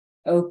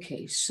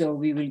Okay, so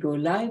we will go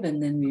live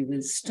and then we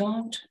will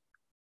start.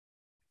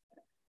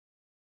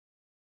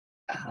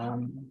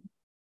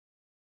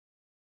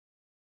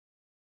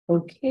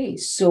 Okay,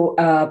 so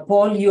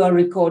Paul, you are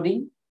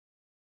recording.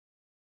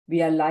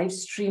 We are live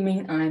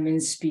streaming. I'm in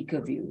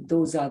speaker view.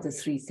 Those are the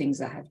three things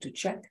I have to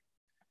check.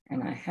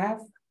 And I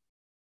have.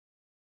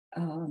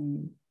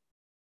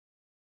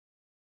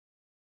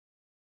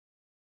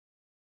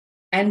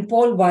 And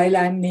Paul, while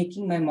I'm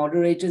making my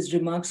moderator's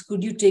remarks,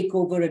 could you take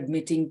over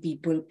admitting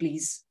people,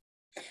 please?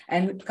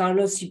 And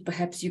Carlos,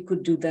 perhaps you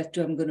could do that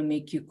too. I'm going to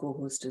make you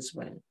co-host as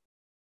well.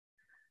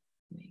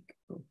 Make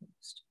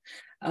co-host.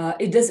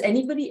 Does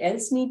anybody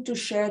else need to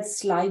share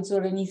slides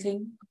or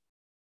anything?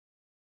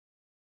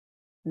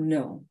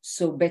 No.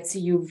 So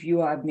Betsy,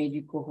 I've made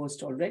you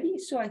co-host already.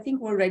 So I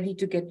think we're ready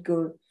to get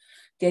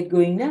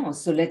going now.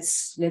 So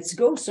let's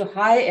go. So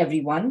hi,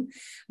 everyone.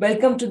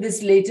 Welcome to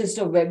this latest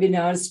of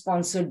webinars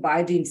sponsored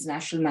by the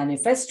International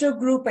Manifesto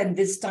Group. And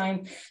this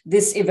time,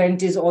 this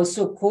event is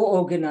also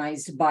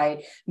co-organized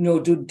by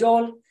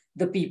Nodutdol,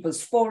 the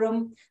People's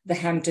Forum, the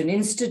Hampton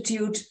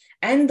Institute,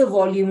 and the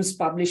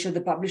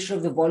publisher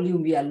of the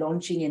volume we are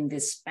launching in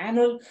this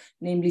panel,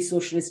 namely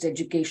Socialist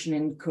Education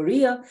in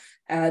Korea.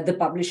 The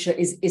publisher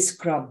is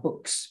Iskra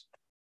Books.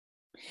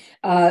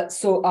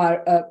 So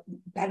our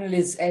panel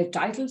is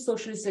titled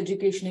Socialist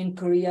Education in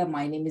Korea.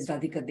 My name is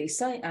Radhika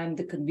Desai. I'm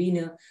the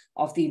convener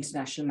of the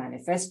International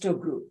Manifesto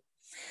Group.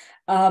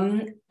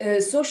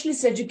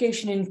 Socialist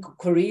Education in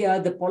Korea,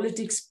 the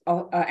Politics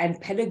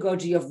and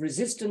Pedagogy of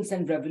Resistance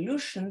and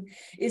Revolution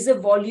is a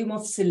volume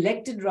of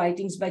selected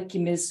writings by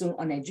Kim Il-sung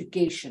on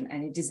education,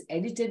 and it is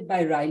edited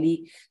by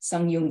Riley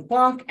Sung-Young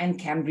Park and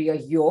Cambria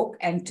York.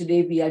 And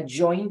today we are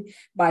joined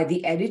by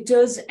the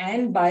editors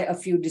and by a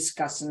few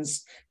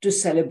discussants to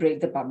celebrate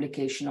the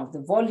publication of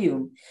the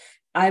volume.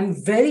 I'm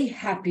very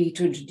happy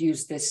to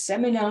introduce this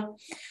seminar,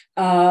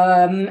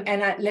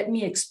 let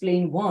me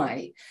explain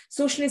why.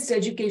 Socialist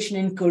education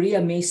in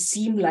Korea may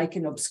seem like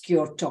an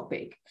obscure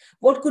topic.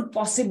 What could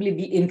possibly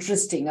be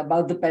interesting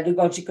about the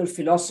pedagogical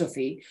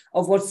philosophy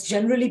of what's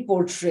generally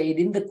portrayed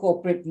in the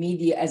corporate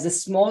media as a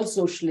small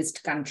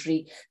socialist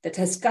country that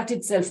has cut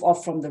itself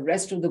off from the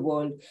rest of the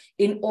world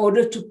in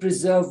order to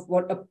preserve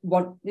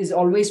what is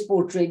always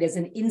portrayed as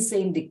an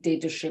insane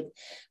dictatorship,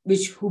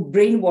 who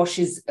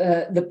brainwashes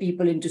the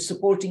people into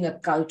supporting a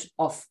cult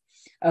of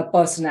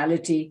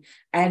personality,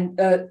 and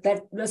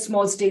that a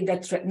small state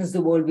that threatens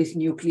the world with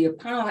nuclear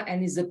power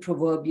and is a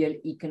proverbial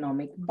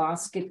economic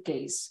basket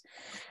case.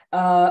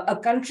 A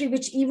country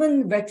which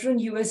even veteran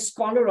US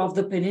scholar of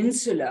the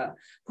peninsula,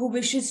 who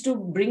wishes to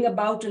bring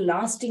about a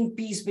lasting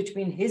peace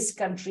between his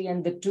country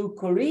and the two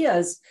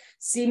Koreas,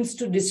 seems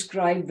to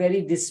describe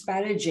very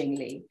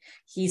disparagingly.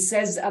 He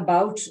says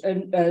about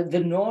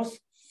the North,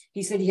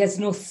 he said he has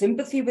no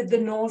sympathy with the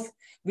North,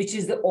 which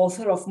is the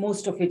author of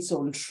most of its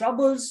own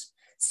troubles,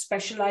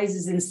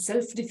 specializes in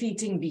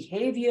self-defeating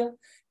behavior,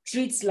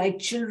 treats like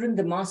children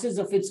the masses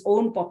of its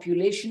own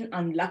population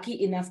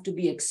unlucky enough to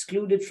be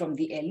excluded from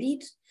the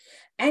elite,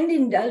 and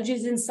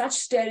indulges in such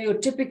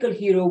stereotypical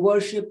hero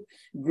worship,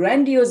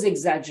 grandiose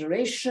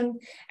exaggeration,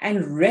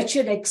 and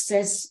wretched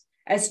excess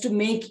as to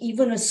make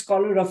even a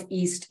scholar of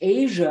East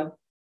Asia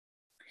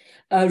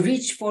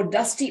reach for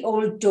dusty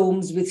old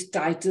tomes with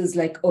titles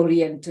like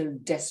Oriental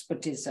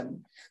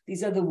Despotism.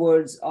 These are the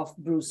words of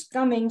Bruce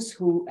Cummings,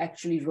 who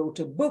actually wrote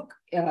a book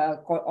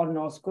on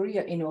North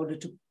Korea in order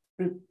to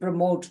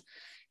promote,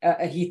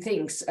 he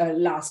thinks,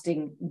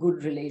 lasting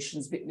good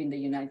relations between the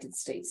United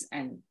States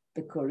and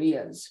the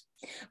Koreas.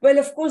 Well,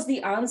 of course,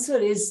 the answer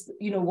is,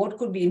 what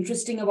could be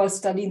interesting about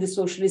studying the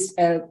socialist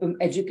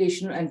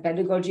education and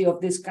pedagogy of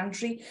this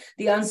country?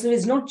 The answer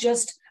is not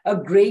just a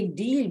great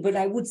deal, but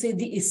I would say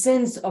the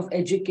essence of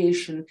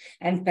education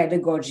and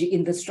pedagogy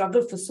in the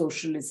struggle for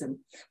socialism,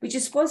 which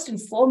is first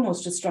and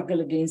foremost a struggle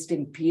against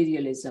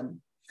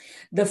imperialism.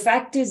 The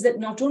fact is that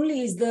not only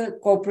is the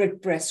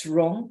corporate press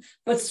wrong,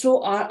 but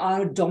so are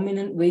our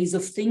dominant ways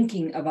of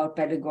thinking about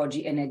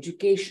pedagogy and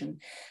education.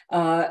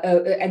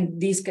 And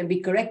these can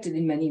be corrected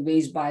in many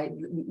ways by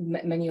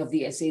many of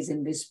the essays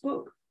in this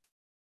book.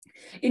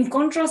 In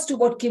contrast to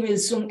what Kim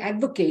Il-sung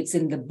advocates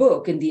in the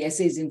book, and the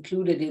essays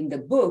included in the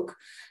book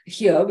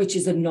here, which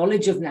is a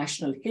knowledge of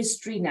national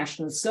history,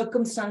 national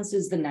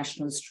circumstances, the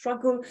national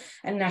struggle,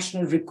 and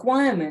national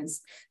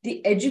requirements,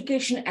 the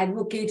education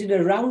advocated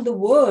around the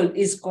world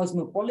is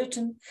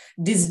cosmopolitan,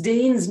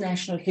 disdains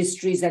national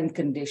histories and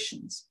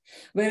conditions.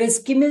 Whereas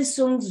Kim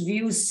Il-sung's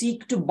views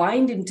seek to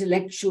bind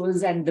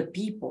intellectuals and the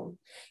people,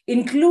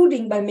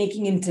 including by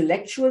making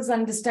intellectuals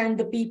understand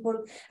the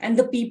people and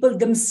the people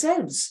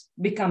themselves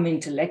become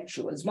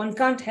intellectuals. One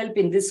can't help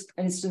in this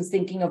instance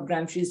thinking of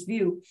Gramsci's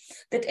view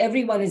that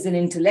everyone is an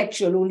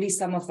intellectual, only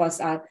some of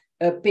us are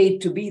paid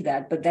to be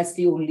that, but that's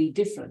the only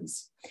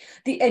difference.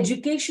 The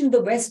education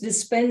the West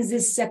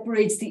dispenses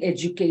separates the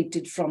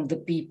educated from the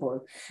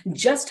people.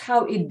 Just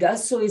how it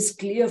does so is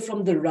clear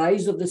from the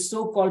rise of the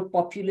so-called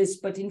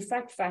populist, but in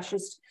fact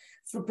fascist,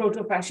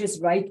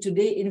 proto-fascist right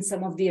today in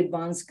some of the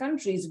advanced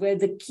countries, where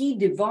the key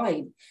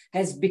divide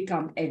has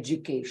become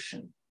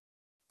education.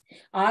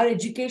 Our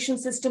education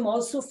system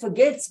also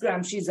forgets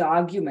Gramsci's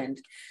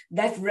argument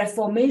that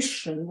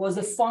Reformation was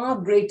a far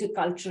greater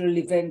cultural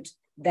event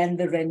than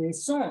the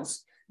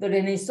Renaissance. The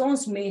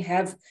Renaissance may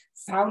have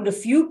found a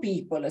few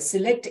people, a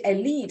select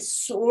elite,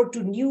 soar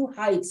to new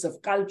heights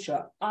of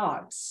culture,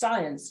 art,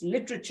 science,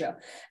 literature,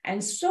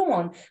 and so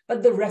on.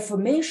 But the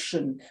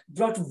Reformation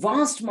brought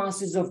vast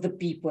masses of the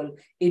people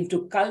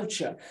into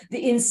culture.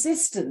 The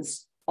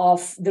insistence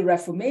of the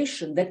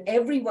Reformation that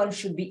everyone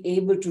should be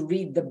able to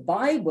read the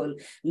Bible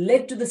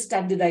led to the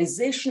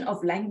standardization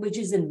of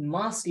languages and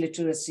mass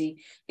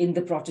literacy in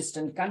the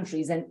Protestant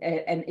countries, and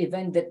an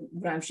event that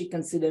Gramsci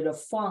considered of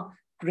far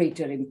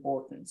greater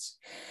importance.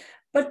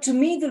 But to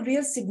me, the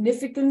real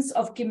significance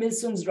of Kim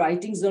Il-sung's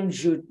writings on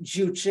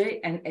Juche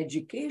and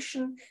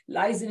education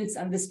lies in its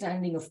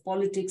understanding of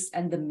politics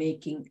and the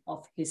making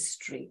of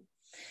history.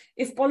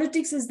 If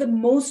politics is the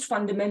most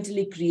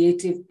fundamentally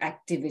creative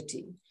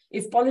activity,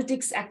 if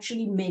politics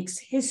actually makes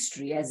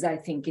history, as I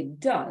think it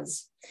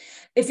does,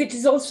 if it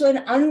is also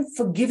an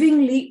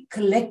unforgivingly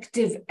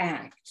collective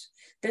act,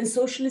 then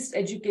socialist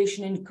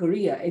education in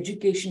Korea,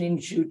 education in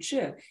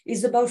Juche,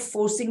 is about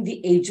forcing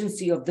the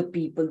agency of the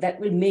people that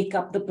will make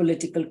up the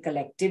political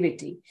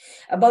collectivity,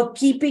 about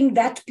keeping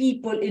that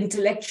people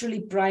intellectually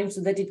primed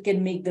so that it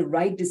can make the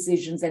right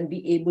decisions and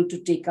be able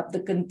to take up the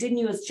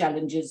continuous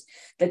challenges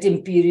that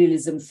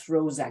imperialism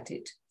throws at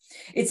it.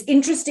 It's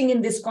interesting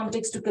in this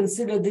context to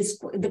consider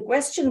the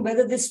question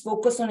whether this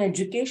focus on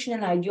education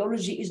and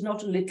ideology is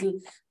not a little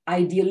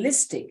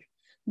idealistic,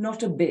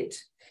 not a bit.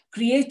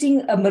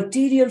 Creating a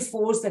material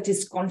force that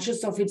is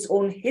conscious of its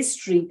own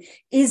history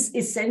is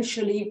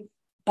essentially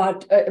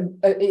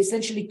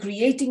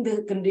creating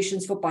the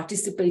conditions for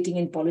participating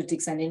in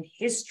politics and in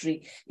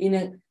history in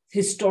a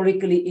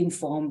historically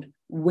informed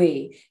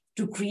way,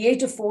 to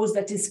create a force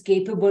that is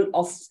capable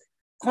of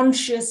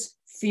conscious,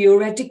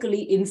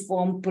 theoretically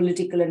informed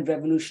political and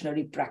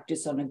revolutionary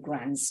practice on a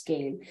grand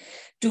scale,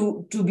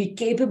 to be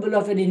capable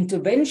of an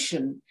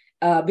intervention,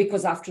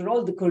 because after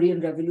all, the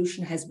Korean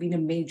Revolution has been a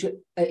major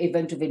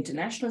event of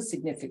international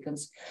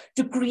significance,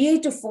 to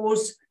create a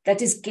force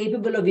that is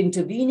capable of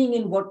intervening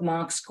in what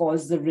Marx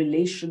calls the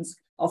relations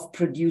of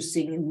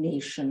producing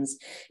nations,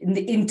 in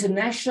the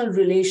international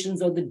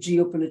relations or the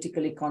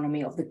geopolitical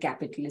economy of the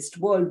capitalist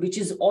world, which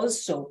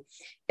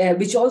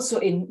also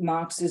in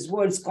Marx's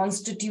words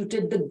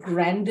constituted the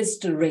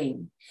grandest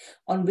terrain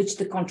on which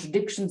the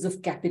contradictions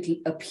of capital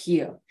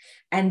appear,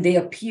 and they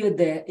appear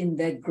there in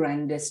their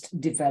grandest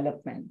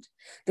development.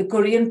 The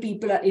Korean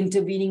people are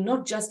intervening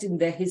not just in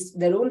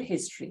their own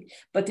history,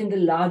 but in the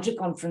larger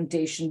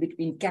confrontation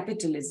between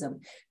capitalism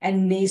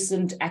and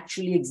nascent,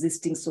 actually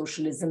existing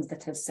socialisms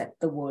that have set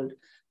the world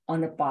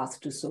on a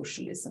path to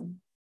socialism.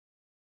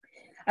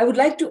 I would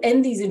like to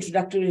end these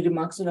introductory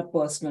remarks on a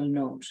personal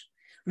note.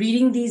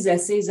 Reading these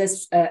essays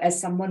as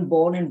someone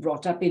born and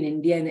brought up in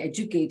India and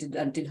educated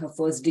until her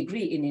first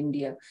degree in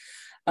India,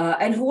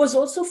 and who was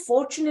also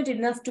fortunate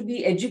enough to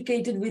be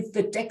educated with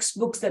the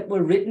textbooks that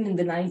were written in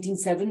the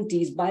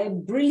 1970s by a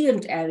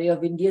brilliant array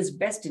of India's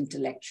best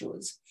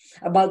intellectuals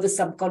about the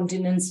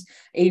subcontinent's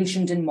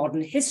ancient and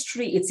modern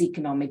history, its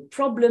economic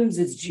problems,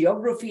 its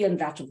geography and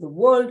that of the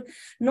world,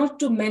 not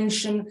to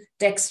mention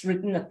texts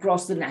written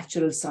across the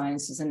natural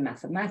sciences and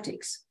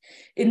mathematics.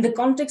 In the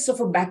context of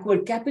a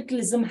backward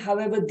capitalism,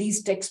 however,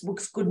 these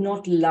textbooks could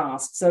not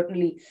last.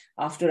 Certainly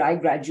after I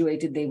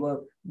graduated, they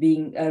were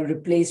being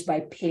replaced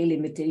by pale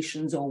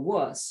imitations or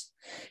worse.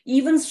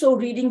 Even so,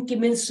 reading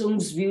Kim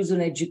Il-sung's views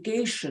on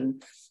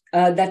education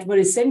that were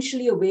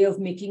essentially a way of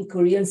making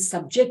Koreans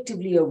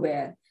subjectively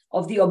aware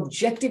of the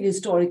objective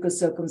historical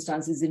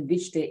circumstances in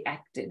which they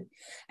acted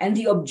and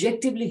the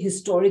objectively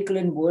historical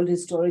and world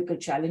historical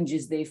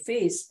challenges they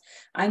face,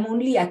 I'm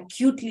only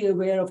acutely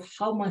aware of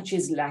how much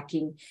is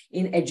lacking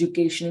in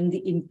education in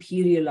the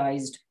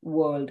imperialized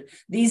world.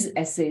 These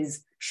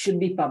essays should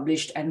be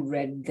published and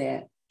read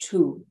there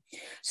too.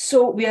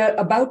 So we are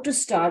about to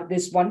start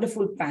this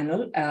wonderful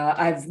panel.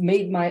 I've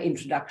made my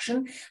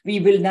introduction. We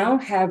will now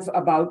have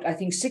about, I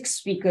think, 6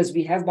 speakers.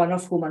 We have one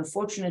of whom,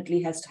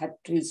 unfortunately,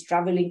 is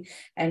traveling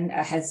and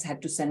has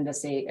had to send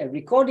us a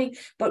recording.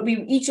 But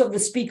each of the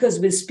speakers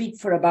will speak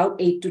for about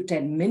 8 to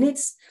 10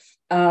 minutes.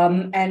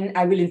 And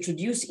I will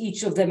introduce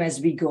each of them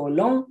as we go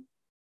along.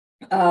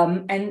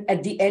 And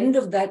at the end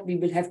of that, we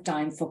will have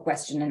time for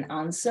question and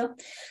answer.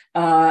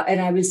 And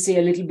I will say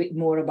a little bit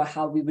more about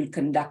how we will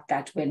conduct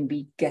that when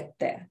we get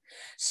there.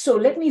 So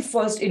let me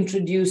first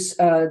introduce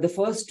the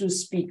first 2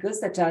 speakers,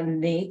 that are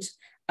Nate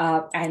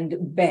and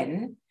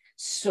Ben.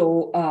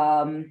 So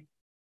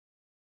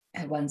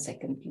one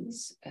second,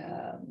 please.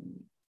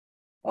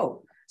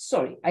 Oh,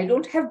 sorry, I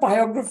don't have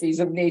biographies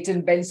of Nate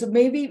and Ben. So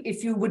maybe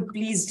if you would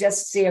please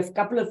just say a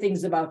couple of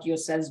things about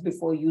yourselves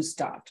before you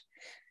start.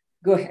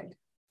 Go ahead.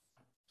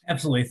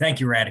 Absolutely.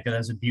 Thank you, Radhika. That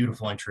was a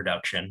beautiful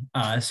introduction.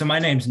 So my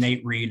name's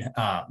Nate Reed,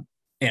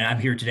 and I'm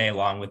here today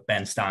along with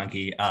Ben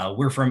Stonke.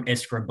 We're from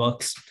Iskra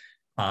Books.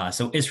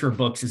 So Iskra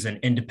Books is an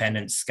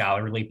independent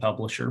scholarly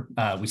publisher.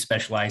 We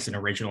specialize in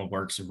original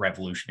works of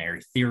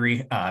revolutionary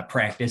theory,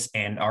 practice,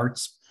 and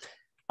arts.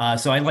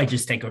 So I'd like to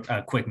just take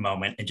a quick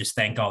moment and just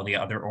thank all the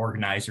other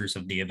organizers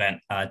of the event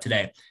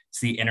today. It's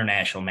the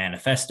International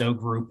Manifesto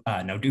Group,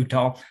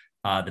 Nodutdol,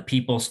 the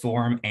People's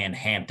Forum, and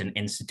Hampton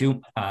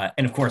Institute,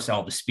 and of course,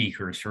 all the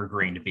speakers for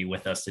agreeing to be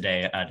with us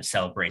today to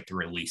celebrate the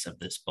release of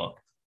this book.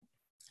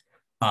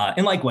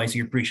 And likewise,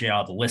 we appreciate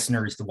all the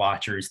listeners, the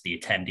watchers, the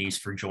attendees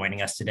for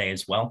joining us today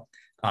as well.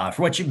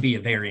 For what should be a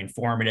very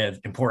informative,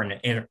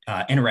 important, and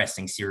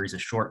interesting series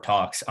of short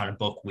talks on a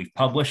book we've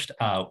published,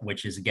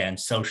 which is, again,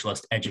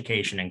 Socialist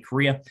Education in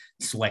Korea,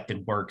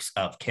 Selected Works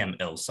of Kim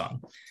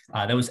Il-sung.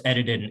 That was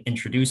edited and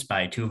introduced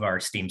by two of our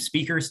esteemed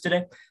speakers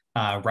today,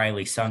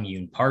 Riley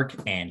Sung-Yoon Park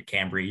and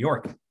Cambria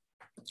York.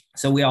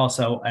 So we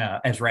also,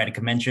 as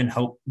Radhika mentioned,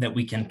 hope that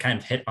we can kind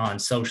of hit on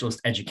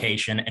socialist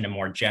education in a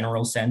more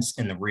general sense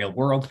in the real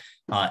world,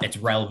 its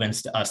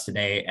relevance to us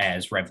today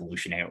as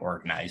revolutionary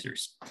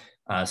organizers.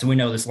 So we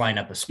know this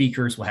lineup of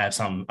speakers will have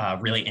some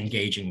really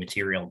engaging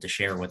material to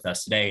share with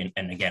us today.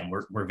 And again,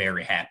 we're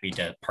very happy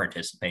to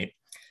participate.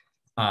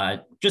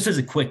 Just as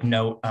a quick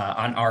note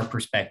on our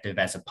perspective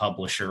as a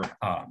publisher,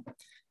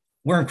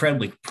 we're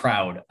incredibly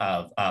proud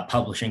of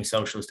publishing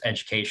Socialist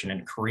Education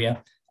in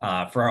Korea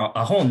for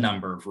a whole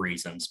number of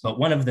reasons. But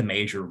one of the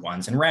major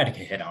ones, and Radhika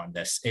hit on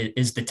this,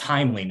 is the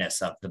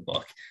timeliness of the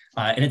book.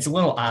 And it's a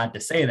little odd to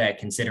say that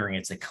considering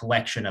it's a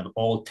collection of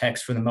old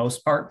texts for the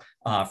most part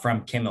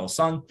from Kim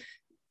Il-sung.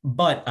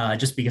 But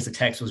just because the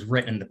text was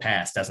written in the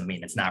past doesn't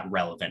mean it's not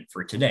relevant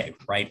for today,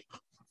 right?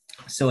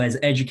 So as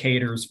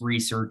educators,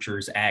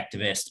 researchers,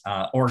 activists,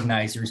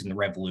 organizers in the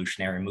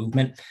revolutionary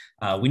movement,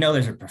 we know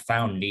there's a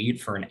profound need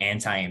for an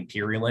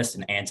anti-imperialist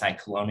and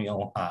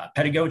anti-colonial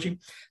pedagogy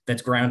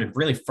that's grounded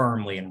really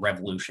firmly in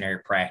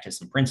revolutionary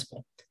practice and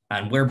principle.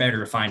 And where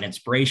better to find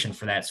inspiration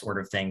for that sort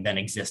of thing than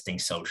existing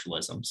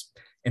socialisms?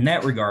 In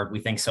that regard,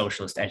 we think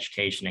socialist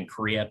education in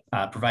Korea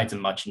provides a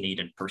much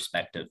needed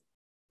perspective.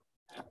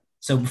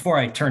 So before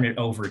I turn it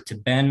over to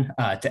Ben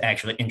to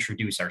actually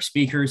introduce our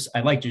speakers,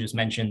 I'd like to just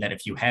mention that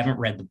if you haven't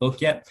read the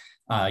book yet,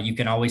 you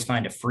can always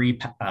find a free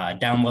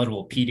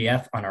downloadable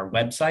PDF on our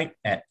website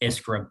at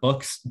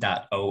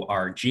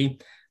iskrabooks.org.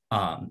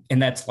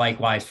 And that's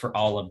likewise for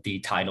all of the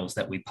titles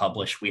that we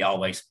publish. We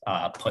always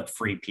put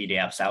free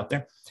PDFs out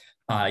there.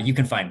 You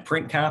can find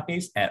print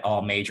copies at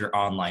all major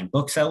online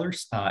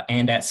booksellers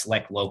and at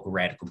select local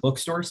radical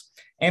bookstores.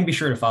 And be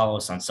sure to follow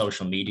us on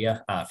social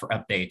media for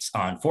updates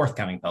on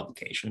forthcoming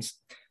publications.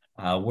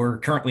 We're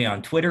currently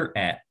on Twitter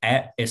at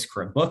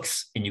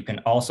 @IskraBooks, and you can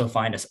also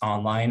find us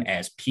online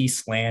as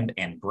Peace, Land,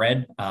 and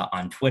Bread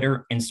on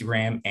Twitter,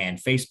 Instagram, and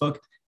Facebook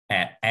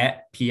at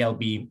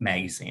 @PLB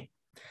Magazine.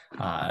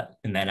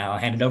 And then I'll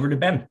hand it over to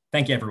Ben.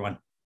 Thank you, everyone.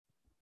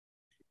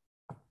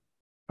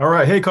 All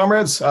right. Hey,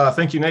 comrades.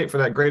 Thank you, Nate, for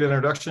that great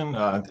introduction.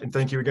 And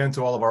thank you again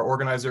to all of our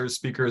organizers,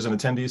 speakers, and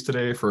attendees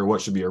today for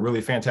what should be a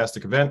really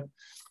fantastic event.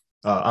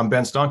 I'm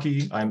Ben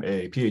Stonke. I'm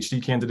a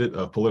PhD candidate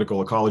of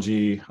political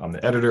ecology. I'm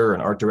the editor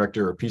and art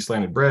director of Peace,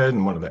 Land, and Bread,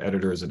 and one of the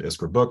editors at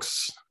Iskra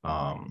Books.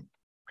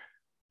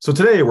 So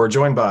today we're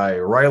joined by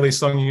Riley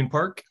Sung-Yoon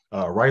Park.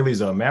 Riley's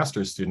a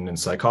master's student in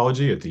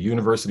psychology at the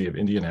University of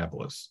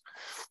Indianapolis.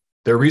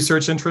 Their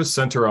research interests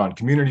center on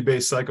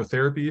community-based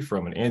psychotherapy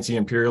from an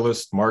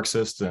anti-imperialist,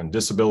 Marxist, and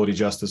disability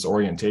justice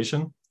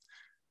orientation.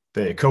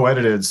 They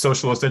co-edited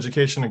Socialist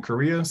Education in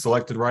Korea,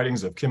 Selected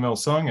Writings of Kim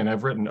Il-sung, and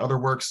have written other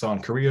works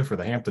on Korea for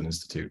the Hampton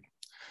Institute.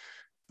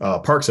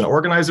 Park's an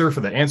organizer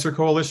for the Answer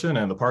Coalition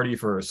and the Party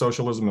for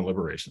Socialism and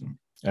Liberation.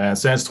 And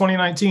since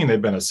 2019,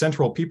 they've been a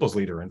central people's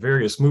leader in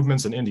various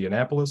movements in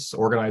Indianapolis,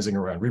 organizing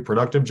around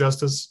reproductive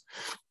justice,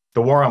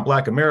 the war on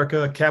Black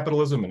America,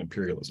 capitalism, and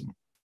imperialism.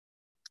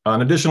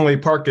 And additionally,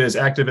 Park is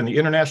active in the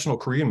International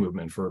Korean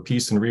Movement for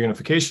Peace and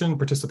Reunification,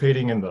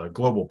 participating in the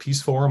Global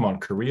Peace Forum on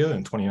Korea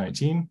in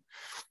 2019.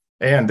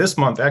 And this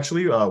month,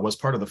 actually, was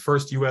part of the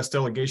first U.S.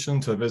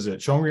 delegation to visit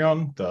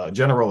Chongryon, the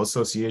General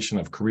Association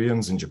of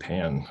Koreans in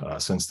Japan,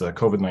 since the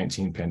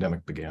COVID-19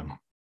 pandemic began.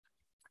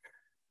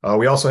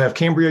 We also have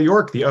Cambria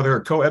York, the other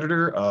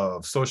co-editor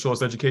of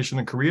Socialist Education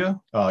in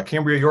Korea.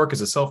 Cambria York is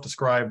a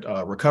self-described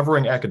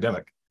recovering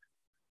academic.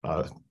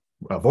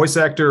 A voice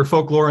actor,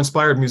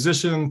 folklore-inspired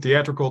musician,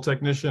 theatrical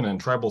technician,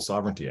 and tribal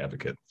sovereignty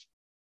advocate.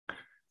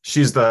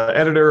 She's the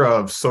editor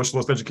of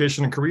Socialist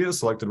Education in Korea,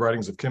 Selected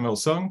Writings of Kim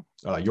Il-sung.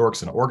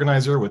 York's an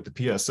organizer with the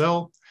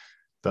PSL,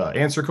 the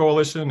Answer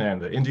Coalition,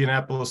 and the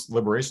Indianapolis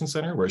Liberation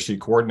Center, where she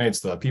coordinates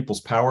the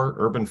People's Power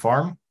Urban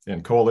Farm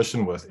in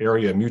coalition with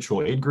area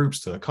mutual aid groups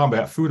to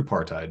combat food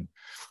apartheid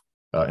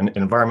and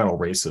environmental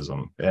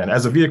racism, and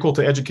as a vehicle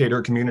to educate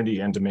her community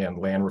and demand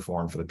land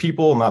reform for the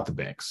people, not the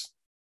banks.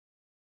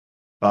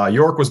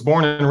 York was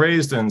born and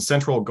raised in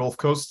central Gulf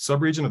Coast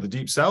subregion of the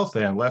Deep South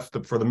and left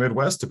for the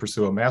Midwest to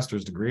pursue a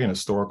master's degree in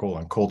historical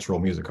and cultural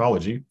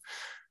musicology,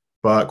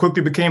 but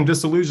quickly became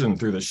disillusioned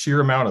through the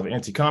sheer amount of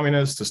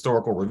anti-communist,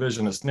 historical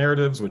revisionist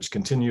narratives, which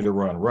continue to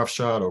run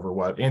roughshod over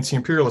what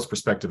anti-imperialist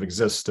perspective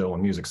exists still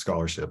in music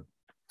scholarship.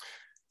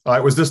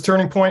 It was this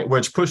turning point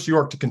which pushed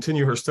York to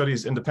continue her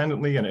studies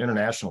independently and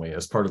internationally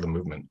as part of the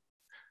movement.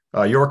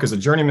 York is a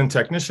journeyman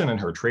technician in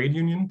her trade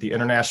union, the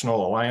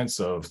International Alliance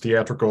of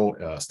Theatrical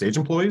Stage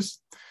Employees,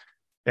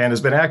 and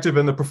has been active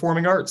in the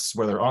performing arts,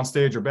 whether on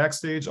stage or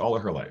backstage, all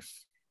of her life.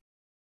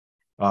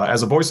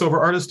 As a voiceover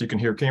artist, you can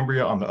hear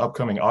Cambria on the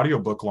upcoming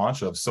audiobook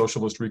launch of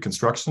Socialist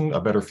Reconstruction,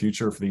 A Better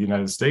Future for the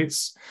United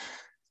States,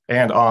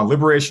 and on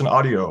Liberation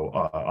Audio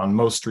on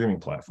most streaming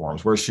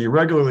platforms, where she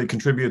regularly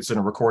contributes in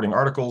recording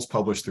articles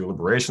published through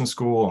Liberation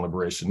School and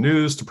Liberation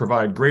News to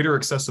provide greater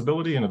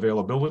accessibility and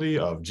availability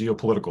of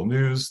geopolitical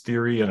news,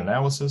 theory, and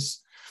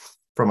analysis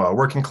from a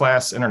working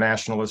class,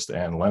 internationalist,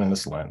 and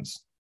Leninist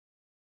lens.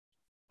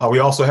 We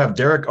also have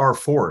Derek R.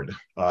 Ford.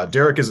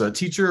 Derek is a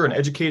teacher, an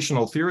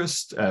educational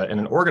theorist, and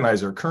an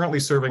organizer currently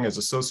serving as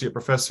Associate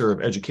Professor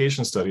of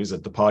Education Studies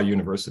at DePauw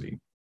University.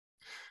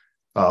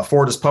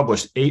 Ford has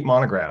published 8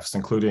 monographs,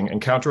 including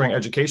Encountering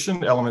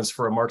Education, Elements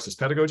for a Marxist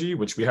Pedagogy,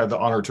 which we had the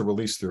honor to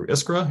release through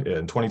ISCRA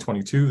in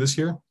 2022 this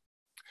year,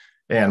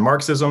 and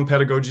Marxism,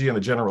 Pedagogy, and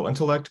the General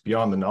Intellect,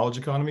 Beyond the Knowledge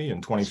Economy in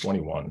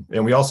 2021.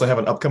 And we also have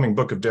an upcoming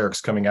book of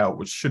Derek's coming out,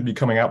 which should be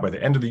coming out by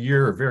the end of the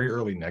year or very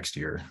early next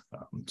year.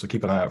 So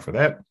keep an eye out for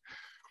that.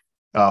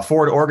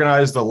 Ford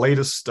organized the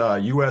latest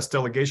U.S.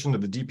 delegation to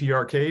the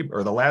DPRK,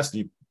 or the last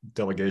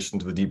delegation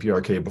to the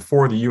DPRK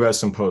before the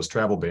U.S. imposed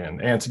travel ban.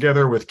 And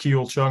together with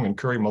Kiul Chung and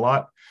Curry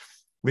Malat,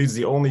 leads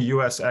the only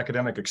U.S.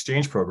 academic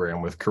exchange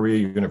program with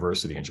Korea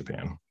University in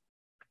Japan.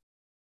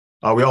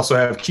 We also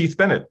have Keith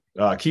Bennett.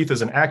 Keith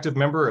is an active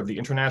member of the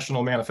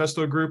International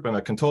Manifesto Group and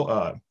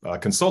a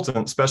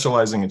consultant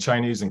specializing in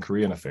Chinese and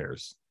Korean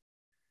affairs.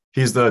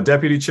 He's the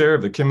deputy chair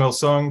of the Kim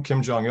Il-sung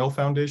Kim Jong-il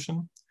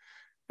Foundation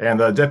and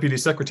the deputy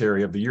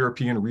secretary of the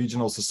European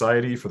Regional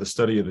Society for the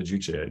Study of the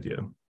Juche Idea.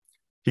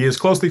 He has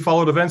closely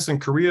followed events in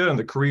Korea and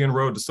the Korean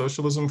road to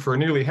socialism for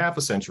nearly half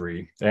a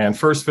century, and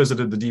first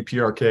visited the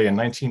DPRK in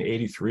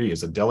 1983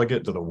 as a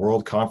delegate to the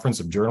World Conference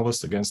of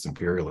Journalists Against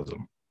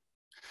Imperialism.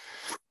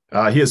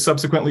 He has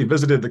subsequently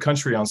visited the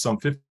country on some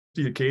 50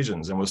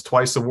 occasions and was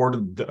twice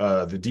awarded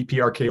the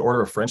DPRK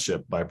Order of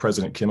Friendship by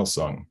President Kim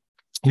Il-sung.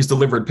 He's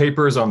delivered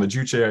papers on the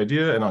Juche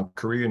idea and on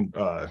Korean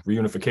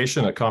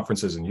reunification at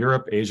conferences in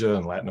Europe, Asia,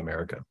 and Latin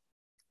America.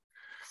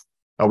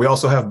 We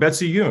also have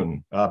Betsy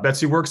Yoon.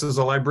 Betsy works as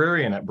a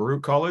librarian at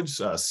Baruch College,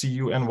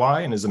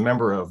 CUNY, and is a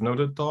member of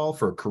Nodutdol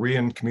for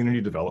Korean Community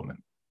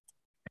Development.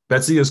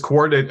 Betsy has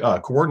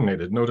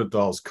coordinated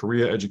Nodutdol's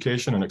Korea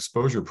Education and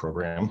Exposure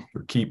Program,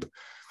 or KEEP,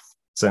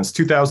 since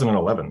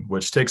 2011,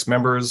 which takes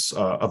members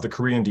of the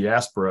Korean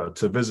diaspora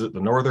to visit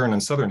the northern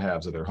and southern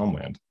halves of their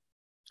homeland.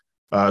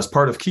 As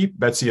part of KEEP,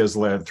 Betsy has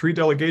led 3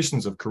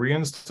 delegations of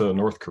Koreans to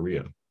North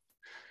Korea.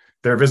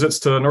 Their visits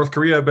to North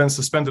Korea have been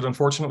suspended,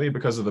 unfortunately,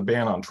 because of the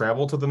ban on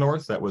travel to the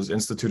North that was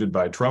instituted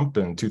by Trump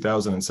in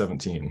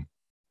 2017.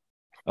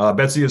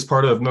 Betsy is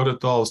part of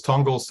Nodutdol's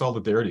Tongol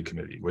Solidarity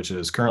Committee, which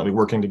is currently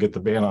working to get the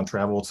ban on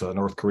travel to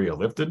North Korea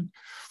lifted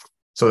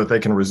so that they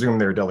can resume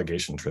their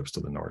delegation trips to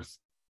the North.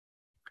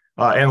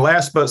 And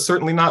last, but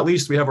certainly not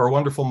least, we have our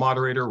wonderful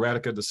moderator,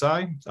 Radhika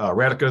Desai.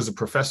 Radhika is a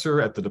professor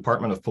at the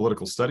Department of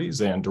Political Studies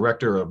and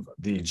director of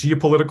the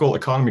Geopolitical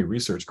Economy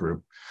Research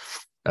Group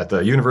at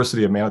the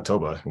University of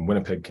Manitoba in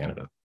Winnipeg,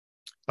 Canada.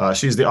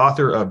 She's the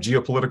author of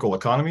Geopolitical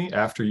Economy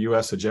After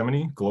U.S.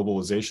 Hegemony,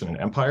 Globalization, and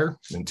Empire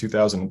in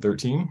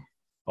 2013.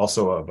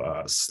 Also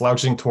of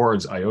Slouching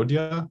Towards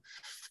Ayodhya,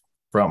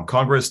 From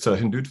Congress to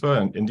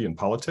Hindutva and Indian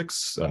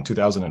Politics in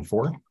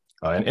 2004.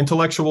 And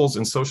Intellectuals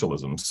in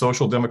Socialism,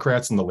 Social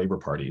Democrats and the Labor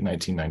Party,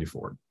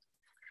 1994.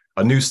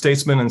 A New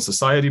Statesman and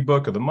Society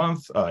book of the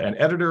month, an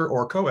editor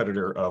or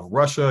co-editor of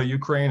Russia,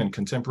 Ukraine, and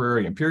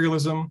Contemporary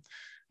Imperialism,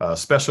 a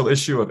special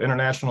issue of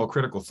International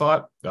Critical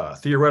Thought,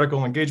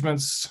 Theoretical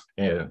Engagements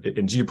in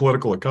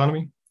Geopolitical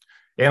Economy,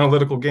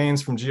 Analytical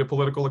Gains from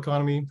Geopolitical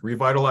Economy,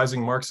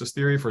 Revitalizing Marxist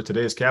Theory for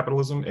Today's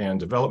Capitalism, and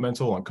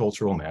Developmental and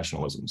Cultural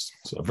Nationalisms.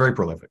 So very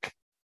prolific.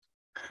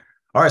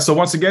 All right, so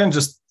once again,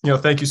 just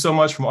thank you so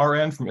much from our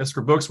end, from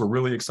ISCRA Books. We're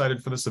really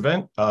excited for this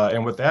event.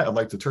 And with that, I'd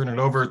like to turn it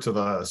over to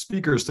the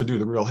speakers to do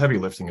the real heavy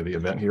lifting of the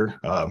event here,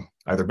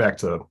 either back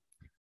to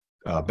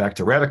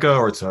Radhika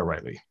or to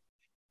Riley.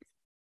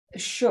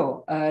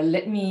 Sure.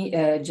 Let me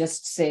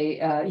just say,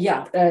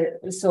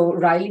 so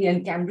Riley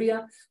and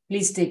Cambria,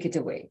 please take it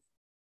away.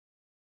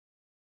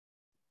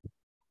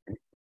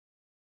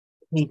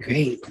 Okay,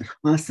 great.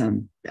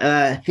 Awesome.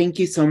 Thank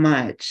you so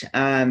much.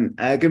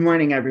 Good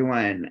morning,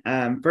 everyone.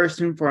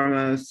 First and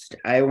foremost,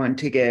 I want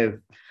to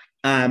give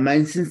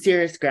my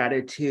sincerest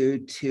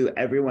gratitude to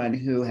everyone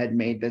who had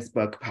made this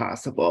book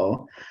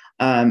possible.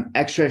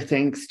 Extra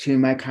thanks to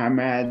my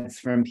comrades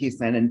from Peace,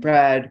 Land, and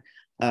Bread,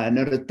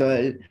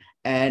 Nodutdol,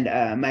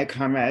 and my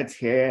comrades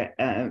here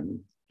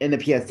in the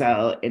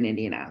PSL in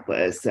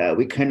Indianapolis.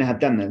 We couldn't have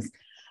done this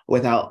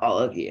without all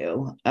of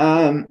you.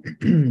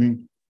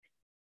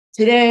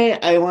 Today,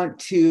 I want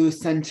to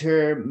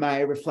center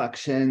my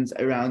reflections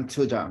around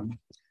투쟁.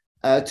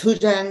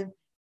 투쟁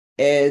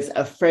is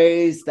a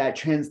phrase that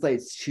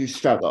translates to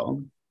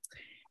struggle.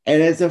 It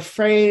is a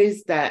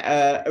phrase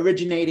that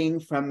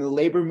originating from the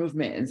labor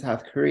movement in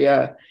South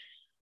Korea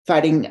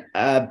fighting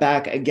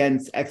back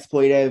against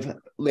exploitative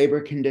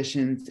labor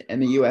conditions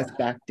and the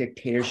US-backed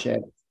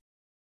dictatorship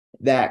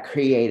that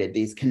created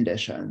these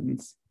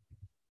conditions.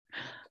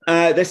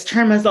 This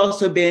term has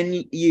also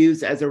been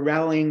used as a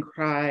rallying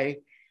cry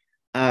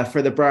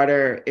for the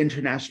broader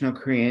international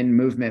Korean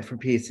movement for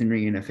peace and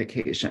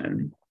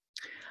reunification.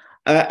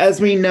 As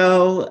we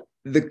know,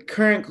 the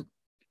current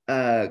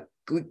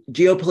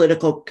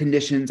geopolitical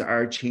conditions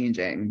are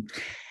changing.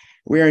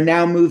 We are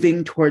now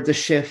moving towards a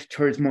shift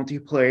towards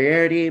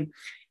multipolarity,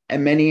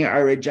 and many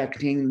are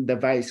rejecting the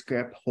vice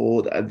grip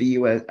hold of the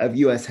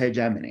US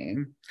hegemony.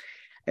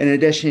 In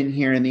addition,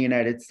 here in the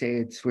United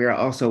States, we are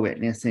also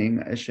witnessing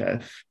a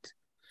shift.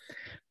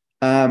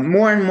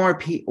 More and more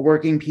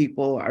working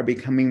people are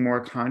becoming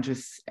more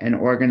conscious and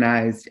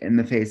organized in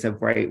the face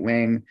of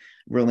right-wing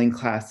ruling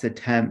class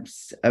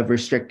attempts of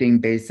restricting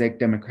basic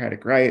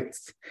democratic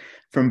rights,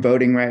 from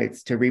voting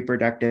rights to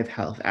reproductive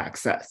health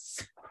access.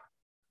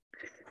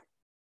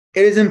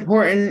 It is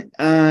important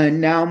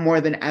now more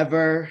than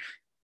ever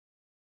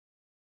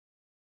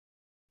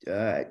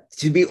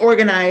to be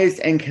organized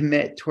and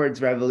commit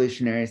towards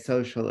revolutionary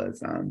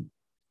socialism.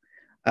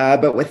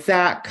 But with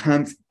that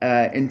comes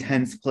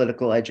intense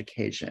political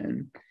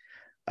education.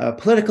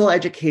 Political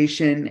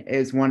education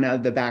is one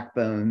of the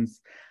backbones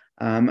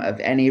of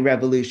any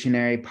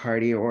revolutionary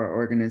party or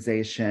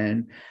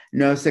organization.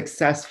 No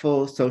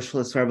successful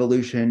socialist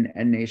revolution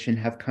and nation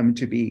have come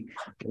to be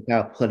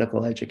without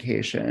political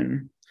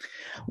education.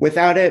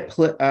 Without it,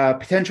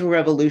 potential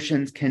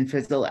revolutions can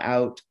fizzle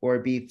out or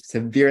be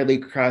severely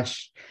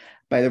crushed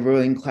by the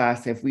ruling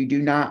class if we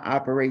do not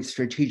operate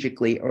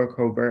strategically or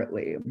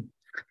covertly,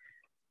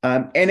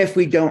 and if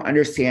we don't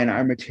understand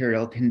our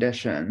material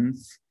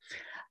conditions.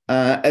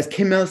 As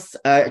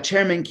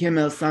Chairman Kim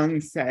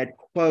Il-sung said,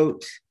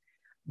 quote,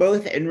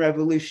 "Both in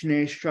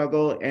revolutionary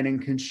struggle and in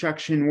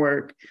construction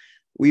work,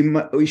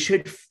 we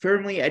should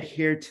firmly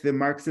adhere to the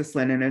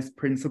Marxist-Leninist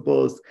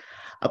principles,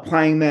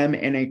 applying them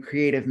in a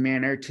creative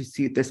manner to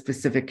suit the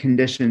specific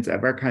conditions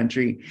of our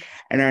country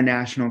and our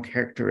national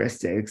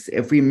characteristics.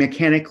 If we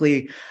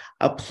mechanically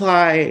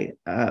apply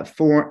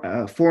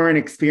foreign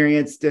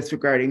experience,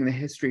 disregarding the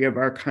history of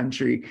our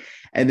country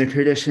and the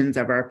traditions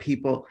of our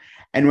people,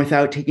 and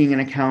without taking an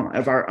account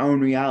of our own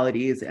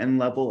realities and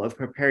level of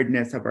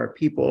preparedness of our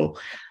people,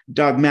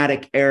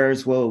 dogmatic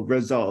errors will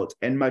result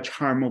and much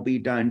harm will be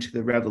done to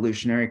the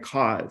revolutionary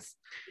cause.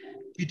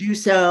 To do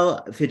so,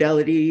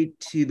 fidelity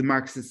to the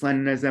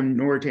Marxist-Leninism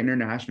nor to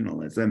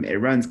internationalism, it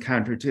runs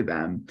counter to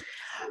them.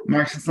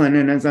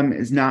 Marxist-Leninism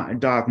is not a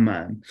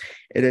dogma.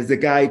 It is a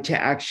guide to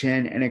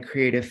action and a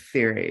creative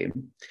theory.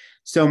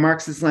 So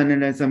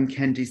Marxist-Leninism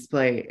can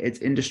display its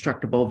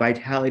indestructible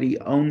vitality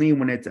only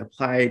when it's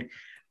applied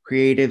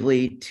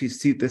creatively to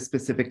suit the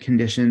specific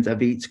conditions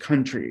of each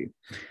country.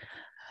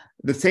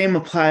 The same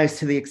applies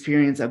to the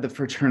experience of the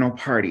fraternal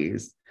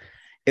parties.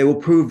 It will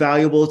prove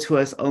valuable to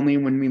us only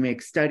when we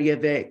make study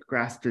of it,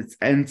 grasp its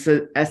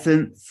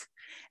essence,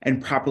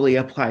 and properly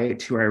apply it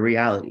to our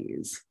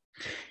realities.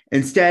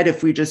 Instead,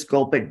 if we just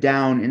gulp it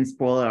down and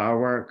spoil our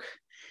work,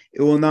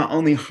 it will not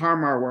only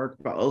harm our work,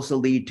 but also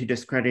lead to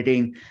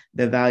discrediting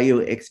the value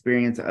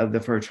experience of the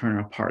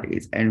fraternal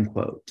parties," end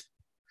quote.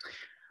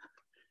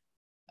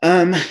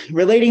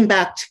 Relating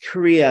back to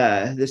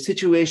Korea, the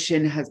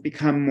situation has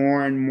become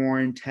more and more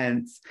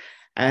intense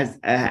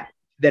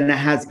than it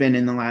has been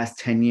in the last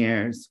 10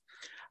 years.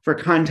 For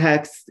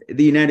context,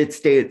 the United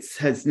States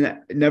has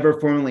never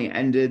formally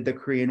ended the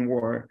Korean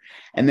War,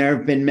 and there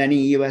have been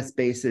many US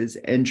bases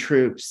and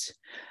troops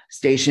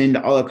stationed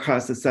all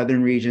across the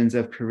southern regions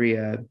of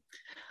Korea.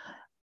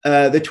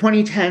 The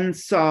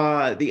 2010s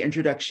saw the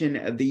introduction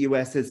of the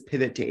US's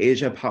pivot to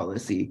Asia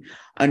policy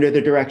under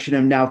the direction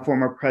of now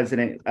former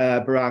President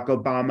Barack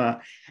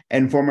Obama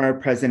and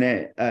former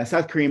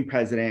South Korean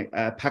President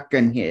Park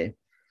Geun-hye.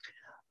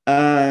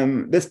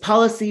 This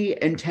policy,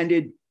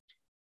 intended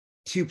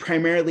to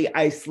primarily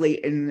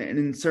isolate and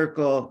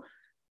encircle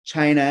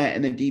China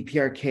and the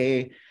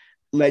DPRK,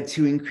 led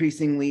to the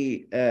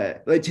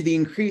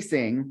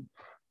increasing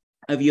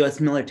of US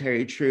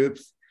military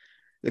troops,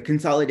 the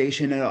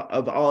consolidation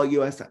of all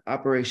US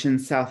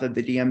operations south of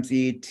the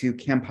DMZ to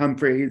Camp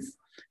Humphreys,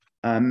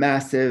 a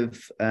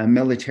massive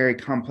military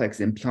complex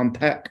in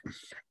Pyeongtaek,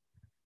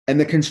 and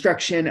the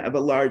construction of a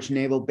large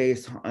naval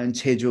base on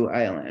Jeju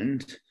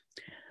Island.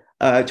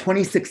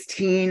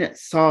 2016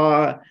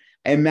 saw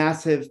a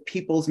massive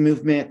people's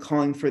movement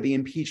calling for the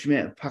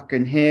impeachment of Park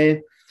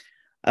Geun-hye,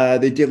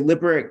 the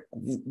deliberate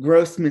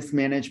gross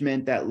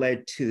mismanagement that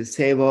led to the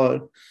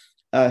Sewol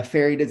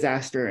ferry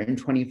disaster in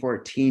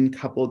 2014,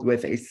 coupled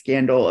with a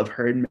scandal of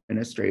her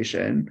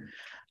administration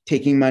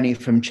taking money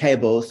from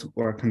chaebols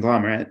or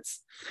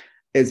conglomerates,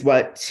 is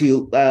what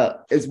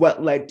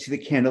led to the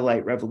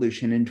Candlelight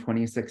Revolution in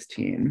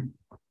 2016.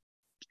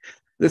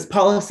 This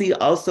policy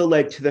also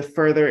led to the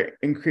further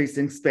increased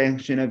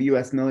expansion of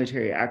US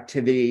military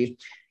activity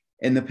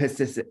in the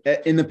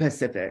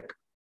Pacific,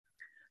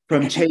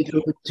 from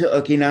Jeju to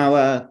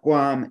Okinawa,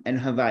 Guam, and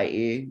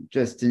Hawaii,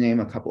 just to name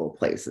a couple of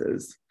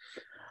places.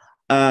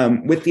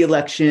 With the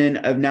election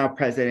of now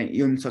President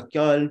Yoon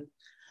Suk-yeol,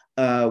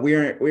 we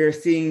are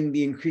seeing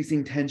the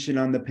increasing tension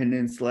on the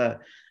peninsula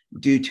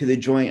due to the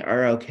joint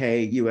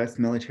RLK U.S.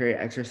 military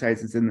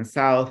exercises in the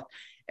South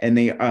and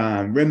the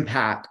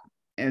RIMPAC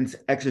and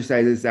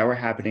exercises that were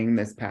happening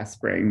this past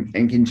spring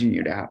and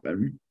continue to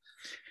happen.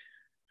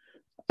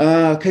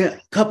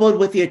 Coupled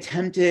with the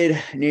attempted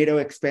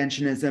NATO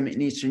expansionism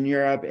in Eastern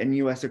Europe and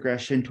U.S.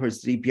 aggression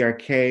towards the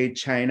DPRK,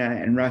 China,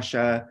 and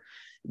Russia,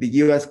 the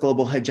U.S.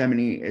 global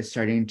hegemony is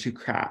starting to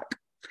crack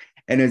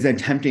and is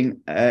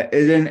attempting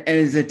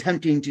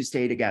to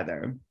stay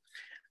together.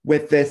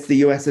 With this, the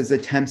U.S.'s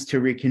attempts to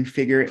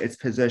reconfigure its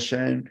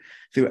position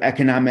through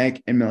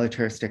economic and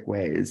militaristic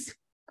ways.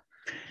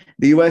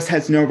 The U.S.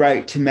 has no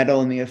right to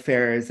meddle in the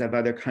affairs of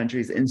other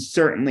countries, and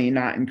certainly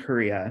not in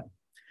Korea.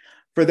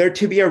 For there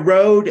to be a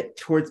road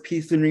towards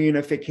peace and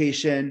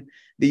reunification,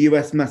 the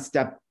U.S. must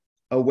step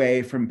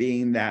away from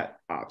being that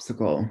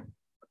obstacle.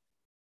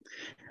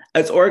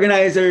 As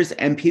organizers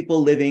and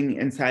people living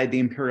inside the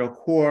imperial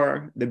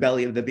core, the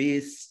belly of the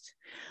beast,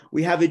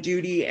 we have a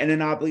duty and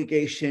an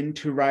obligation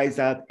to rise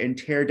up and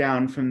tear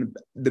down from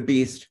the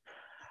beast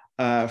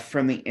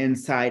from the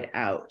inside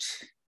out.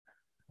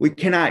 We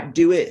cannot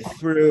do it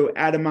through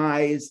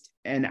atomized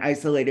and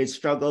isolated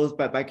struggles,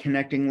 but by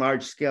connecting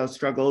large-scale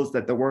struggles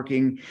that the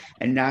working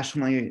and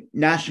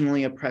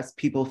nationally oppressed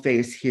people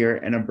face here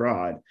and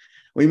abroad.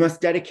 We must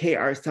dedicate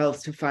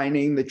ourselves to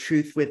finding the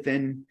truth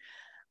within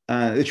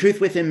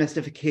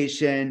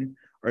mystification,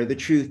 or the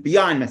truth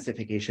beyond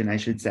mystification, I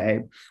should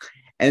say,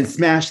 and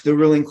smash the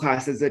ruling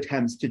class's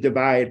attempts to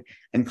divide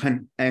and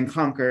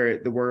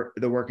conquer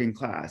the working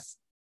class.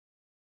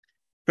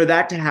 For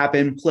that to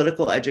happen,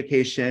 political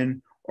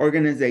education,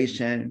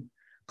 organization,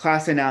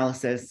 class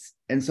analysis,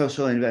 and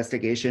social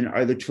investigation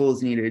are the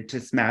tools needed to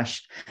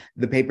smash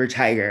the paper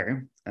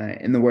tiger,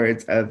 in the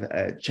words of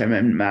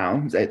Chairman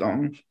Mao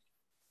Zedong.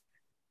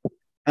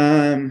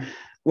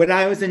 When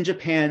I was in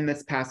Japan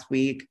this past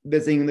week,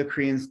 visiting the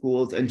Korean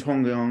schools in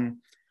Chongyong,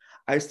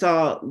 I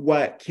saw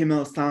what Kim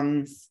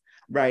Il-sung's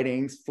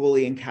writings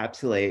fully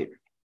encapsulates: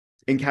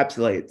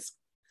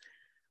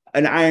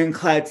 an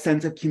ironclad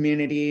sense of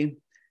community,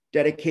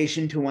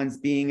 dedication to one's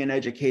being and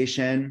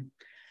education,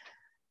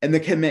 and the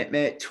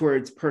commitment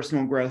towards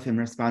personal growth and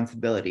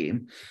responsibility,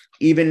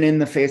 even in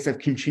the face of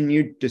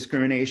continued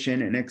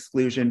discrimination and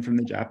exclusion from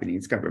the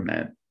Japanese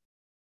government.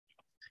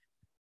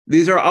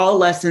 These are all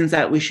lessons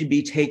that we should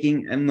be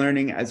taking and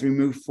learning as we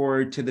move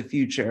forward to the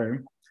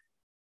future.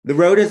 The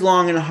road is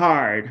long and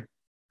hard,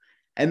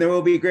 and there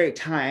will be great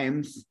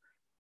times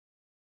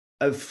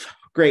of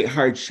great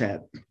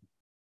hardship.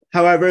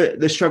 However,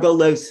 the struggle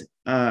lives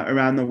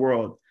around the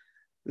world.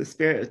 The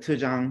spirit of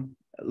Tujang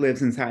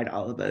lives inside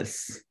all of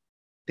us.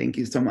 Thank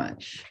you so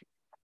much.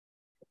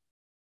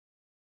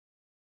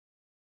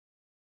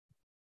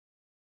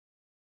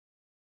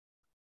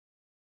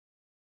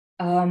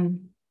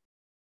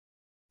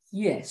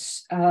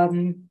 Yes.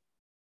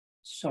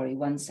 Sorry,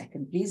 1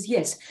 second, please.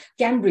 Yes,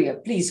 Cambria,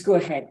 please go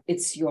ahead.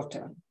 It's your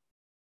turn.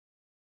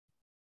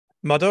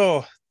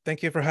 Mado,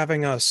 thank you for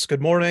having us.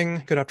 Good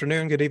morning, good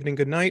afternoon, good evening,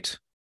 good night.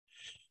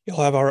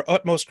 You'll have our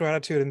utmost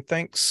gratitude and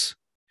thanks.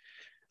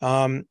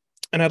 And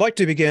I'd like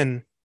to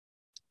begin.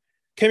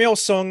 Kim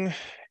Il-sung,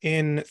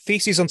 in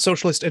Theses on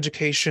Socialist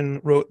Education,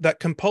 wrote that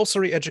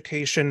compulsory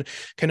education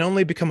can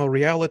only become a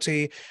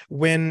reality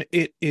when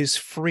it is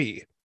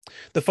free.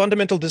 The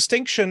fundamental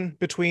distinction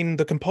between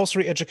the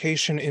compulsory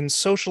education in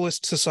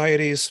socialist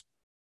societies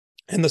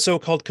and the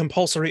so-called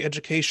compulsory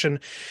education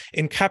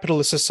in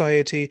capitalist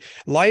society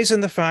lies in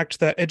the fact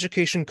that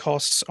education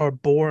costs are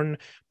borne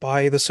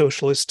by the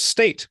socialist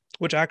state,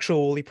 which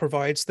actually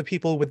provides the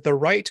people with the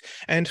right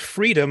and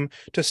freedom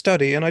to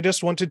study. And I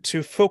just wanted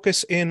to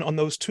focus in on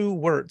those two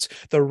words,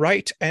 the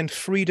right and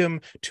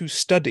freedom to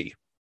study.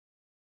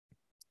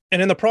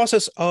 And in the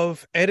process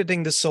of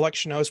editing this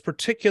selection, I was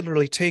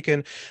particularly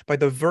taken by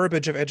the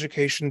verbiage of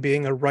education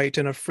being a right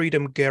and a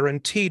freedom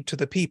guaranteed to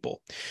the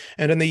people.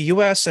 And in the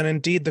US, and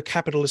indeed the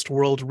capitalist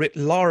world writ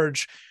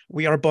large,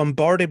 we are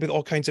bombarded with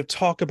all kinds of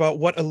talk about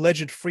what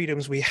alleged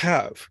freedoms we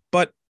have.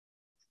 But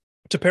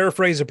to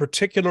paraphrase a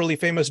particularly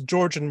famous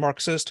Georgian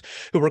Marxist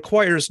who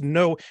requires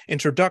no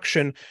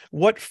introduction,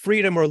 what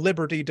freedom or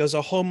liberty does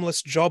a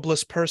homeless,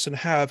 jobless person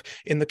have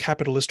in the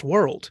capitalist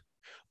world?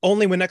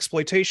 Only when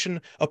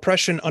exploitation,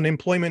 oppression,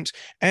 unemployment,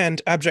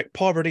 and abject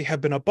poverty have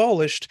been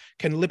abolished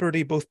can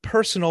liberty, both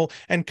personal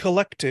and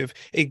collective,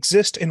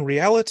 exist in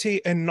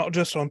reality and not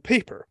just on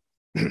paper.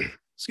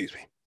 Excuse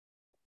me.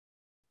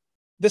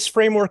 This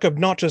framework of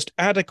not just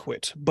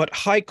adequate, but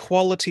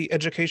high-quality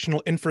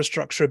educational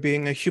infrastructure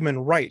being a human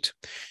right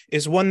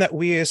is one that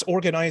we as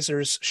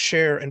organizers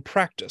share and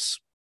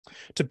practice.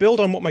 To build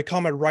on what my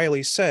comrade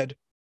Riley said,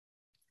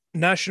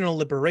 national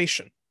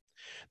liberation,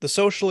 the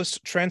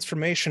socialist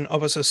transformation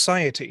of a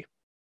society,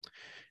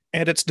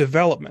 and its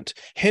development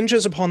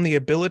hinges upon the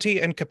ability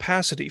and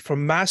capacity for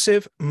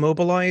massive,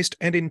 mobilized,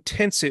 and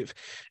intensive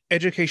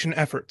education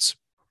efforts.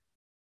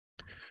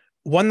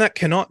 One that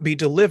cannot be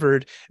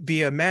delivered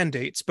via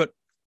mandates, but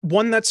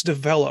one that's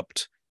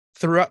developed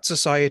throughout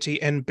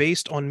society and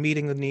based on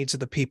meeting the needs of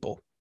the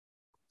people.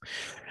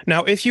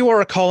 Now, if you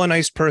are a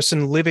colonized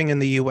person living in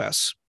the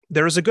US,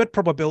 there is a good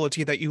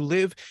probability that you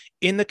live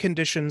in the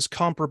conditions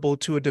comparable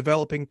to a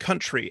developing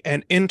country,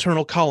 an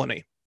internal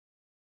colony,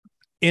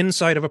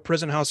 inside of a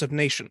prison house of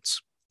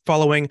nations,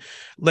 following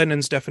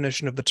Lenin's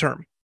definition of the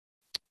term.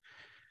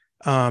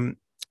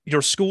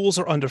 Your schools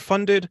are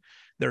underfunded,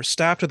 they're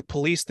staffed with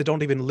police that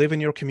don't even live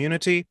in your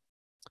community,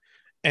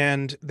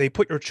 and they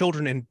put your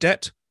children in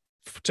debt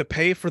to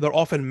pay for their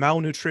often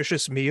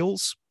malnutritious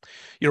meals.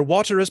 Your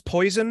water is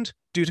poisoned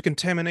due to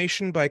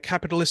contamination by a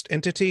capitalist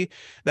entity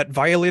that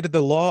violated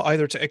the law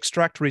either to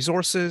extract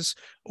resources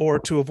or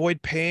to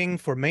avoid paying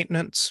for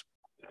maintenance.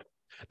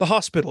 The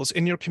hospitals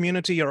in your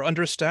community are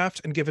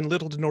understaffed and given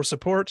little to no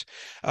support,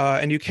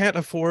 and you can't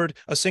afford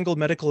a single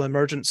medical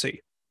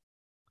emergency.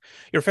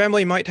 Your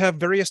family might have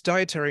various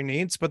dietary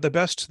needs, but the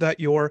best that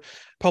your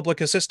public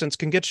assistance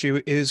can get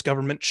you is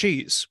government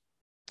cheese.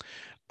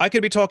 I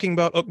could be talking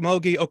about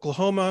Okmulgee,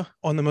 Oklahoma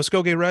on the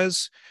Muskogee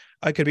Res.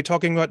 I could be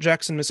talking about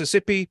Jackson,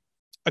 Mississippi.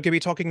 I could be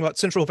talking about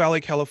Central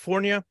Valley,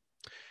 California.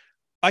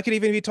 I could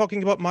even be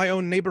talking about my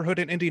own neighborhood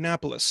in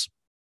Indianapolis,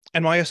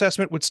 and my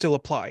assessment would still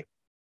apply.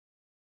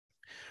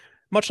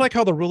 Much like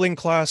how the ruling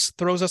class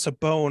throws us a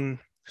bone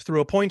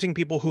through appointing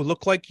people who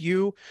look like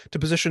you to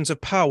positions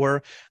of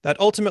power that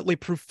ultimately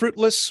prove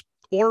fruitless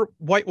or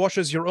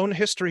whitewashes your own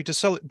history to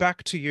sell it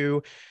back to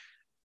you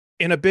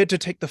in a bid to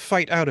take the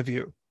fight out of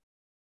you.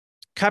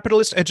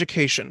 Capitalist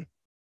education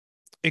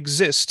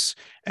exists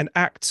and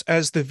acts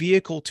as the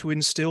vehicle to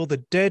instill the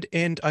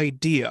dead-end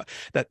idea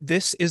that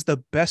this is the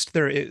best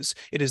there is.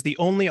 It is the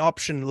only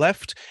option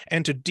left,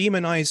 and to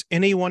demonize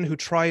anyone who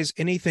tries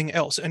anything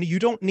else. And you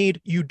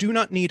do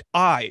not need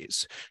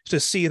eyes to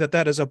see that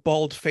that is a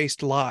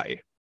bald-faced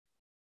lie.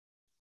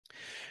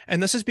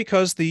 And this is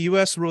because the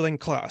US ruling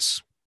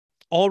class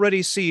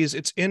already sees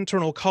its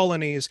internal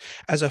colonies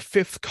as a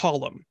fifth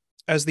column,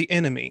 as the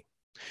enemy,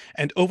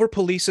 and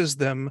over-polices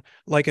them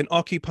like an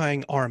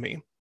occupying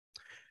army.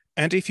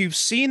 And if you've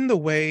seen the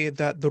way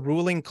that the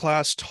ruling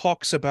class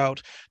talks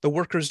about the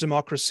workers'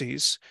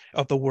 democracies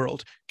of the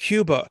world,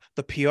 Cuba,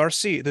 the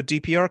PRC, the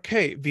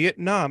DPRK,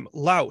 Vietnam,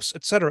 Laos,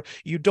 etc.,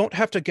 you don't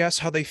have to guess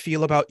how they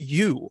feel about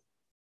you.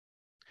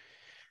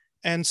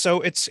 And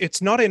so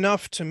it's not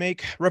enough to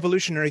make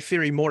revolutionary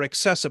theory more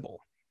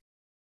accessible.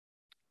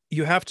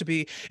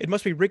 It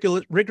must be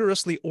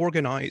rigorously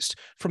organized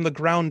from the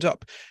ground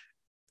up.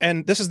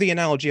 And this is the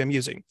analogy I'm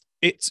using.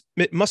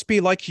 It must be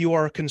like you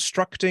are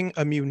constructing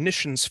a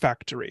munitions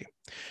factory,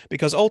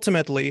 because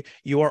ultimately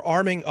you are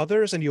arming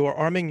others and you are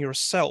arming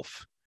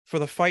yourself for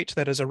the fight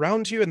that is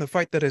around you and the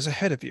fight that is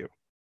ahead of you.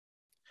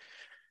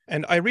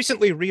 And I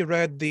recently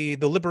reread the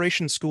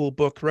Liberation School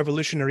book,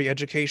 Revolutionary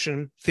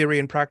Education, Theory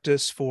and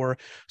Practice for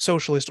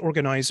Socialist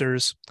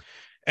Organizers,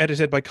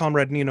 edited by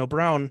Comrade Nino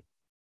Brown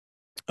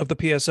of the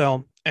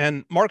PSL.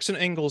 And Marx and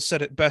Engels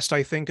said it best,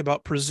 I think,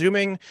 about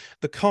presuming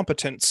the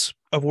competence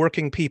of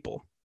working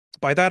people.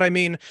 By that I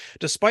mean,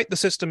 despite the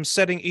system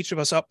setting each of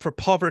us up for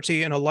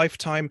poverty and a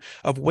lifetime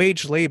of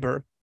wage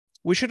labor,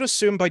 we should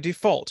assume by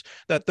default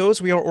that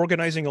those we are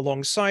organizing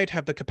alongside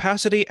have the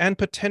capacity and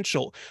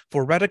potential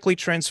for radically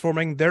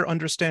transforming their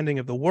understanding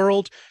of the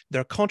world,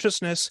 their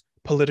consciousness,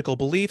 political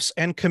beliefs,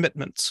 and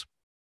commitments.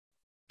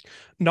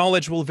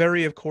 Knowledge will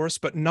vary, of course,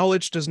 but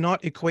knowledge does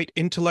not equate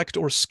intellect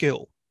or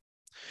skill.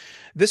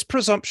 This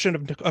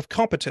presumption of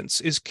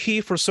competence is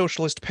key for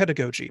socialist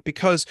pedagogy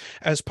because,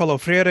 as Paulo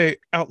Freire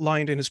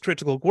outlined in his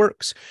critical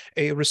works,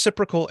 a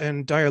reciprocal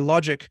and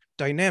dialogic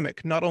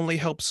dynamic not only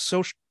helps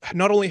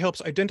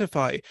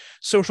identify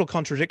social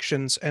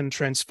contradictions and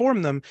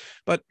transform them,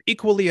 but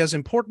equally as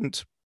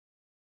important,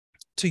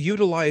 to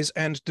utilize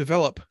and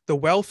develop the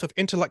wealth of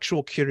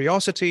intellectual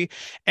curiosity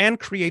and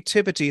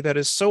creativity that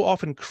is so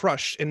often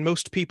crushed in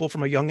most people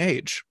from a young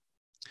age.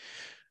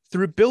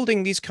 Through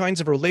building these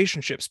kinds of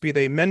relationships, be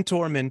they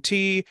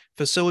mentor-mentee,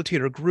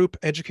 facilitator-group,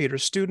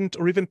 educator-student,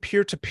 or even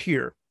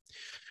peer-to-peer,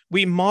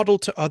 we model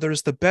to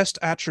others the best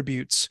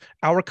attributes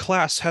our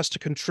class has to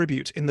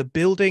contribute in the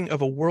building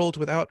of a world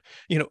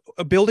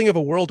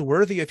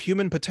worthy of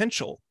human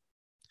potential.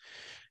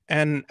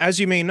 And as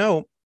you may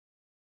know,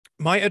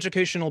 my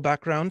educational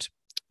background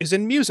is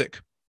in music.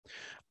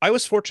 I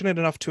was fortunate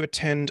enough to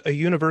attend a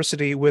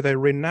university with a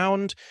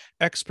renowned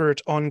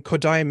expert on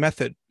Kodály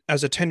method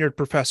as a tenured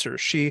professor.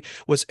 She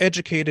was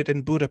educated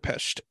in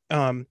Budapest.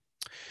 And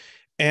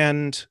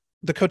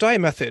the Kodály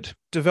method,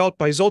 developed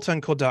by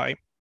Zoltán Kodály,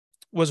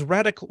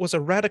 was a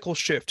radical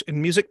shift in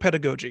music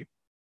pedagogy.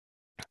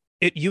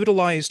 It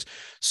utilized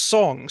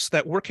songs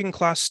that working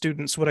class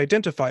students would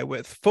identify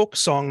with, folk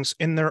songs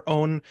in their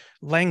own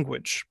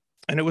language.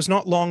 And it was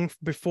not long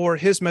before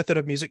his method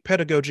of music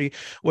pedagogy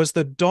was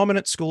the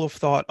dominant school of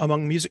thought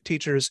among music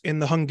teachers in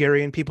the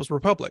Hungarian People's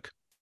Republic.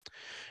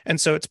 And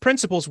so its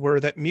principles were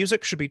that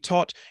music should be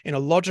taught in a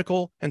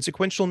logical and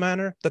sequential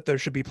manner, that there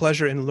should be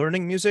pleasure in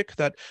learning music,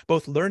 that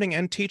both learning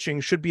and teaching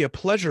should be a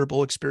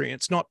pleasurable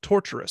experience, not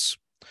torturous,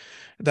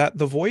 that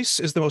the voice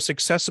is the most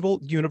accessible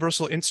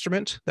universal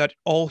instrument that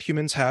all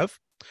humans have,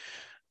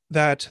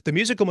 that the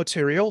musical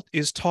material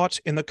is taught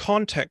in the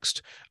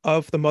context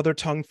of the mother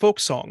tongue folk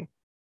song.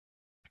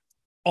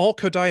 All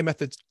Kodai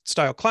method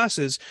style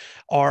classes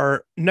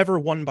are never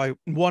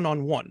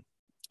one-on-one.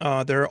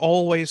 They're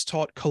always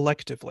taught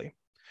collectively.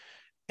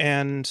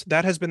 And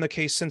that has been the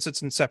case since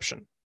its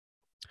inception.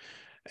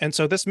 And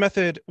so this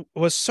method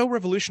was so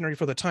revolutionary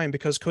for the time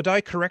because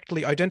Kodai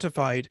correctly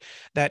identified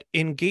that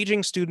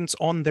engaging students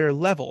on their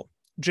level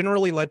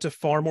generally led to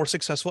far more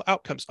successful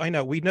outcomes. I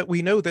know, we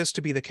know this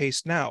to be the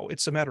case now.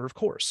 It's a matter of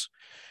course.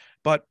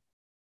 But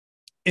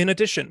in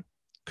addition,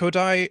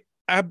 Kodai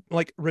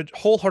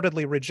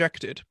wholeheartedly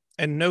rejected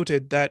and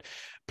noted that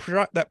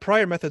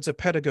prior methods of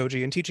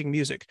pedagogy and teaching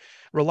music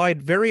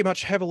relied very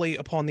much heavily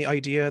upon the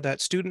idea that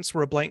students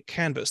were a blank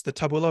canvas, the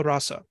tabula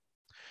rasa,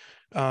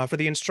 for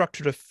the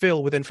instructor to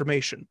fill with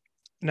information.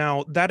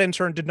 Now, that in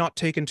turn did not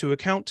take into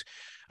account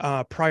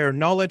prior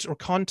knowledge or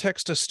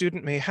context a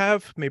student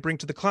may bring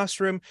to the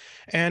classroom,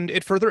 and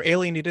it further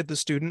alienated the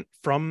student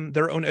from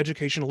their own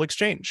educational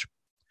exchange.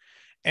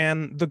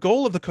 And the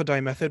goal of the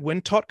Kodai method, when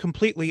taught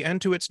completely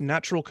and to its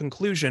natural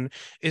conclusion,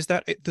 is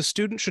that the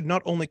student should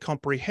not only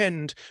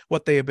comprehend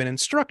what they have been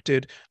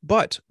instructed,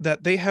 but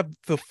that they have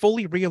the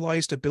fully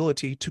realized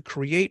ability to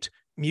create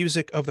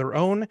music of their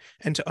own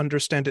and to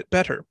understand it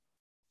better.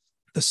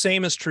 The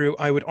same is true,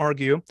 I would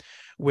argue,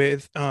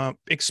 with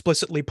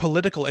explicitly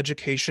political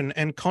education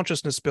and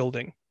consciousness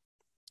building.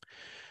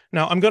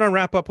 Now, I'm going to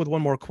wrap up with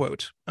one more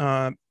quote.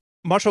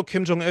 Marshal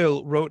Kim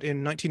Jong-il wrote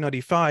in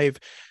 1995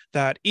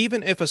 that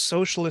even if a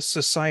socialist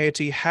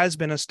society has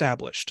been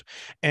established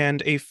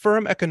and a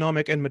firm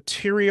economic and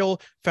material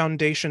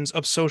foundations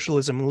of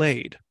socialism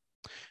laid,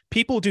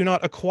 people do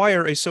not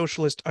acquire a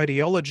socialist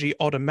ideology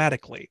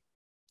automatically.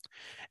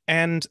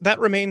 And that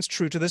remains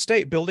true to this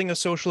day. Building a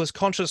socialist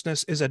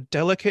consciousness is a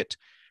delicate,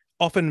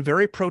 often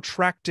very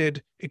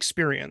protracted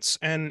experience,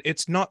 and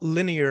it's not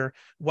linear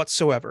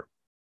whatsoever.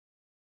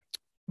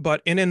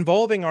 But in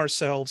involving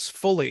ourselves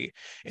fully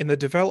in the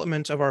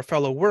development of our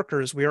fellow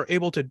workers, we are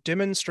able to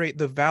demonstrate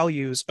the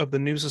values of the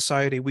new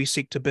society we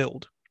seek to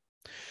build.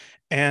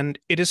 And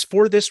it is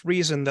for this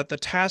reason that the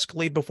task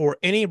laid before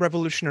any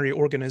revolutionary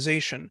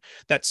organization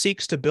that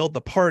seeks to build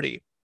the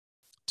party,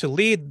 to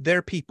lead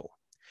their people,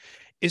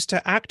 is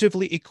to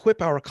actively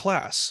equip our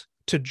class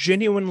to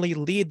genuinely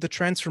lead the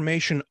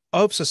transformation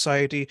of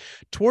society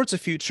towards a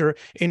future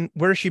in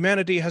where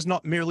humanity has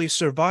not merely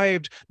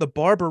survived the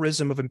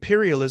barbarism of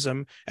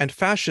imperialism and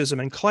fascism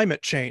and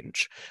climate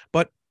change,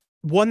 but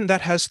one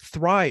that has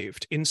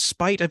thrived in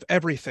spite of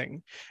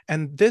everything.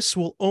 And this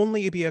will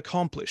only be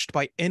accomplished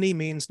by any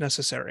means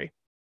necessary.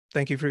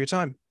 Thank you for your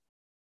time.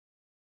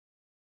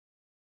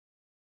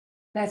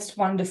 That's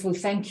wonderful.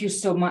 Thank you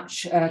so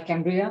much,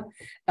 Cambria.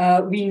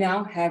 We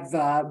now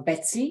have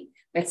Betsy.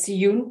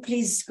 Betsy Yoon,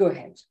 please go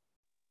ahead.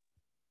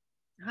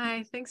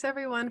 Hi, thanks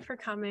everyone for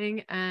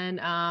coming.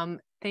 And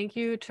thank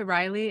you to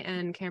Riley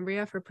and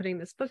Cambria for putting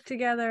this book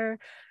together,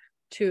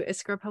 to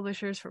Iskra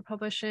Publishers for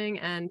publishing,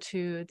 and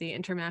to the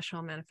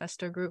International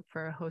Manifesto Group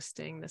for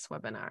hosting this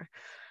webinar.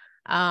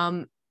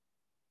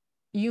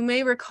 You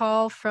may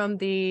recall from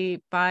the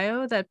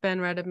bio that Ben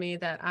read of me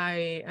that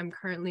I am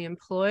currently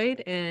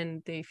employed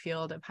in the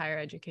field of higher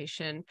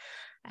education.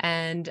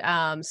 And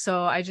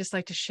so I just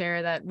like to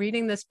share that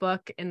reading this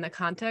book in the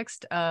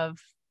context of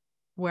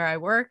where I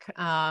work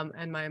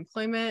and my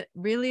employment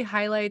really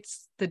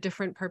highlights the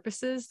different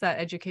purposes that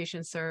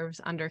education serves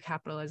under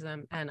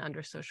capitalism and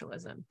under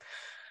socialism.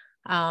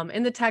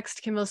 In the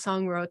text, Kim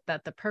Il-sung wrote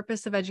that the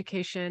purpose of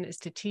education is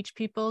to teach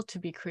people to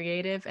be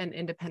creative and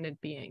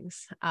independent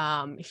beings.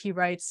 He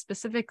writes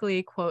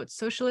specifically, quote,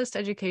 "Socialist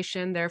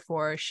education,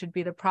 therefore, should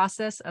be the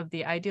process of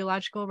the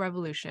ideological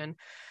revolution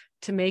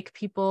to make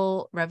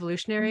people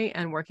revolutionary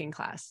and working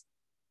class,"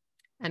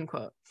 end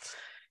quote.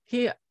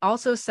 He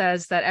also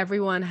says that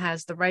everyone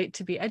has the right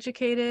to be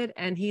educated,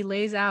 and he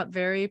lays out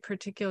very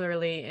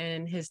particularly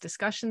in his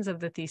discussions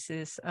of the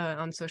thesis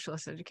on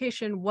socialist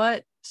education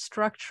what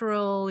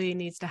structurally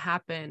needs to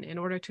happen in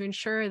order to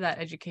ensure that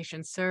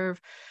education serve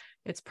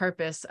its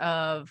purpose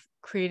of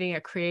creating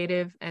a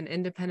creative and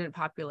independent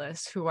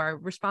populace who are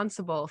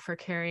responsible for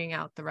carrying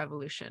out the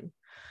revolution.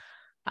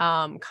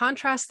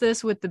 Contrast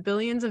this with the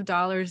billions of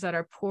dollars that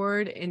are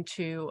poured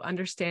into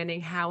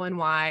understanding how and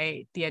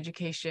why the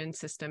education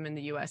system in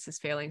the US is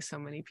failing so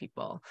many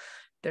people.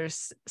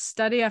 There's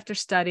study after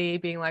study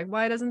being like,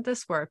 why doesn't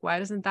this work? Why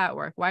doesn't that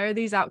work? Why are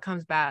these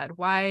outcomes bad?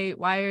 Why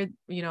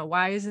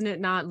isn't it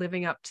not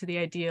living up to the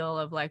ideal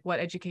of like what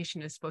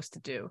education is supposed to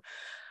do?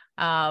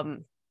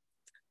 And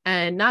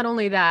not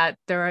only that,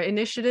 there are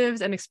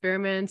initiatives and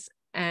experiments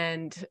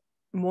and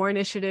more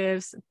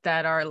initiatives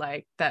that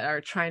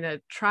are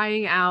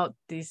trying out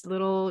these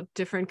little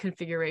different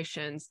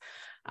configurations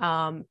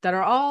that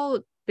are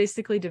all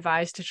basically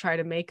devised to try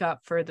to make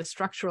up for the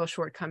structural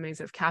shortcomings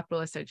of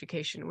capitalist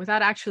education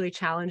without actually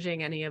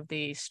challenging any of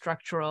the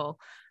structural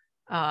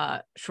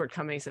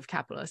shortcomings of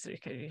capitalist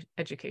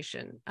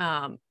education.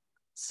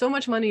 So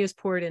much money is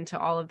poured into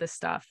all of this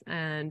stuff,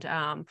 and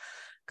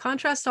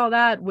Contrast all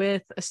that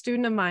with a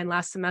student of mine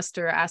last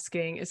semester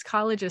asking, is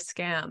college a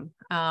scam?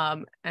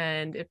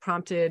 And it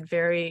prompted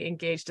very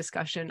engaged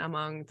discussion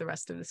among the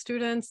rest of the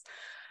students.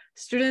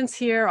 Students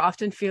here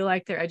often feel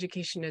like their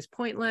education is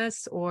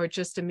pointless or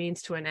just a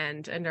means to an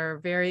end, and are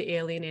very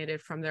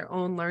alienated from their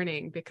own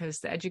learning because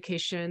the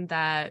education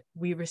that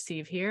we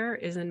receive here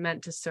isn't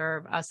meant to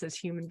serve us as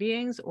human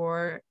beings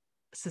or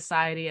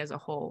society as a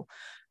whole,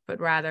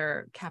 but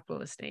rather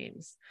capitalist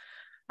aims.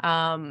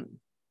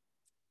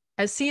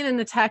 As seen in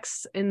the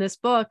text in this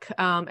book,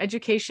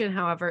 education,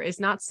 however,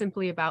 is not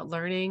simply about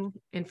learning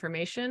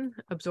information,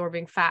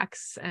 absorbing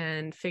facts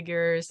and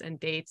figures and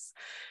dates.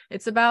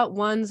 It's about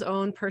one's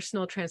own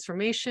personal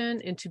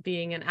transformation into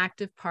being an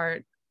active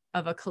part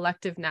of a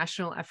collective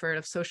national effort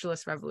of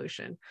socialist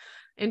revolution.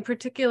 In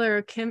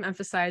particular, Kim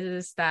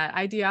emphasizes that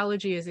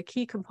ideology is a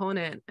key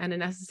component and a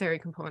necessary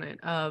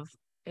component of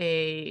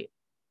a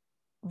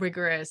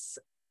rigorous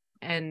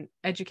and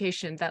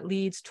education that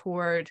leads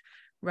toward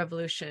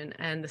revolution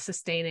and the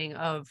sustaining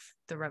of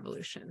the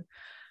revolution.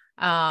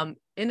 In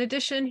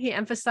addition, he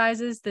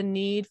emphasizes the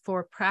need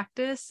for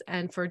practice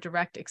and for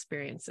direct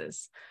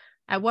experiences.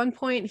 At one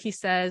point, he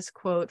says,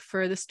 quote,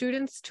 "For the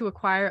students to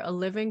acquire a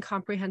living,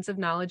 comprehensive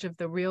knowledge of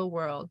the real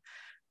world,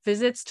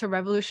 visits to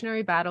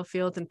revolutionary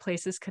battlefields and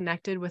places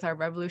connected with our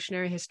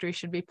revolutionary history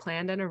should be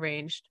planned and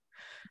arranged.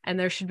 And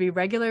there should be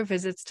regular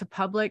visits to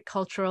public,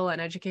 cultural,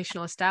 and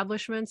educational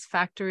establishments,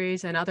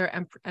 factories, and other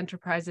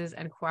enterprises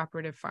and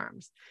cooperative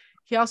farms."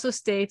 He also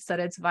states that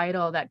it's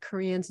vital that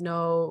Koreans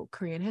know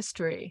Korean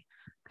history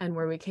and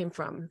where we came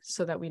from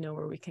so that we know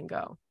where we can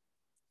go.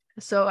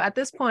 So at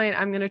this point,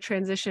 I'm going to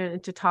transition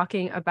into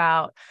talking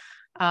about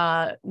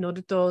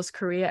Nodutdol's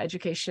Korea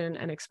Education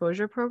and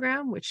Exposure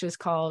Program, which is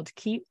called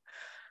KEEP.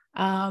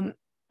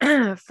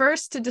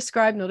 First, to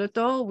describe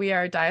Nodutdol, we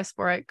are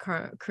diasporic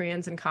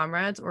Koreans and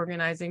comrades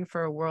organizing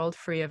for a world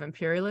free of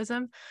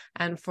imperialism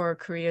and for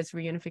Korea's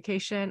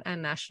reunification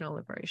and national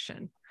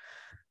liberation.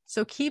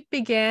 So KEEP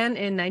began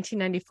in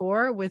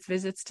 1994 with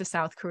visits to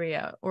South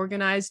Korea,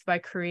 organized by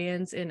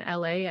Koreans in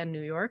LA and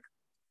New York.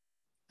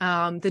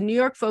 The New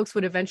York folks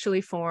would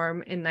eventually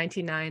form in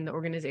 1999 the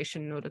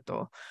organization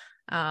Nodutdol.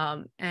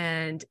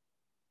 And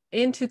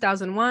in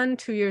 2001,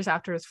 2 years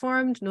after it was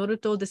formed,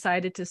 Nodutdol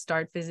decided to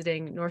start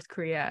visiting North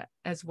Korea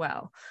as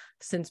well,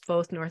 since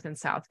both North and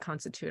South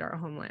constitute our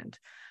homeland.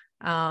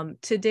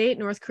 To date,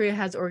 North Korea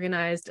has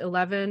organized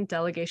 11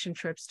 delegation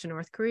trips to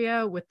North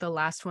Korea, with the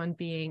last one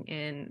being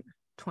in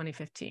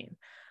 2015.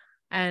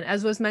 And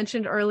as was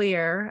mentioned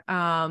earlier,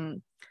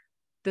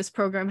 this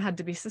program had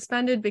to be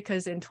suspended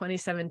because in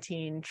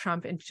 2017,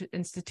 Trump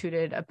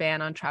instituted a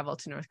ban on travel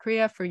to North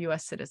Korea for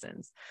US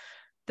citizens.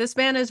 This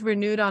ban is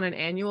renewed on an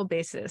annual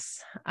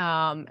basis,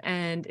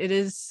 and it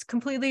is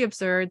completely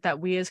absurd that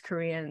we as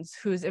Koreans,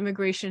 whose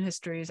immigration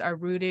histories are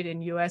rooted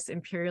in US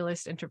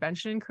imperialist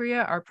intervention in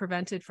Korea, are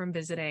prevented from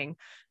visiting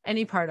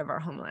any part of our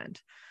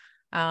homeland.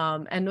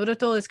 And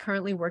Nodutdol is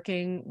currently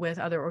working with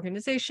other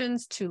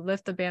organizations to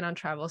lift the ban on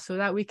travel so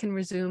that we can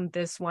resume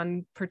this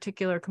one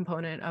particular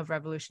component of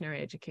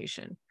revolutionary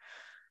education.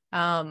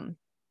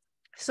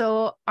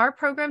 So our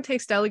program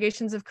takes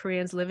delegations of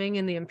Koreans living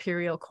in the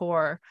imperial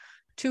core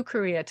to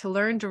Korea to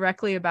learn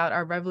directly about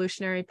our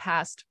revolutionary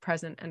past,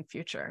 present, and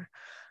future.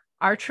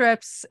 Our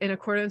trips, in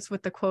accordance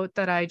with the quote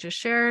that I just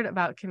shared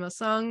about Kim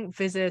Il-sung,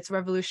 visits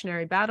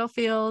revolutionary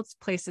battlefields,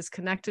 places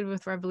connected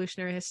with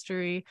revolutionary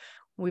history.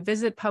 We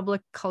visit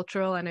public,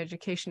 cultural, and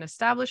education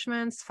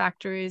establishments,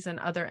 factories, and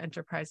other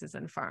enterprises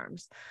and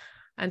farms.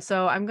 And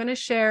so I'm going to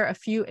share a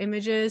few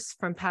images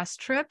from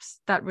past trips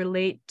that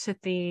relate to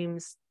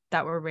themes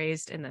that were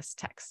raised in this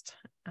text.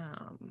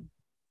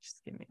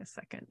 Just give me a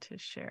second to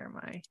share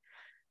my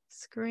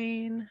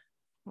screen.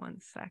 One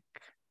sec.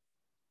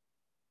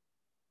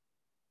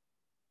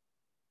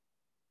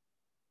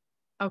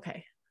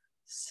 Okay,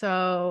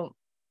 so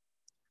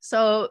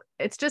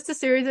it's just a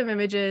series of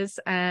images,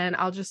 and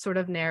I'll just sort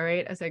of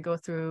narrate as I go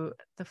through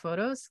the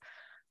photos.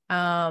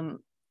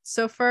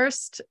 So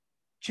first,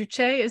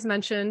 Juche is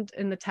mentioned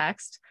in the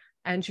text,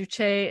 and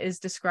Juche is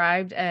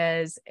described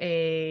as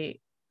a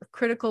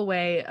critical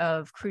way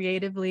of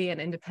creatively and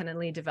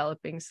independently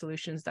developing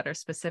solutions that are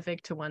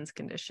specific to one's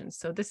conditions.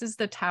 So this is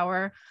the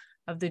tower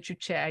of the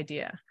Juche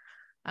idea.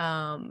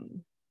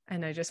 And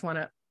I just want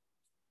to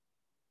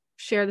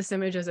share this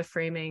image as a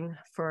framing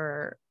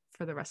for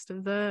the rest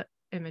of the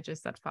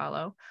images that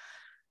follow.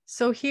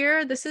 So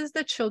here, this is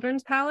the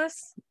Children's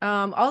Palace.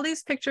 All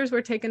these pictures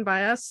were taken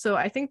by us. So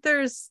I think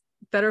there's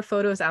better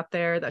photos out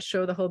there that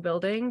show the whole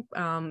building.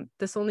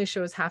 This only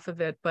shows half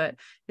of it, but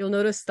you'll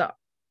notice the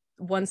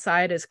one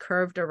side is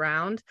curved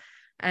around,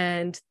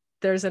 and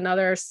there's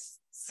another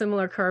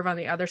similar curve on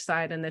the other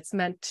side, and it's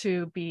meant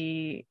to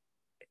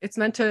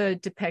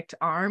depict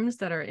arms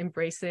that are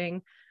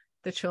embracing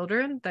the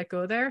children that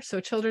go there. So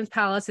Children's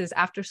Palace is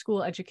after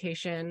school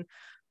education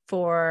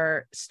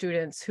for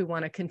students who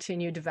want to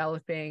continue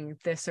developing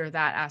this or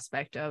that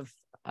aspect of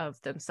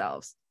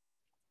themselves.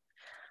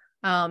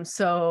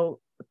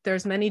 So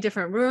there's many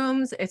different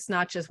rooms. It's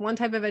not just one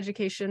type of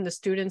education. The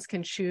students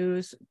can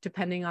choose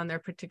depending on their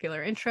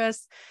particular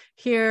interests.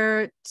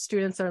 Here,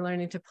 students are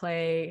learning to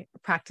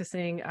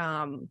practicing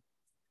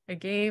a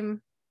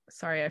game.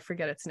 Sorry, I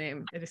forget its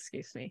name. It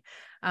escapes me.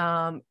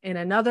 In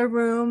another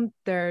room,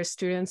 there's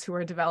students who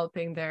are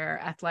developing their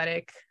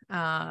athletic,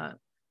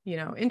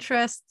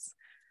 interests.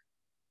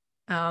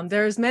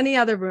 There's many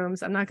other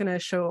rooms. I'm not going to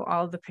show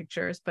all the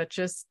pictures, but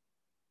just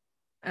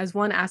as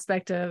one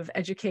aspect of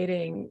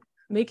educating,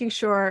 making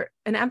sure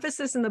an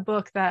emphasis in the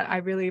book that I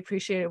really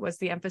appreciated was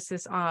the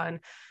emphasis on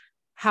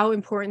how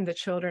important the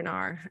children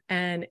are.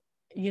 And,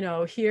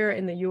 here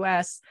in the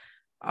US,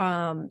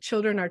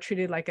 children are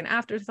treated like an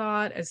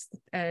afterthought,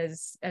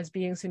 as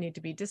beings who need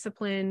to be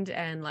disciplined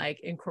and like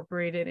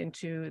incorporated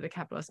into the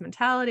capitalist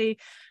mentality.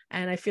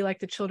 And I feel like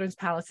the Children's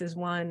Palace is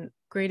one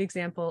great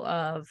example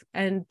of,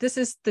 and this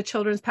is the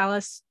Children's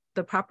Palace,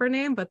 the proper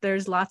name, but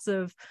there's lots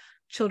of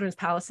children's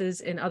palaces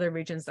in other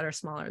regions that are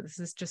smaller. This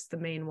is just the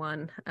main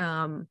one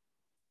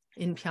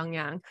in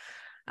Pyongyang,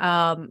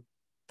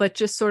 but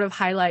just sort of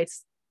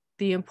highlights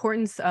the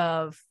importance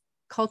of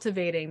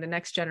cultivating the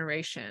next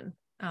generation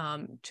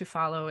to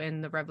follow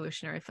in the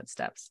revolutionary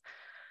footsteps.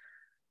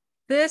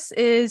 This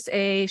is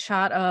a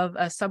shot of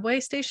a subway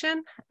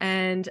station,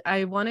 and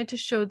I wanted to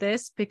show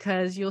this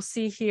because you'll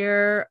see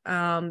here,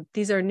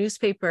 these are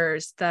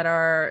newspapers that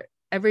are,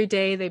 every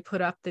day they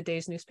put up the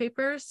day's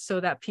newspapers so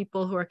that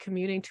people who are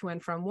commuting to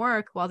and from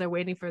work while they're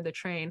waiting for the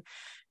train,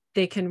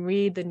 they can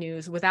read the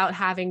news without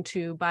having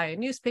to buy a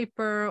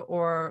newspaper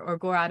or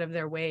go out of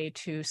their way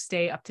to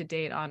stay up to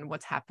date on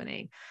what's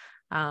happening.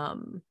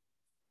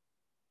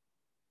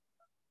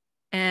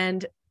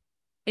 And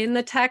in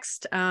the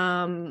text,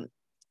 Kim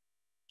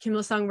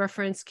Il-sung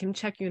referenced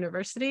Kimchek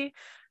University.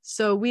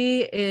 So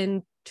we,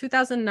 in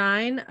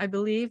 2009, I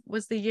believe,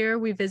 was the year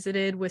we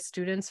visited with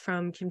students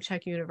from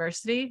Kimchek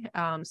University.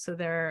 So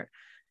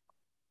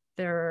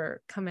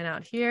they're coming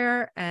out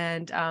here,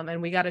 and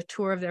we got a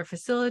tour of their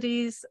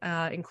facilities,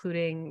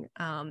 including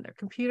their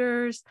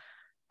computers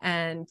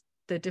and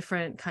the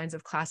different kinds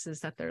of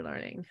classes that they're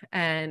learning.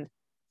 And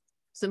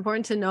it's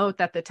important to note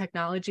that the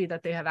technology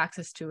that they have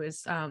access to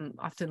is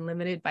often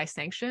limited by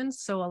sanctions.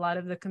 So a lot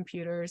of the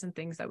computers and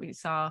things that we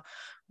saw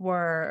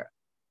were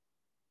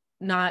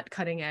not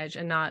cutting edge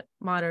and not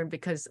modern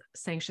because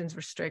sanctions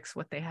restricts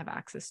what they have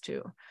access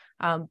to.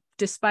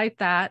 Despite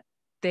that,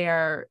 they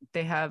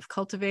have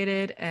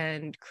cultivated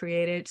and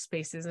created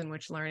spaces in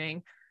which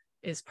learning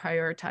is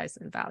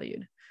prioritized and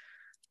valued.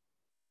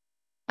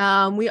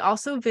 We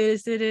also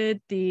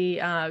visited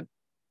the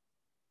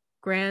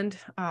Grand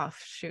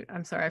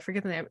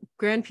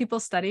People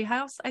Study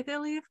House, I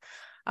believe.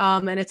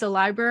 And it's a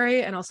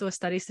library and also a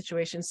study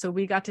situation. So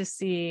we got to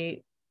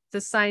see, the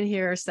sign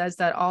here says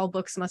that all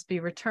books must be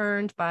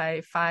returned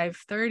by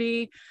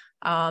 5:30.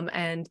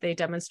 And they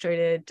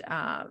demonstrated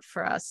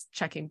for us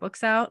checking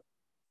books out.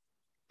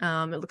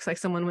 It looks like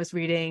someone was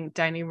reading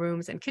dining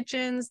rooms and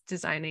kitchens,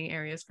 designing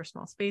areas for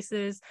small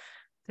spaces.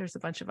 There's a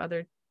bunch of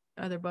other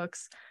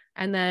books.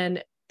 And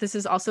then this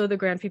is also the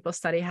Grand People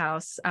Study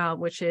House,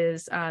 which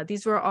is,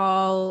 these were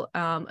all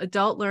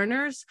adult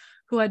learners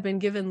who had been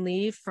given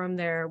leave from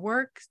their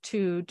work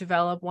to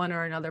develop one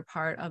or another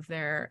part of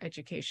their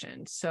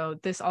education. So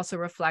this also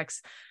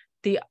reflects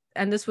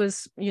and this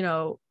was,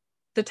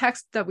 the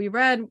text that we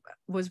read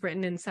was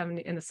written in the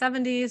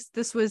 70s.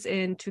 This was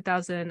in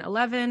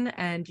 2011.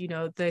 And,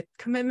 the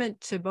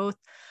commitment to both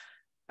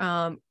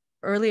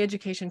early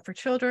education for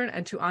children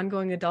and to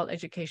ongoing adult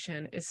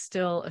education is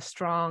still a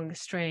strong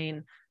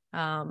strain,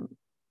 a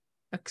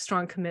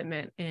strong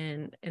commitment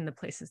in the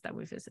places that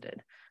we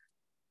visited.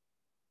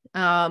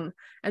 And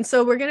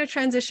so we're going to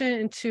transition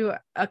into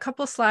a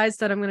couple slides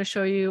that I'm going to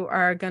show you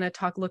are going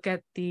to look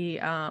at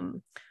the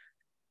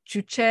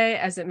juche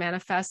as it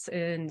manifests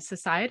in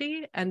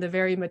society and the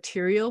very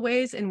material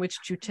ways in which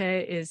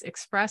juche is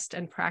expressed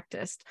and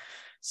practiced.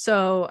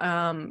 So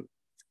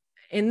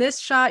in this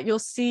shot, you'll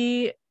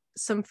see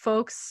some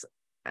folks,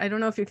 I don't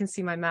know if you can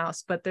see my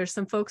mouse, but there's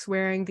some folks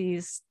wearing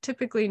these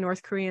typically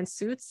North Korean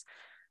suits.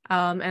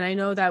 And I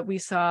know that we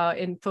saw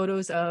in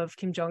photos of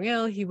Kim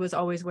Jong-il, he was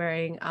always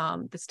wearing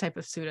this type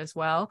of suit as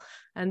well.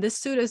 And this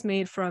suit is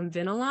made from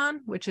vinylon,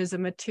 which is a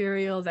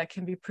material that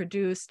can be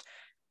produced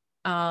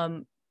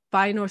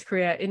by North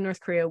Korea, in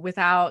North Korea,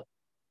 without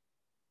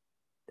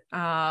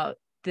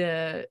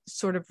the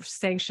sort of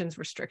sanctions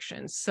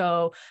restrictions.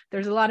 So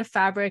there's a lot of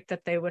fabric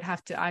that they would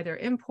have to either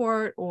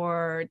import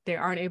or they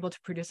aren't able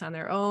to produce on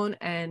their own.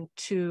 And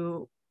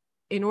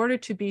in order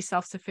to be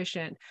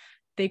self-sufficient,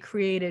 they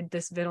created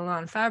this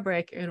vinylon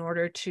fabric in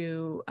order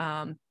to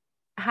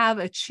have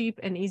a cheap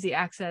and easy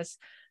access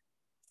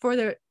for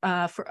their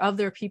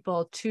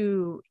people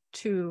to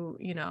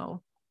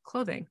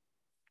clothing.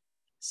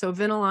 So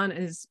vinylon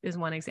is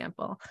one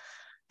example.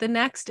 The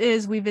next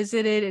is we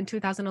visited in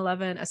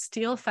 2011 a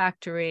steel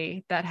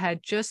factory that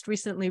had just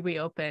recently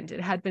reopened. It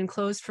had been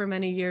closed for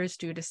many years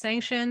due to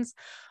sanctions,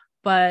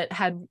 but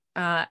had,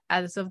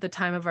 as of the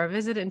time of our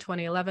visit in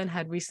 2011,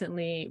 had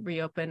recently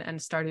reopened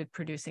and started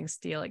producing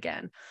steel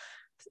again.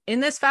 in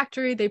this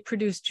factory, they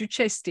produce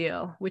juche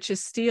steel, which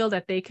is steel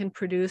that they can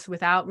produce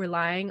without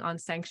relying on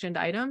sanctioned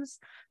items.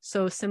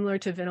 So similar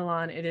to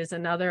Vinalon, it is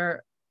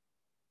another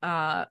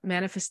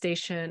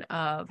manifestation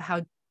of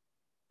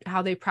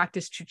how they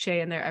practice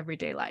juche in their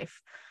everyday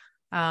life.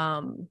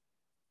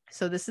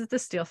 So this is the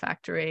steel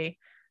factory.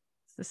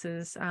 This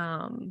is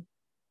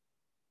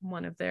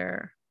one of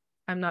their,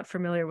 I'm not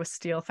familiar with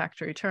steel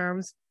factory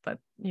terms, but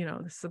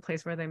this is a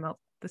place where they melt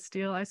the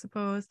steel, I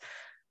suppose.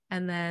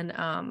 And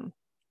then,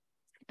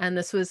 and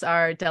this was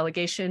our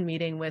delegation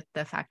meeting with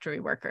the factory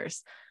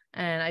workers.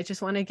 And I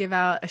just want to give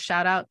out a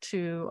shout out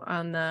to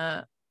on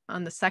the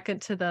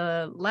second to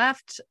the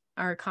left,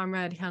 our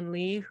comrade Hyun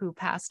Lee, who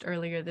passed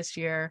earlier this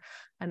year.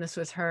 And this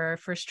was her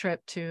first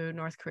trip to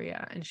North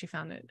Korea, and she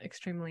found it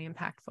extremely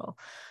impactful.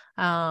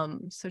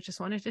 So just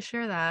wanted to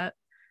share that.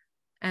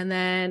 And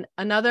then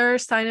another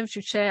sign of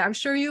juche, I'm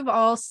sure you've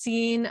all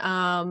seen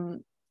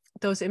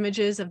those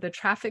images of the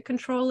traffic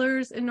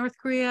controllers in North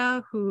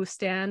Korea who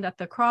stand at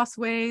the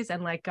crossways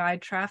and like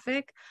guide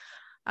traffic.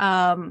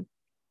 My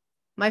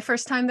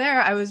first time there,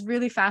 I was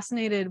really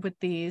fascinated with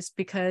these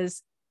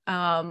because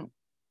one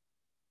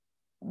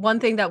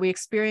thing that we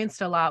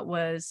experienced a lot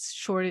was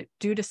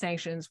due to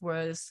sanctions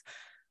was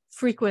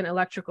frequent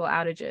electrical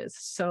outages.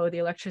 So the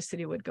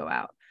electricity would go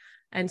out.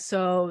 And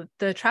so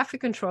the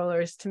traffic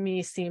controllers to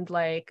me seemed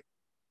like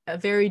a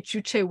very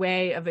juche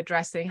way of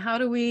addressing how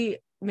do we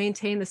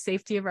maintain the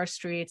safety of our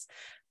streets,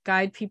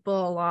 guide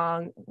people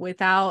along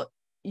without,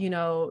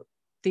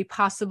 the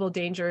possible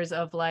dangers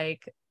of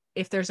like,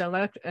 if there's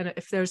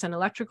an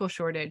electrical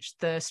shortage,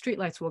 the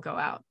streetlights will go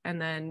out,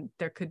 and then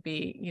there could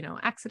be,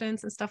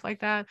 accidents and stuff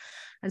like that.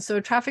 And so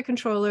traffic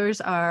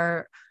controllers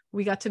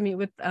we got to meet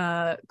with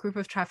a group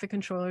of traffic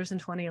controllers in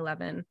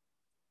 2011.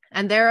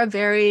 And they're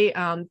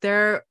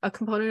they're a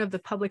component of the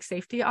public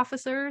safety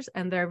officers,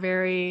 and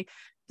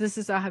this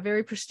is a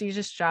very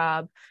prestigious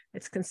job.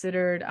 It's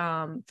considered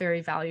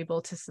very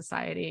valuable to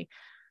society.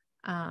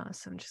 So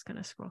I'm just going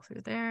to scroll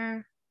through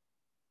there.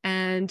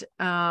 And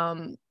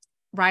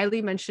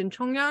Riley mentioned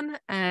Chongnyeon,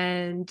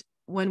 and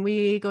when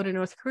we go to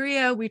North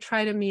Korea, we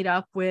try to meet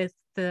up with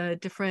the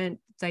different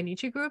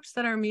Zainichi groups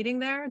that are meeting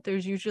there.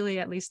 There's usually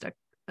at least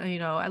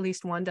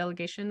one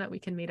delegation that we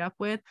can meet up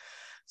with.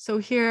 So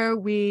here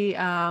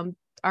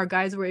our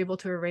guides were able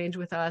to arrange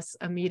with us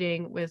a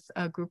meeting with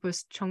a group of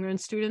Chongnyeon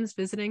students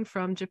visiting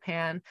from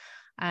Japan.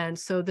 And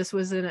so this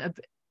was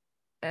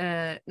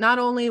not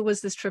only was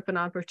this trip an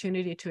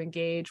opportunity to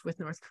engage with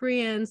North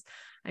Koreans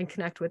and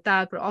connect with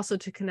that, but also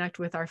to connect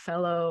with our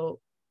fellow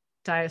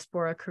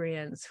diaspora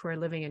Koreans who are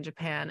living in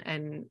Japan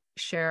and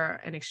share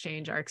and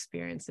exchange our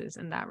experiences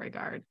in that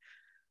regard.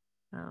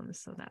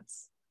 So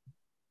that's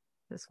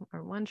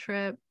our one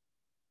trip.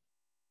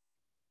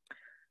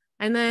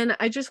 And then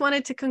I just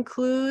wanted to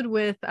conclude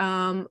with,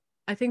 I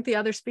think the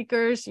other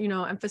speakers,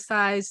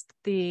 emphasized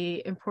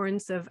the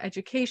importance of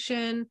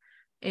education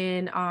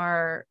in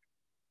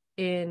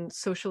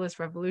socialist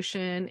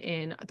revolution,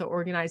 in the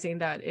organizing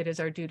that it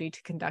is our duty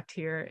to conduct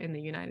here in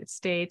the United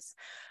States.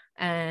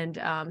 And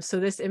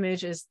so this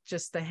image is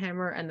just the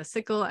hammer and the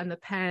sickle and the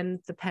pen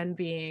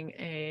being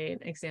an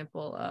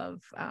example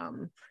of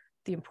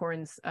the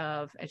importance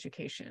of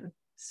education.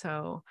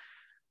 So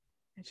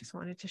I just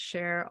wanted to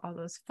share all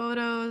those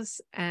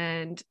photos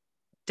and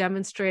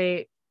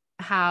demonstrate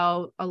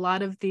how a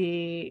lot of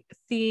the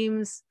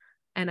themes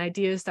and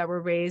ideas that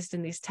were raised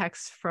in these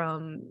texts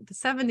from the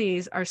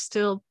 70s are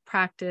still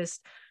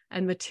practiced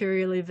and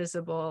materially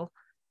visible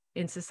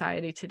in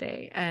society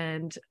today.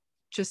 And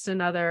just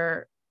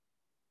another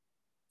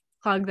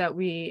plug that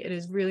it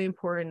is really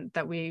important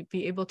that we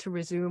be able to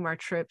resume our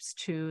trips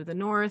to the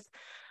North.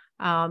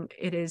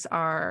 It is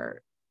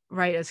our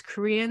right as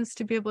Koreans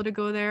to be able to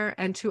go there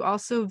and to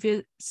also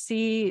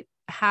see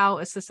how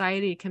a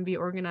society can be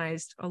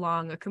organized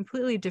along a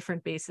completely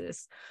different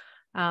basis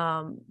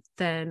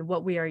than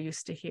what we are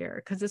used to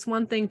here. Because it's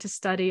one thing to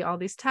study all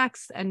these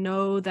texts and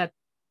know that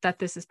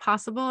this is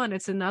possible, and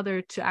it's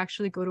another to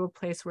actually go to a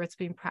place where it's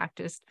being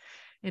practiced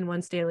in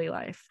one's daily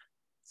life.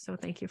 So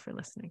thank you for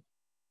listening.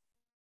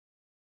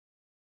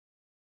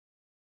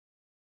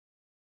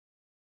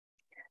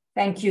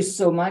 Thank you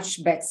so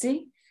much,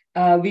 Betsy.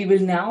 We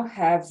will now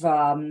have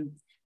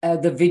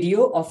the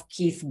video of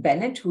Keith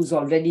Bennett, who's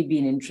already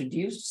been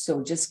introduced.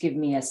 So just give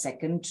me a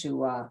second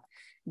to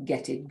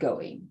get it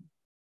going.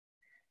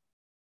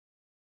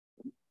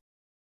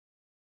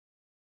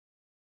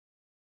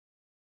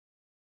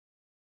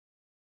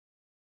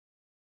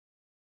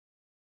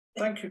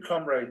 Thank you,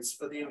 comrades,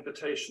 for the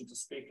invitation to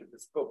speak at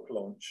this book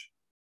launch.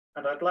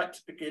 And I'd like to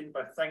begin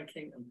by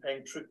thanking and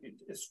paying tribute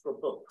to Iskra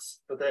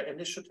Books for their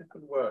initiative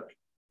and work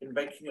in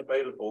making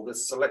available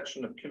this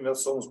selection of Kim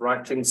Il-sung's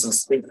writings and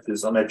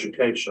speeches on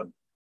education.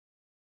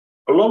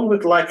 Along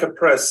with Leica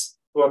Press,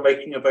 who are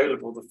making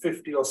available the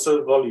 50 or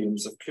so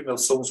volumes of Kim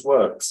Il-sung's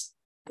works,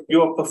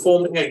 you are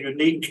performing a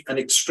unique and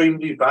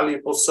extremely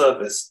valuable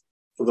service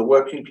for the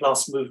working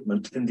class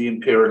movement in the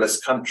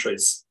imperialist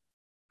countries.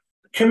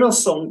 Kim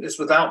Il-sung is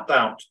without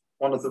doubt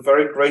one of the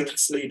very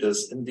greatest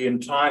leaders in the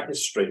entire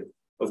history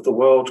of the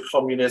world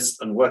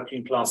communist and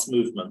working class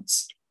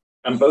movements,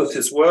 and both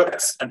his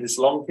works and his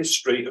long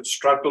history of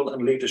struggle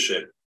and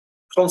leadership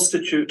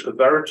constitute a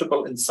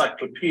veritable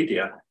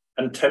encyclopedia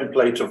and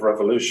template of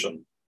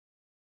revolution.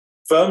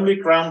 Firmly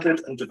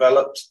grounded and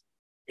developed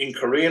in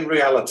Korean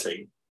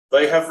reality,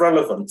 they have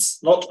relevance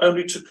not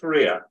only to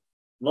Korea,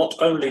 not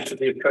only to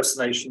the oppressed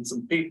nations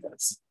and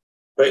peoples.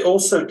 They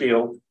also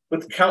deal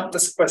with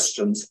countless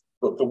questions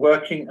that the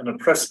working and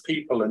oppressed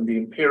people in the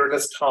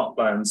imperialist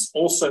heartlands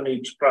also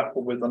need to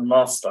grapple with and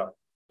master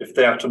if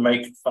they are to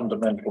make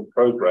fundamental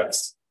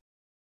progress.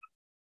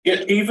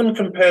 Yet even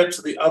compared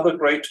to the other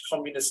great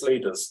communist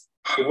leaders,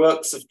 the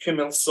works of Kim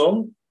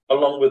Il-sung,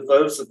 along with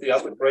those of the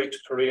other great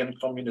Korean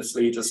communist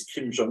leaders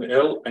Kim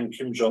Jong-il and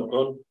Kim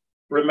Jong-un,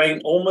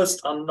 remain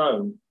almost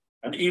unknown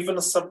and even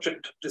a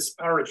subject of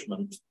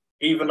disparagement,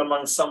 even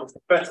among some of the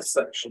better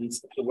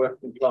sections of the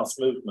working class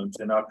movement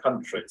in our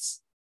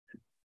countries.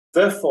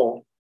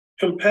 Therefore,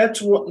 compared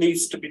to what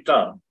needs to be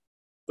done,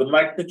 the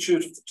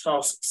magnitude of the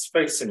tasks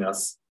facing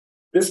us,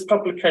 this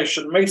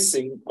publication may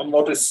seem a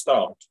modest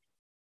start.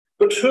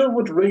 But who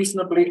would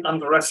reasonably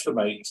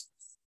underestimate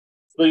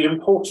the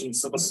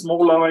importance of a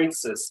small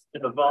oasis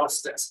in a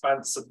vast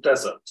expanse of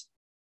desert?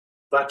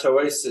 That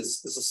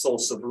oasis is a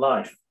source of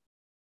life.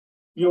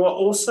 You are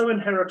also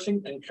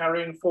inheriting and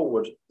carrying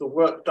forward the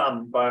work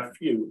done by a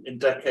few in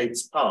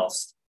decades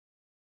past.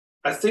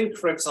 I think,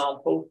 for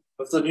example,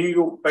 of the New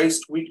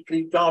York-based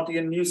weekly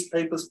Guardian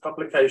newspaper's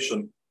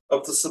publication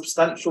of the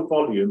substantial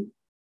volume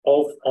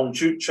of On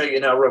Juche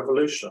in Our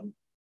Revolution,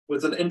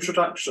 with an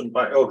introduction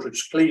by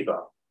Eldridge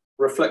Cleaver,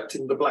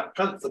 reflecting the Black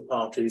Panther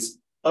Party's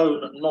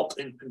own not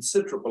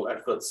inconsiderable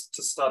efforts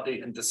to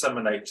study and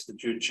disseminate the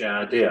Juche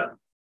idea.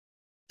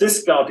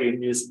 This Guardian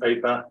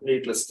newspaper,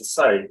 needless to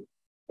say,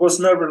 was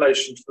no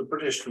relation to the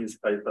British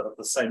newspaper of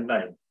the same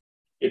name.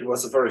 It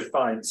was a very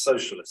fine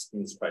socialist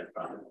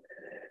newspaper.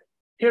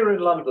 Here in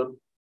London,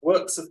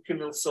 works of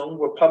Kim Il-sung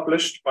were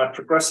published by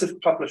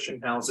progressive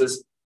publishing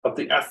houses of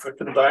the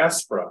African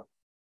diaspora,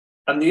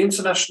 and the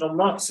International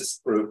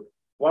Marxist Group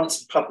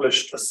once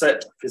published a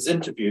set of his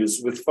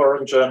interviews with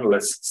foreign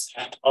journalists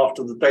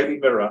after the Daily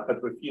Mirror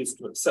had refused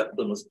to accept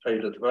them as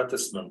paid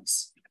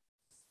advertisements.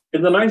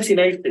 In the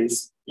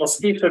 1980s,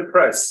 Mosquito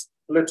Press,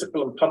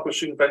 political and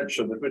publishing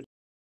venture with which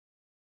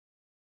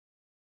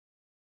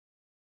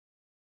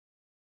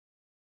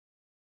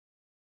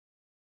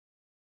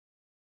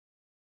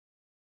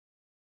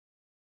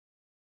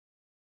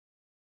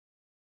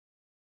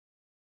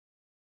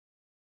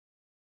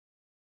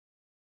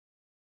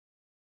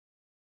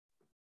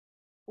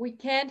We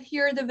can't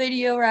hear the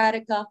video,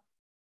 Radhika.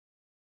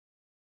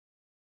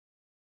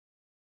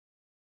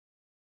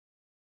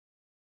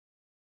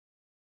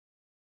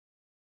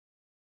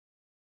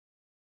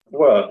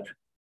 work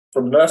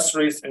from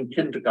nurseries and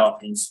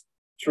kindergartens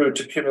through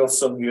to Kim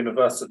Il-sung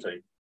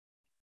University,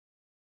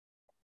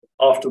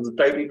 after the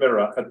Daily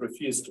Mirror had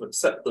refused to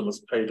accept them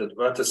as paid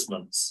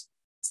advertisements.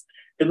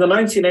 In the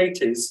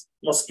 1980s,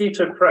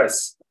 Mosquito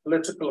Press,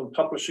 political and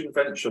publishing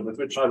venture with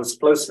which I was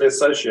closely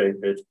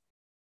associated,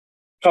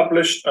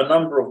 published a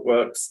number of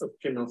works of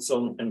Kim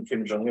Il-sung and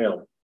Kim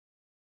Jong-il.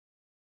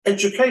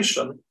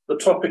 Education, the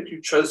topic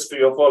you chose for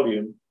your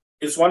volume,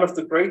 is one of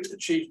the great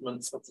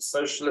achievements of the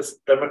Socialist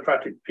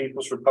Democratic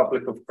People's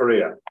Republic of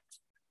Korea,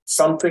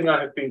 something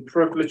I have been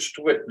privileged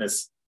to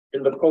witness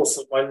in the course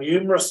of my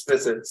numerous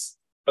visits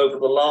over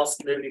the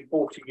last nearly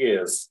 40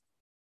 years,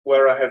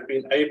 where I have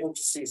been able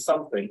to see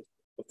something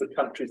of the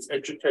country's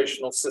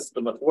educational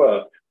system at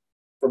work,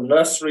 from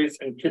nurseries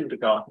and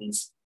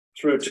kindergartens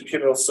through to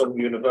Kim Il-sung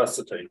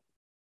University.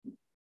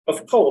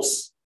 Of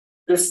course,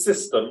 this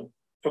system,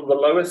 from the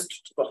lowest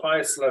to the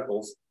highest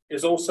levels,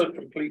 is also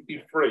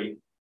completely free,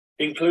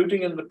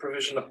 including in the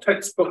provision of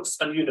textbooks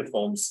and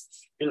uniforms,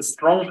 in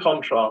strong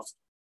contrast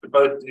to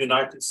both the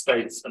United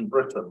States and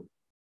Britain.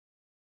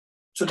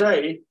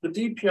 Today, the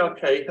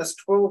DPRK has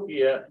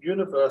 12-year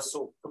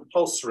universal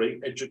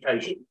compulsory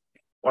education,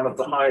 one of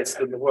the highest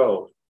in the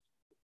world.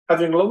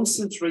 Having long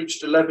since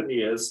reached 11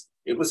 years,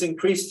 it was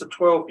increased to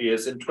 12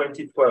 years in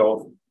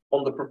 2012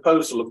 on the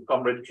proposal of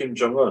Comrade Kim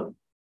Jong-un.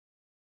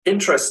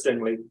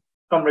 Interestingly,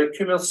 Comrade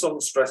Kim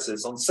Il-sung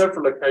stresses on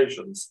several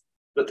occasions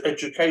that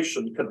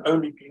education can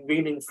only be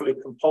meaningfully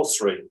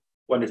compulsory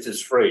when it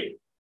is free.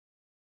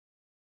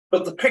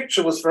 But the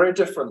picture was very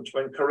different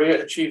when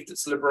Korea achieved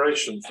its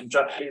liberation from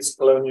Japanese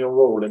colonial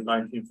rule in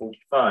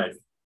 1945.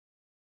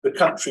 The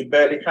country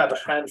barely had a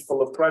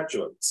handful of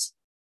graduates.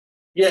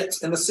 Yet,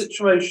 in a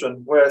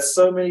situation where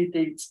so many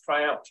deeds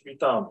cry out to be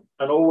done,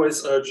 and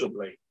always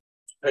urgently,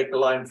 to take a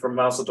line from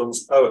Mao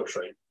Zedong's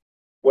poetry,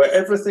 where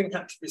everything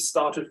had to be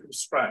started from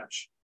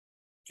scratch,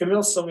 Kim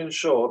Il-sung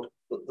ensured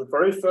that the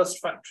very first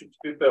factory to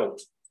be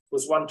built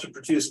was one to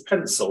produce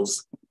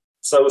pencils,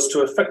 so as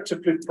to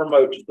effectively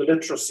promote the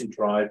literacy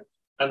drive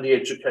and the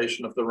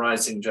education of the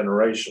rising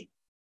generation.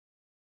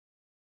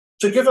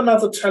 To give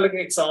another telling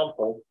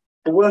example,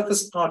 the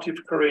Workers' Party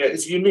of Korea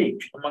is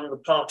unique among the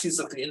parties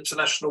of the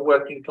international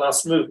working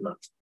class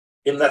movement,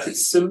 in that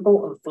its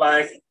symbol and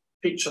flag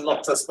feature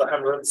not just the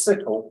hammer and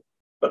sickle,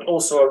 but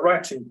also a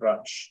writing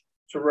branch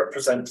to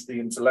represent the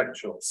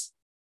intellectuals.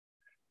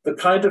 The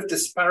kind of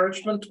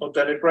disparagement or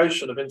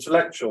denigration of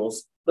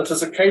intellectuals that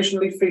has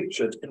occasionally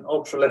featured in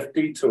ultra-left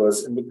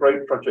detours in the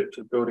great project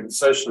of building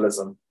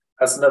socialism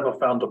has never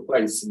found a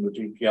place in the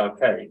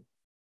DPRK.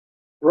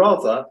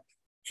 Rather,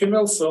 Kim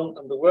Il-sung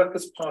and the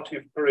Workers' Party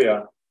of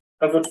Korea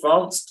have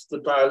advanced the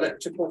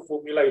dialectical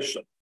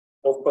formulation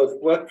of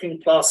both working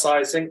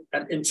classizing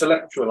and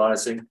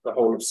intellectualizing the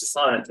whole of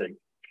society.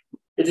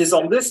 It is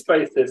on this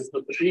basis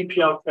that the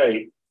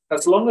DPRK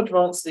has long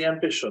advanced the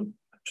ambition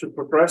to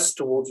progress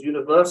towards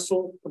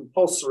universal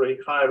compulsory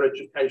higher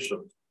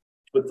education,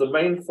 with the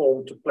main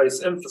form to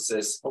place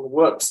emphasis on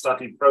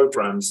work-study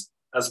programs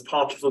as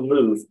part of a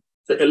move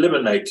to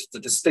eliminate the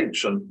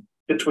distinction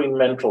between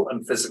mental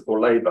and physical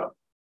labor.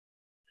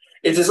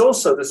 It is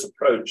also this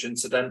approach,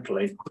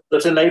 incidentally,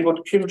 that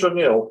enabled Kim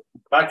Jong-il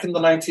back in the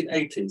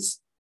 1980s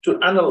to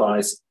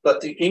analyze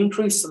that the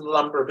increase in the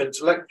number of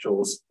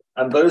intellectuals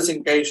and those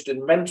engaged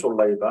in mental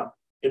labor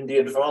in the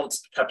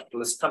advanced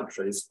capitalist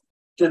countries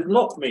did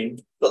not mean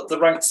that the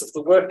ranks of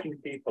the working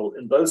people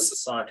in those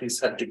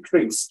societies had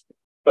decreased,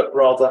 but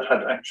rather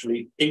had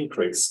actually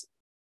increased.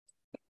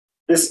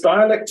 This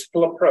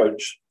dialectical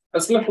approach,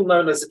 as little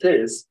known as it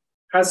is,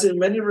 has in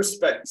many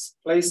respects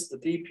placed the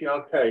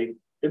DPRK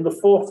in the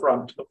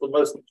forefront of the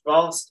most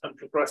advanced and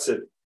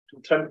progressive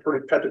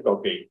contemporary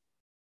pedagogy,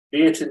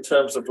 be it in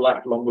terms of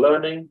lifelong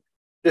learning,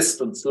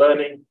 distance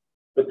learning,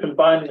 the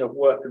combining of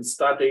work and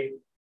study,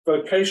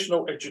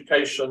 vocational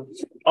education,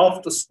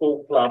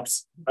 after-school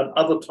clubs, and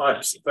other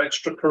types of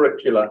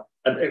extracurricular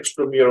and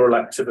extramural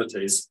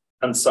activities,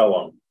 and so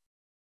on.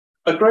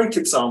 A great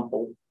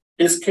example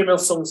is Kim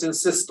Il-sung's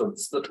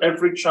insistence that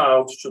every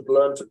child should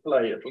learn to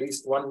play at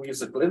least one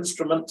musical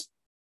instrument,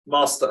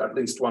 master at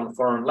least one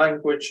foreign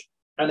language,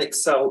 and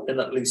excel in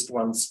at least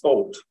one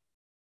sport.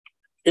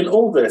 In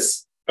all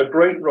this, a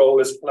great role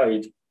is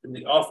played in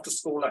the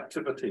after-school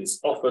activities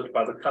offered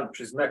by the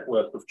country's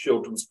network of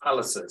children's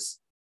palaces.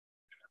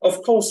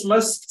 Of course,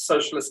 most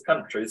socialist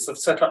countries have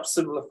set up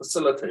similar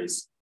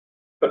facilities,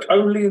 but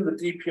only in the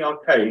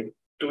DPRK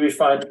do we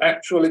find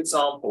actual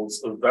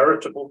examples of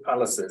veritable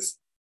palaces,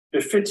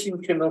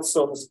 befitting Kim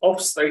Il-sung's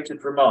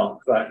oft-stated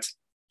remark that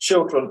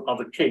children are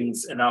the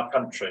kings in our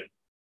country.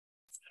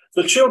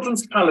 The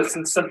Children's Palace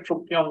in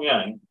central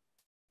Pyongyang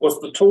was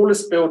the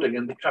tallest building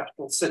in the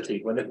capital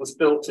city when it was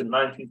built in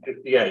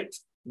 1958,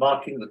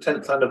 marking the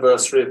 10th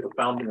anniversary of the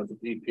founding of the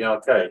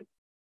DPRK.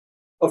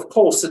 Of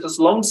course, it has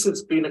long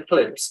since been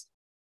eclipsed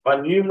by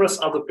numerous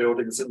other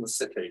buildings in the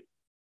city,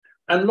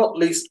 and not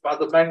least by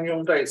the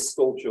Mangyongdae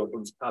School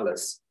Children's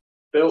Palace,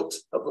 built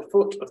at the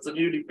foot of the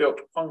newly built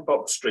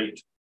Pongbok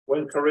Street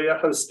when Korea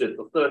hosted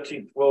the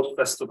 13th World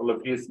Festival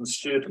of Youth and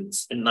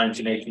Students in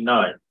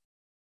 1989.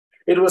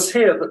 It was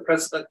here that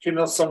President Kim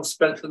Il-sung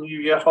spent the New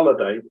Year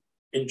holiday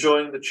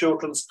enjoying the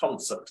children's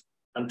concert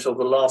until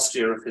the last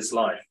year of his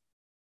life.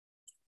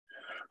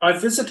 I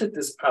visited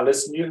this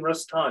palace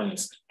numerous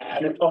times,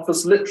 and it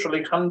offers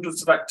literally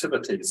hundreds of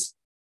activities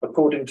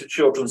according to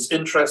children's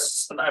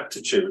interests and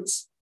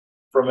aptitudes,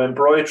 from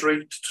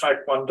embroidery to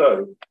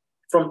taekwondo,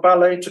 from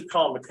ballet to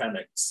car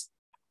mechanics,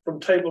 from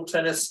table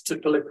tennis to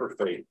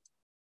calligraphy,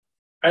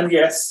 and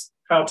yes,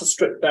 how to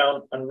strip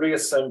down and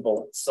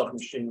reassemble a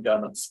submachine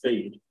gun at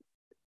speed.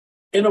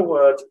 In a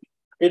word,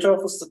 it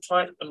offers the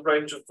type and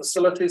range of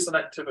facilities and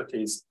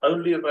activities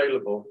only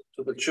available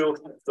to the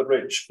children of the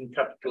rich in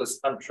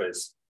capitalist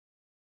countries,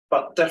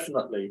 but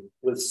definitely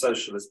with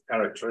socialist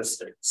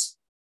characteristics.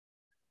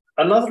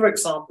 Another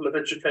example of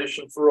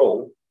education for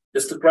all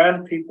is the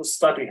Grand People's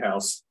Study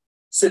House,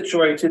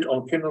 situated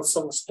on Kim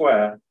Il-sung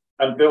Square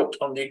and built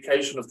on the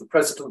occasion of the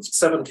president's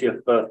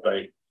 70th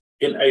birthday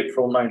in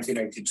April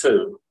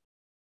 1982.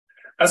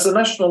 As a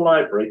national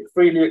library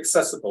freely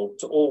accessible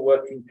to all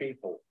working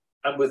people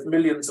and with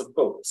millions of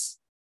books,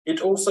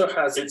 it also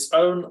has its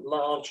own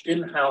large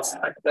in-house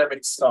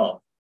academic staff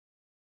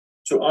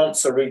to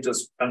answer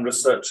readers' and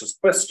researchers'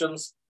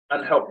 questions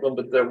and help them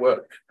with their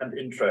work and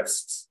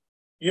interests.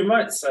 You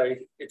might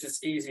say it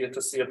is easier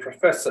to see a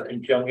professor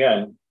in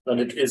Pyongyang than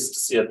it is to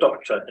see a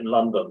doctor in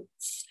London.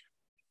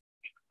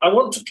 I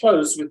want to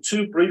close with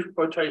two brief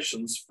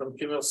quotations from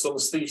Kim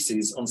Il-sung's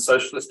theses on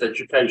socialist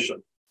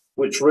education,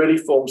 which really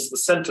forms the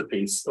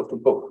centerpiece of the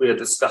book we are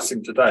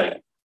discussing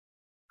today.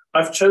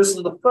 I've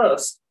chosen the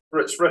first for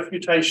its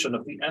refutation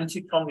of the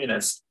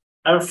anti-communist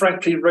and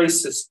frankly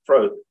racist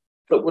trope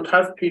that would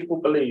have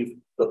people believe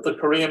that the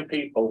Korean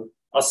people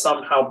are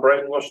somehow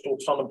brainwashed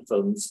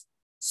automatons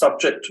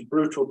subject to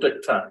brutal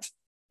diktat,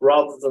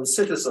 rather than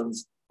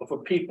citizens of a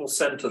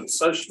people-centered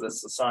socialist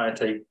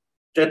society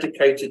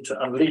dedicated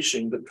to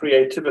unleashing the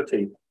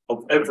creativity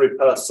of every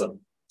person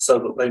so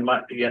that they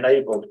might be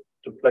enabled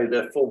to play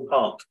their full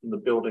part in the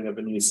building of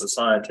a new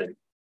society.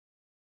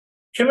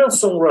 Kim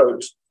Il-sung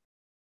wrote,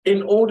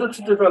 "In order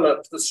to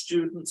develop the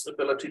student's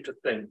ability to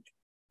think,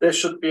 there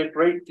should be a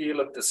great deal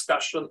of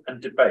discussion and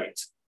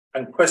debate,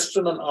 and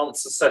question and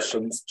answer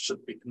sessions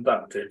should be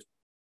conducted.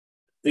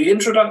 The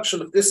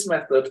introduction of this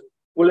method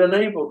will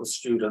enable the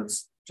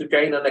students to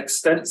gain an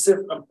extensive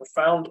and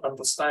profound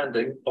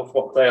understanding of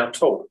what they are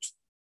taught.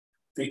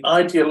 The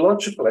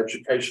ideological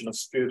education of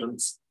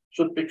students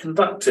should be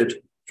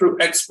conducted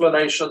through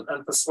explanation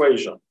and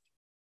persuasion.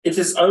 It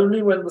is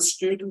only when the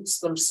students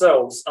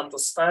themselves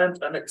understand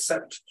and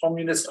accept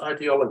communist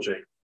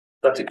ideology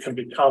that it can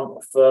become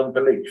a firm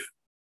belief.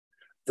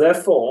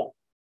 Therefore,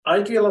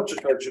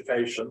 ideological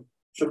education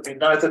should be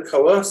neither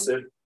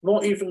coercive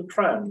nor even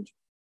crammed,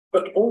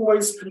 but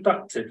always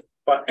conducted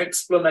by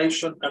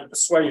explanation and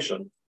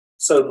persuasion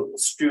so that the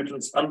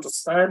students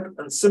understand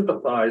and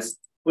sympathize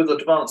with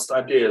advanced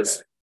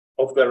ideas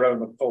of their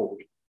own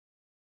accord.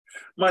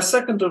 My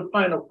second and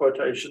final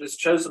quotation is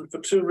chosen for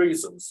two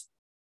reasons.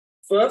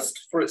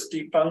 First, for its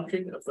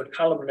debunking of the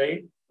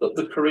calumny that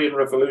the Korean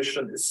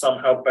Revolution is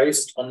somehow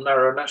based on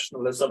narrow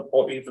nationalism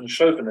or even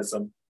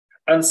chauvinism.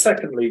 And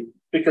secondly,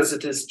 because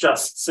it is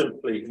just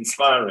simply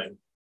inspiring.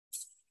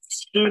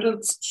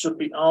 Students should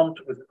be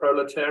armed with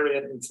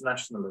proletarian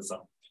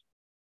internationalism.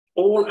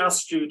 All our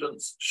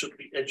students should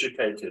be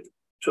educated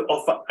to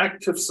offer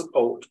active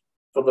support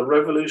for the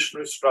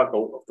revolutionary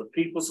struggle of the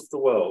peoples of the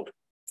world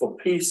for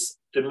peace,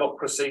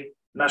 democracy,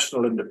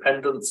 national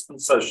independence,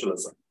 and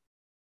socialism,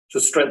 to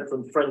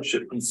strengthen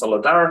friendship and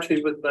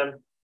solidarity with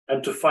them,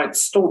 and to fight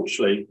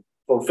staunchly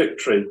for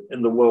victory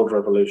in the world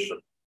revolution.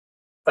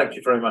 Thank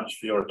you very much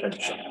for your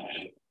attention.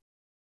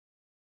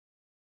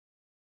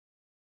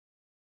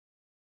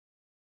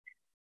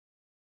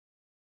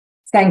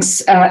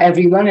 Thanks,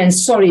 everyone, and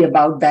sorry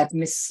about that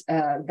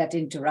that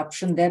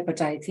interruption there,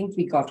 but I think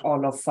we got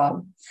all of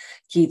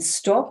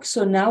Keith's talk.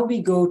 So now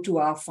we go to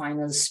our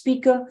final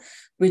speaker,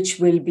 which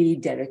will be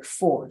Derek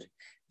Ford.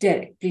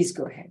 Derek, please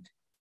go ahead.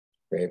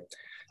 Great.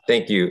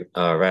 Thank you,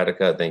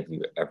 Radhika. Thank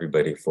you,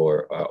 everybody,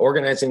 for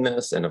organizing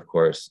this, and of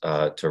course,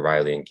 to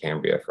Riley and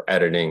Cambria for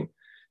editing,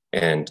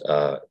 and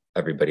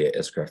everybody at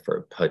ISCRA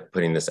for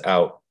putting this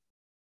out.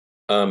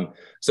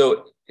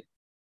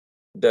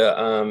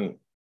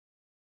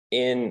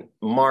 In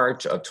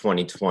March of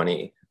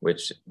 2020,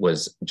 which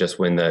was just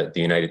when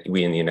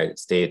we in the United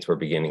States were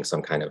beginning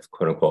some kind of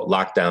quote unquote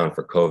lockdown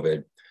for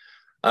COVID,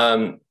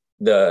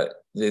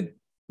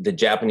 the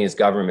Japanese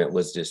government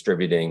was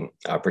distributing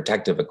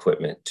protective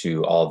equipment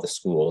to all the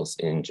schools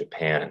in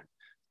Japan,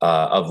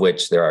 of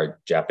which there are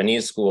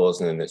Japanese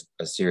schools, and then there's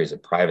a series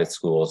of private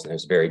schools, and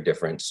there's very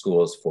different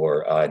schools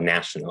for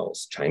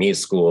nationals, Chinese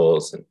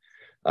schools, and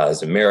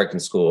there's American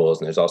schools,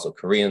 and there's also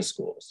Korean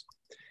schools.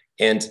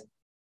 And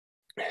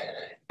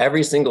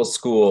every single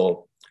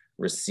school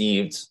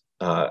received,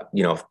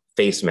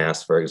 face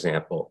masks, for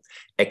example,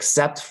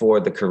 except for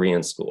the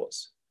Korean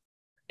schools.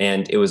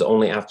 And it was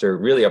only after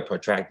really a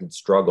protracted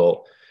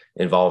struggle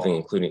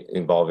involving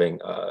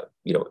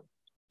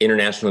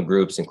international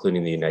groups,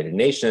 including the United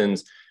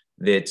Nations,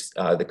 that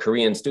the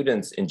Korean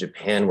students in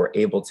Japan were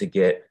able to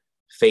get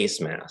face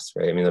masks,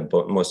 right? I mean,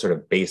 the most sort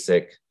of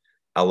basic,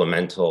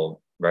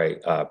 elemental, right,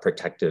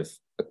 protective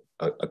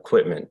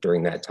equipment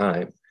during that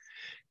time.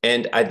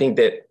 And I think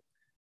that,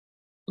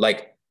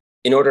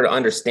 in order to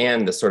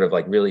understand the sort of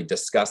really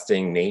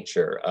disgusting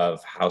nature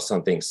of how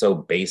something so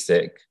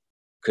basic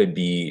could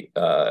be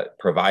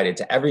provided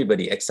to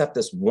everybody except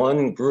this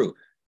one group,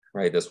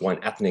 right? This one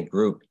ethnic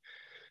group.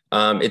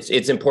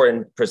 It's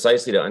important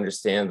precisely to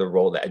understand the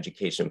role that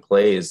education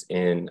plays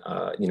in,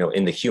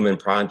 in the human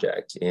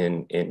project,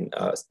 in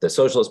the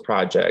socialist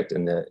project,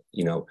 and the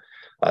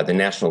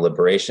national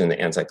liberation, the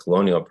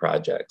anti-colonial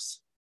projects.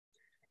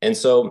 And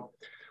so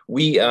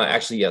we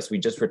we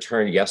just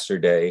returned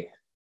yesterday,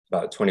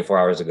 about 24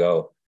 hours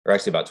ago, or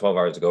actually about 12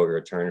 hours ago, we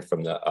returned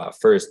from the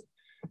first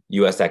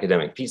U.S.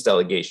 academic peace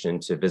delegation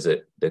to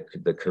visit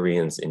the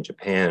Koreans in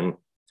Japan.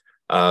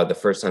 The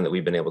first time that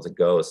we've been able to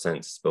go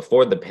since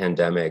before the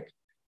pandemic.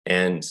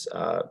 And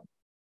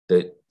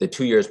the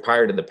 2 years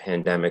prior to the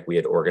pandemic, we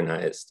had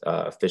organized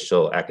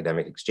official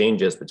academic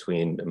exchanges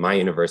between my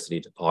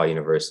university, DePaul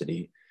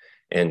University,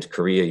 and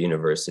Korea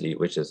University,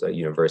 which is a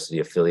university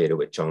affiliated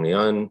with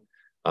Cheongryun,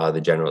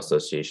 the General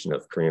Association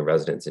of Korean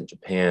Residents in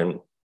Japan.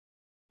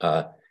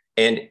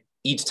 And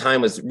each time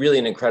was really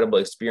an incredible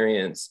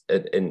experience,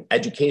 an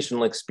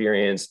educational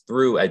experience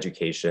through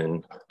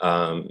education,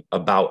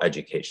 about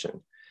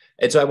education.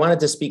 And so I wanted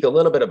to speak a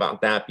little bit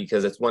about that,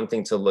 because it's one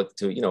thing to look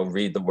to,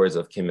 read the words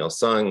of Kim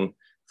Il-sung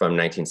from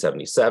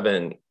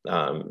 1977,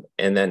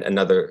 and then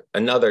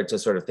another to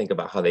sort of think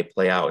about how they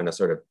play out in a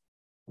sort of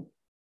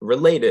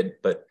related,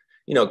 but,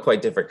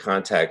 quite different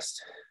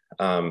context,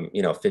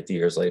 50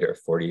 years later,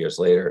 40 years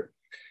later.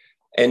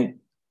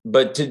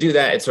 But to do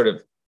that, it's sort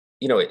of,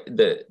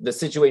 the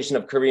situation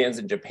of Koreans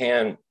in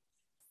Japan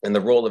and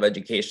the role of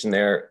education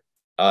there,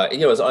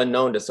 is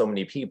unknown to so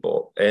many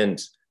people.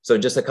 And so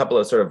just a couple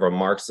of sort of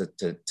remarks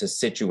to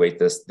situate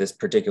this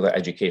particular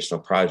educational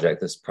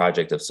project, this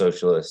project of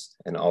socialist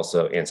and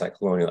also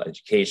anti-colonial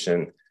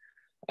education.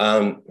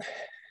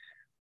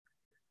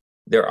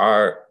 There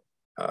are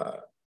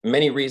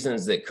many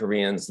reasons that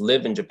Koreans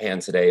live in Japan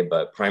today,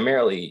 but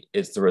primarily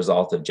it's the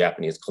result of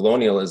Japanese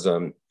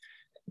colonialism.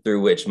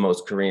 through which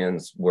most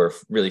Koreans were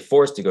really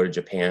forced to go to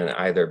Japan,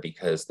 either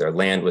because their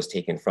land was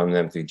taken from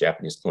them through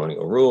Japanese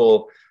colonial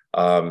rule,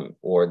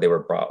 or they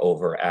were brought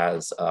over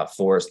as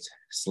forced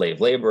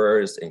slave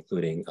laborers,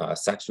 including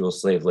sexual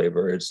slave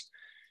laborers.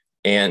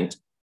 And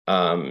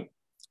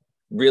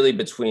really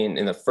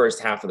in the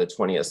first half of the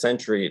 20th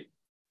century,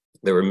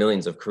 there were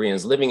millions of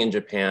Koreans living in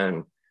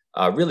Japan,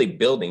 really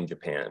building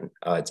Japan,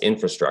 its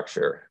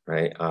infrastructure,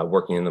 right?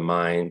 Working in the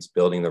mines,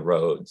 building the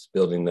roads,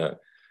 building the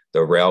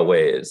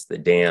railways, the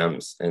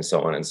dams, and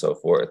so on and so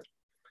forth.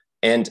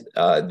 And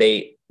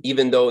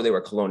even though they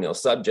were colonial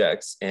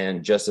subjects,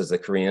 and just as the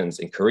Koreans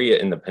in Korea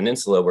in the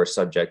peninsula were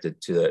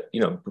subjected to the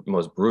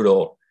most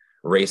brutal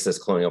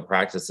racist colonial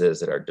practices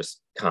that are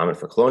just common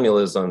for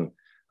colonialism,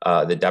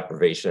 the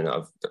deprivation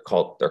of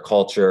their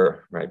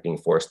culture, right, being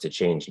forced to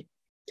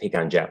take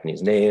on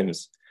Japanese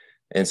names,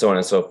 and so on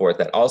and so forth.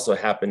 That also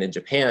happened in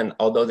Japan,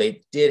 although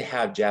they did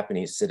have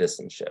Japanese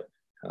citizenship,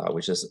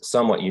 which is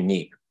somewhat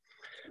unique.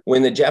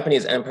 When the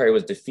Japanese Empire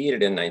was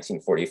defeated in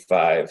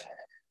 1945,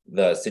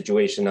 the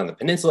situation on the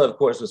peninsula, of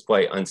course, was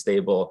quite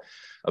unstable.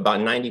 About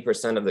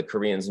 90% of the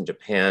Koreans in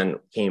Japan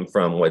came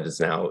from what is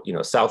now,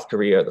 South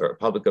Korea, the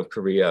Republic of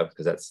Korea,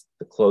 because that's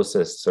the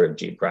closest sort of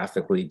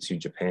geographically to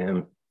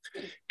Japan.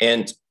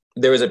 And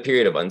there was a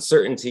period of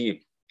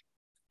uncertainty.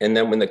 And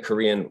then when the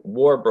Korean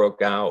War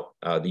broke out,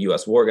 the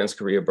US war against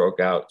Korea broke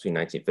out between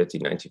 1950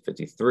 and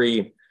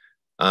 1953.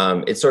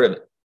 It sort of,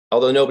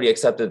 although nobody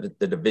accepted that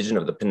the division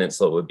of the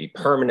peninsula would be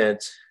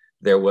permanent,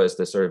 there was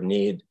the sort of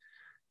need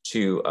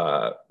to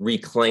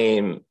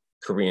reclaim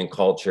Korean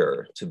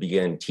culture, to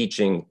begin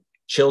teaching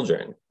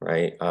children,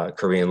 right?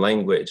 Korean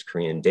language,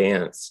 Korean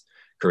dance,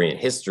 Korean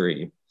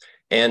history.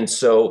 And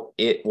so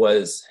it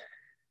was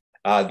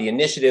the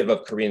initiative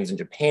of Koreans in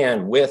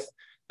Japan, with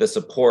the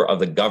support of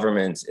the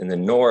government in the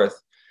North,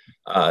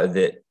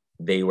 that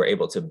they were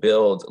able to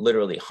build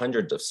literally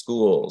hundreds of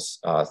schools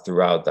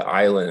throughout the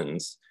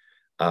islands.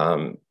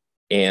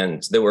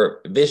 And they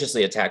were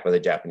viciously attacked by the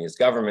Japanese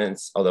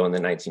governments, although in the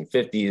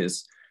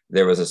 1950s,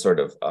 there was a sort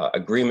of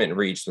agreement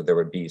reached that there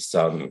would be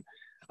some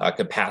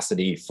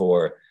capacity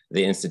for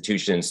the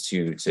institutions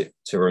to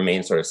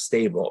remain sort of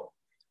stable.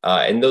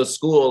 And those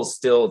schools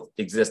still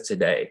exist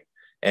today.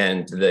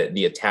 And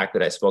the attack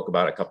that I spoke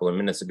about a couple of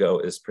minutes ago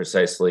is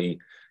precisely,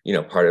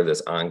 part of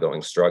this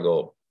ongoing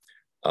struggle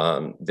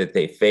that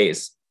they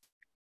face.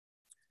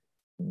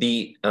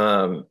 The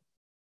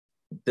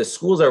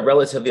schools are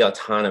relatively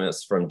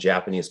autonomous from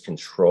Japanese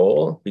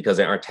control because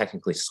they aren't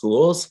technically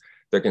schools.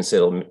 They're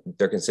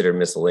considered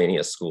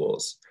miscellaneous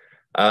schools.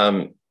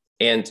 And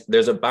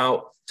there's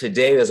about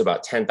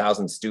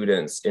 10,000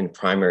 students in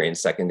primary and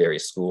secondary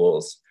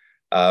schools.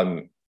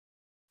 And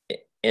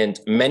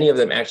many of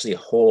them actually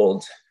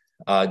hold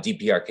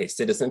DPRK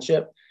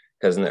citizenship,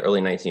 because in the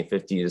early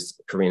 1950s,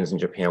 Koreans in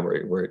Japan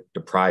were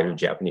deprived of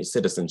Japanese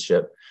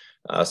citizenship.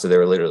 So they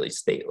were literally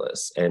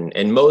stateless.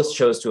 And most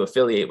chose to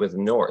affiliate with the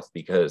North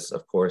because,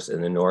 of course,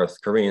 in the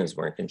North, Koreans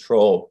were in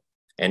control.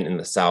 And in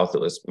the South,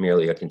 it was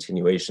merely a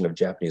continuation of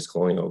Japanese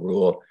colonial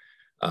rule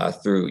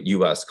through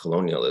US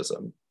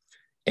colonialism.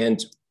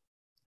 And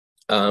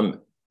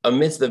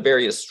amidst the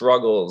various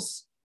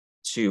struggles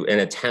and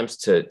attempts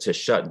to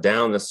shut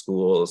down the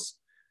schools,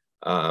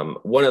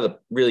 one of the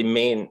really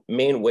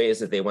main ways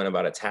that they went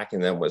about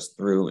attacking them was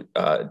through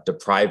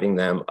depriving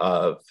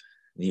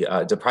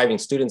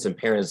students and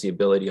parents the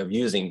ability of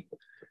using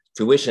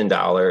tuition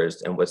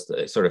dollars and what's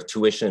the sort of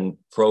tuition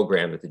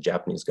program that the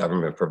Japanese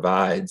government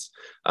provides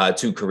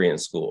to Korean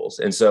schools.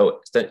 And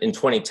so in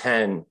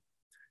 2010,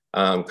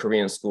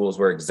 Korean schools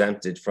were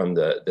exempted from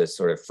the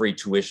sort of free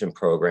tuition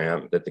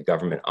program that the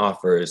government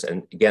offers.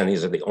 And again,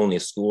 these are the only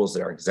schools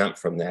that are exempt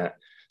from that.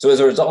 So as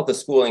a result, the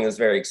schooling is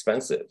very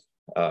expensive.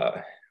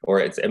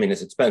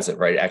 It's expensive,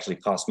 right? It actually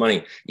costs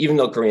money, even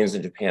though Koreans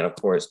in Japan, of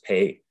course,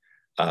 pay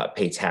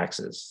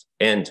taxes.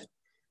 And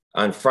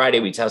on Friday,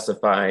 we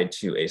testified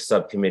to a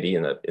subcommittee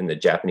in the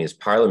Japanese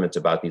parliament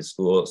about these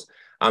schools.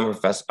 I'm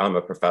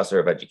a professor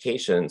of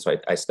education, so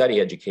I study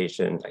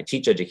education, I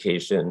teach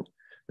education.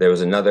 There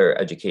was another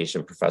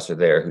education professor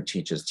there who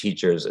teaches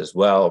teachers as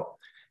well.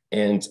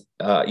 And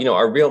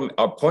our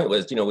point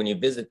was, when you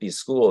visit these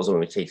schools, when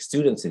we take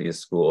students to these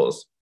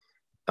schools,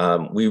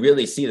 we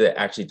really see that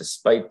actually,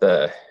 despite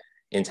the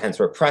intense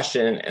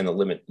repression and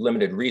the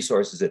limited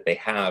resources that they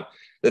have,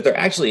 that they're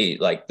actually,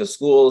 like, the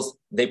schools,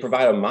 they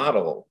provide a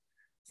model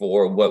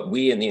for what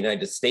we in the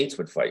United States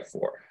would fight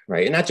for,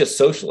 right? And not just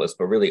socialists,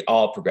 but really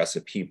all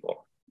progressive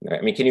people. Right?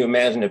 I mean, can you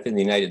imagine if in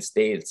the United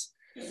States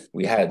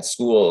we had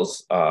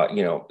schools,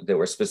 that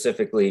were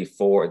specifically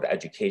for the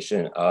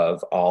education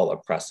of all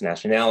oppressed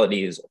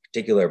nationalities,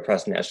 particular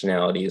oppressed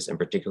nationalities, and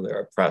particular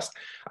oppressed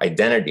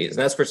identities? And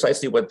that's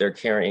precisely what they're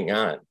carrying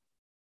on,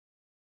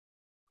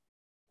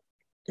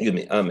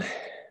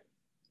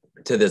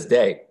 to this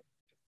day.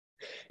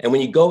 And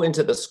when you go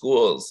into the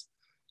schools,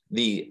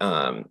 the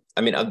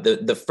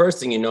first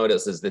thing you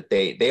notice is that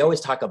they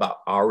always talk about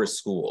our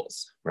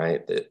schools,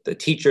 right? The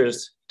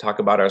teachers talk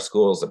about our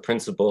schools, the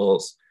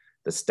principals,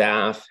 the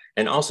staff,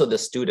 and also the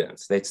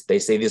students. They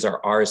say these are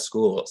our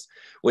schools,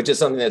 which is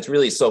something that's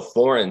really so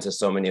foreign to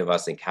so many of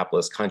us in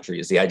capitalist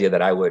countries. The idea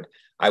that I would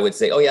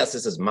say, oh yes,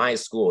 this is my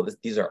school.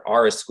 These are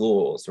our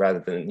schools, rather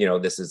than,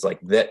 this is like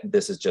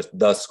this is just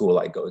the school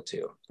I go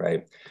to,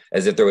 right?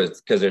 As if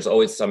because there's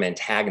always some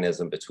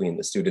antagonism between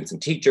the students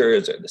and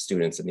teachers, or the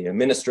students and the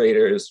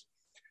administrators.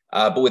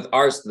 But with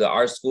our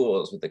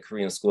schools, with the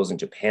Korean schools in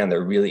Japan,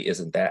 there really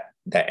isn't that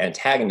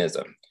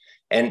antagonism.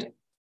 And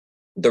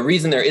the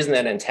reason there isn't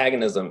that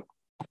antagonism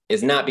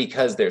is not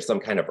because there's some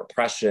kind of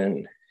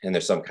repression and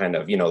there's some kind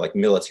of, like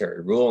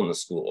military rule in the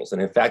schools.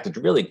 And in fact, it's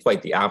really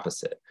quite the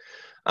opposite.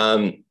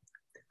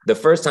 The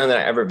first time that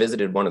I ever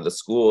visited one of the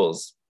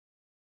schools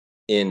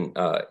in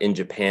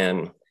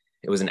Japan,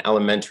 it was an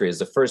elementary. It was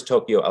the first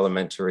Tokyo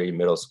elementary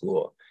middle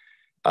school,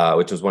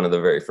 which was one of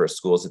the very first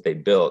schools that they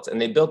built.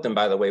 And they built them,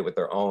 by the way, with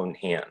their own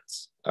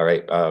hands, all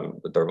right,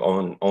 with their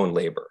own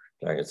labor.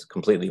 Right? It's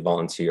completely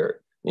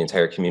volunteer. The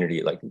entire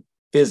community, like,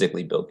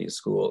 physically built these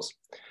schools.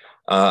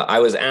 I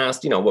was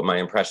asked, what my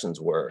impressions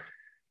were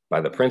by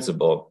the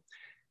principal,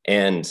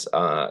 and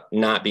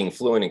not being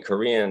fluent in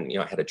Korean,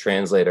 I had a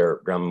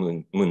translator,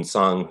 Ram Moon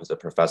Sung, who's a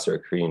professor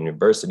at Korean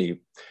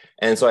University.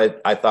 And so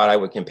I thought I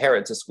would compare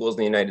it to schools in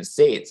the United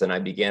States. And I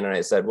began and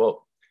I said,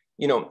 well,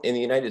 in the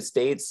United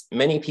States,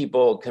 many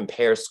people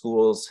compare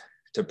schools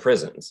to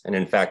prisons. And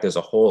in fact, there's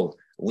a whole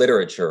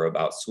literature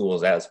about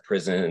schools as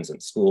prisons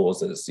and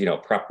schools as,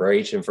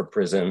 preparation for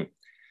prison.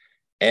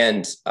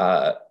 And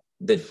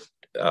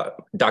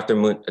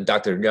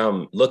Dr.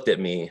 Yum looked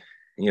at me,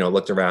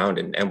 looked around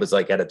and was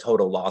like at a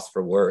total loss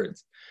for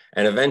words.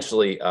 And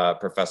eventually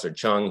Professor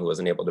Chung, who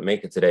wasn't able to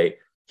make it today,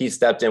 he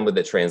stepped in with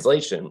the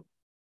translation.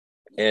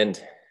 And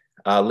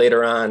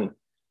later on,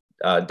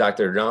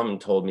 Dr. Yum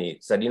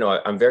said,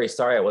 I'm very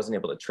sorry I wasn't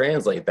able to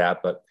translate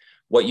that, but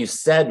what you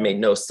said made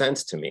no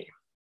sense to me,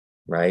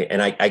 right?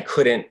 And I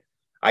couldn't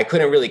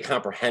really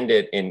comprehend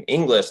it in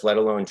English, let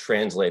alone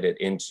translate it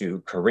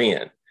into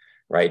Korean.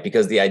 Right,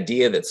 because the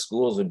idea that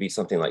schools would be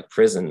something like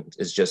prison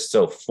is just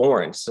so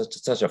foreign,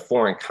 such a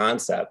foreign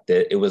concept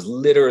that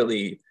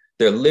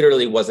there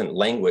literally wasn't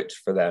language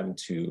for them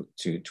to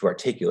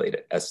articulate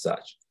it as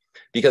such,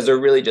 because they're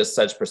really just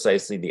such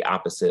precisely the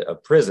opposite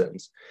of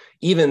prisons.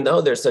 Even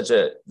though there's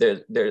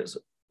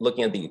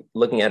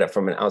looking at it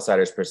from an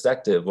outsider's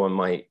perspective, one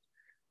might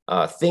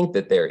think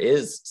that there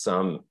is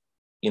some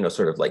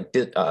sort of like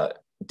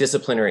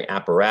disciplinary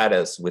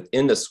apparatus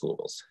within the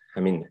schools.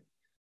 I mean,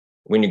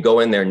 when you go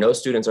in there, no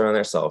students are on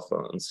their cell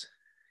phones.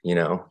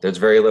 There's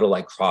very little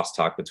like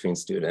crosstalk between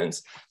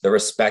students. The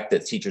respect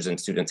that teachers and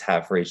students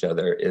have for each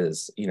other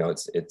is,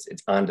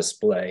 it's on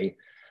display.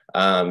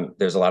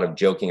 There's a lot of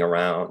joking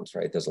around,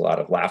 right? There's a lot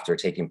of laughter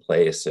taking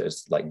place.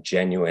 There's like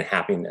genuine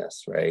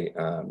happiness, right?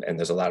 And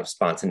there's a lot of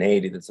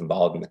spontaneity that's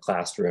involved in the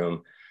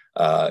classroom.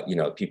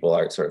 People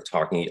are sort of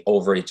talking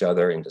over each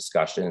other in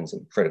discussions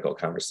and critical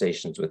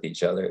conversations with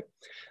each other.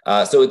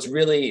 So it's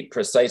really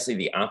precisely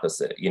the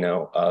opposite,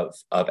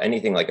 of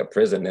anything like a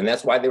prison. And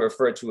that's why they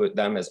refer to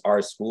them as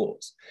our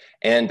schools.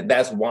 And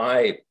that's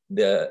why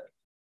the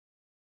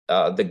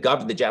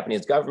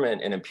Japanese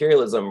government and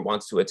imperialism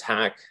wants to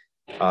attack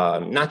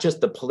not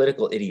just the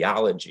political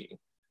ideology,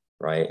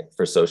 right,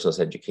 for socialist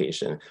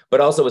education,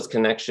 but also its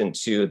connection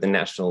to the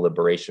National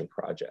Liberation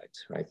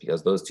Project, right?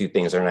 Because those two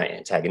things are not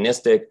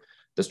antagonistic.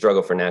 The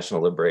struggle for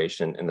national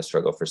liberation and the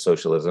struggle for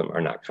socialism are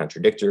not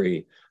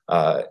contradictory.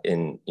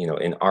 In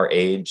our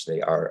age,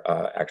 they are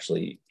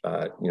actually,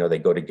 they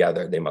go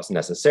together. They must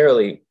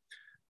necessarily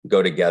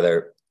go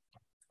together.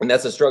 And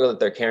that's a struggle that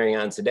they're carrying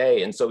on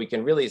today. And so we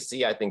can really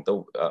see, I think,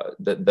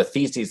 the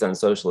theses on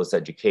socialist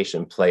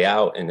education play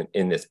out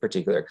in this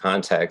particular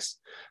context.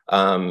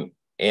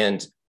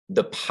 And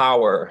the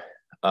power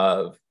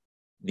of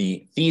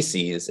the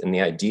theses and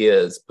the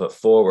ideas put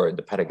forward,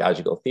 the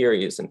pedagogical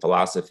theories and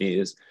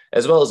philosophies,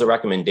 as well as the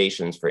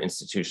recommendations for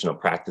institutional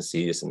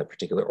practices and the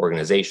particular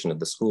organization of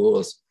the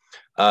schools,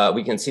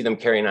 we can see them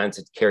carried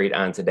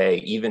on today,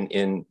 even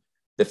in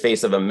the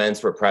face of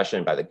immense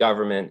repression by the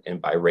government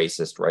and by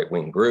racist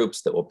right-wing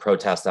groups that will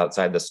protest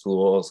outside the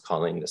schools,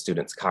 calling the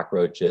students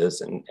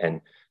cockroaches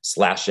and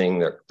slashing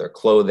their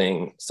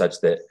clothing,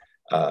 such that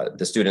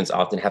the students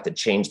often have to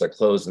change their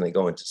clothes when they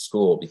go into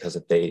school, because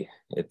if they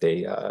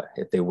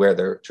wear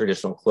their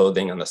traditional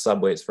clothing on the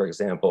subways, for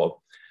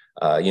example,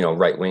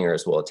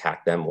 right-wingers will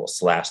attack them, will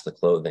slash the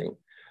clothing.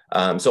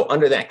 So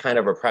under that kind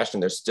of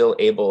repression, they're still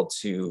able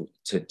to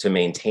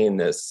maintain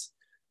this,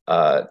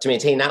 to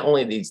maintain not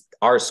only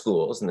our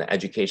schools and the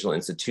educational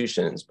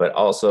institutions, but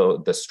also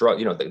the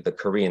struggle, the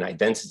Korean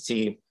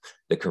identity,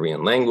 the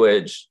Korean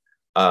language,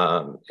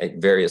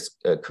 various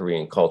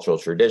Korean cultural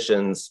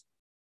traditions,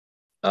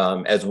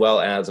 as well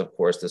as, of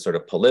course, the sort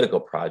of political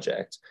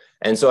project.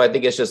 And so I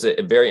think it's just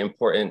a very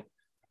important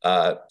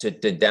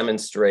to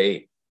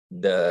demonstrate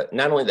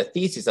not only the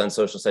theses on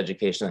socialist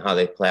education and how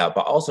they play out,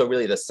 but also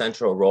really the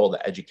central role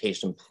that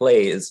education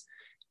plays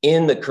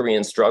in the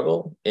Korean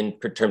struggle in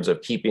terms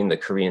of keeping the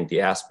Korean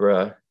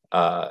diaspora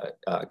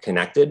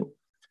connected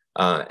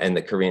and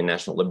the Korean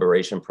National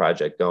Liberation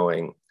Project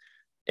going.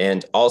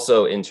 And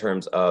also in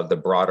terms of the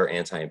broader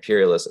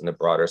anti-imperialist and the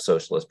broader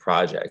socialist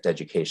project,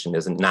 education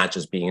isn't not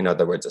just being, in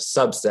other words, a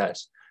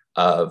subset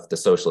of the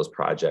socialist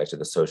project or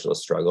the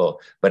socialist struggle,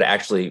 but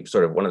actually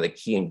sort of one of the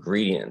key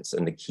ingredients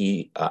and the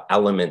key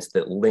elements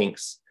that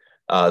links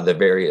the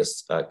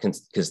various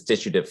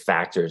constitutive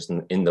factors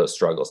in those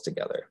struggles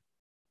together.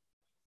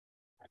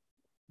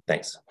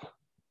 Thanks.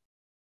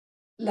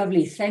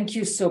 Lovely. Thank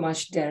you so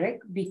much, Derek.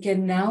 We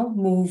can now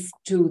move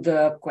to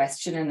the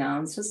question and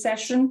answer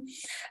session.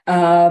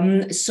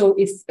 So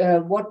if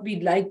what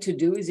we'd like to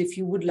do is, if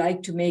you would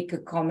like to make a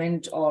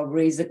comment or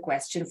raise a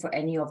question for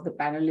any of the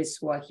panelists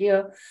who are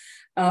here,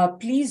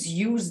 please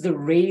use the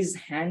raise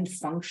hand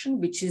function,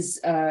 which is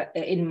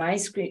in my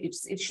screen.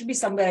 It should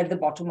be somewhere at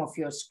the bottom of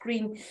your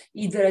screen,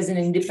 either as an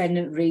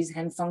independent raise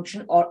hand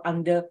function or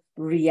under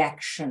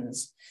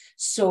reactions.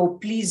 So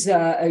please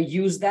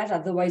use that.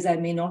 Otherwise, I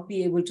may not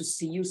be able to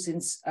see you,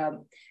 since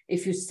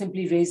if you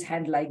simply raise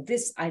hand like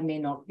this, I may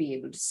not be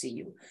able to see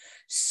you.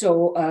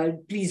 So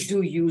please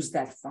do use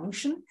that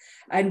function.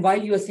 And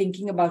while you're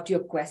thinking about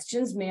your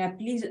questions, may I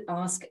please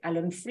ask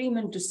Alan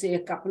Freeman to say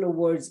a couple of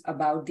words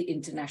about the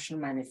International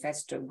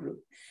Manifesto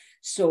Group.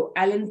 So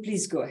Alan,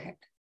 please go ahead.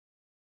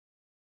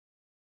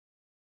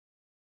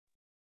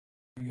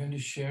 I'm going to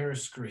share a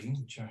screen,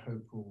 which I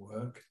hope will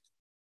work.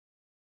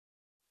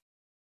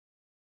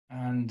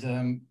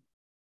 And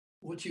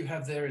what you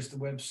have there is the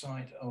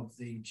website of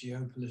the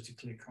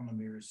Geopolitical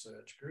Economy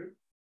Research Group,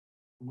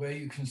 where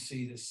you can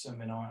see this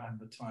seminar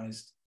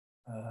advertised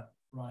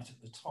right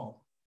at the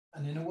top.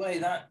 And in a way,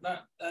 that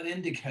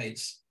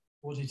indicates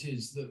what it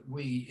is that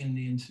we in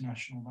the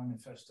International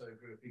Manifesto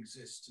Group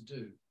exist to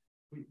do.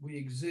 We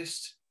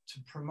exist to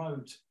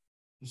promote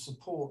the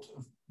support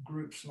of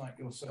groups like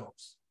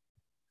yourselves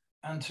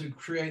and to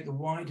create the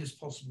widest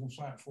possible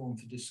platform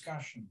for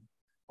discussion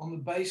on the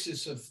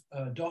basis of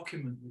a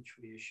document which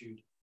we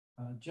issued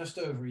just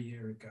over a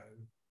year ago,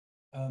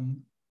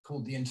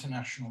 called the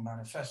International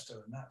Manifesto,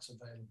 and that's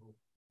available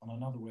on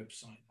another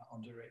website that I'll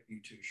direct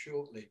you to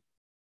shortly.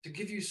 To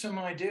give you some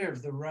idea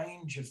of the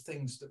range of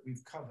things that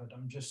we've covered,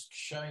 I'm just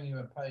showing you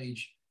a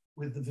page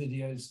with the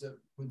videos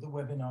with the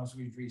webinars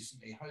we've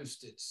recently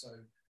hosted. So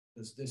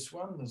there's this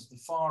one, there's the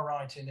far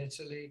right in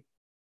Italy,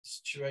 the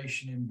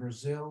situation in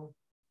Brazil,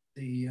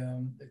 the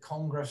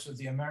Congress of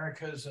the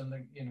Americas, and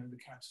the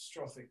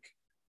catastrophic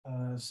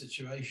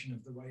situation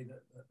of the way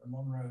that the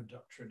Monroe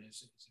Doctrine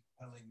is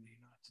impelling the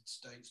United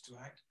States to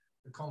act,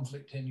 the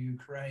conflict in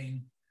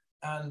Ukraine,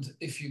 and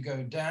if you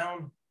go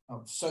down,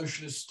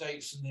 socialist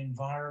states and the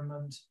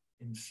environment,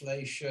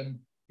 inflation,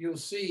 you'll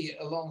see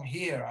along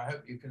here, I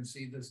hope you can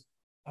see this,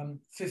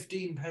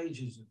 15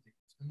 pages of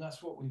these, and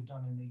that's what we've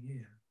done in a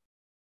year.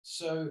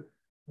 So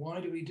why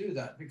do we do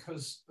that?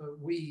 Because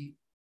we,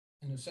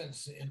 in a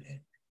sense,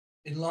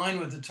 in line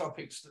with the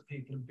topics that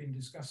people have been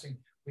discussing,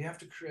 we have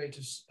to create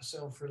a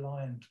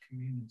self-reliant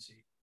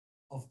community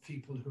of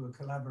people who are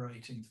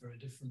collaborating for a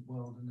different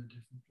world and a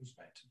different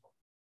perspective.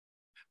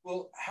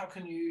 Well, how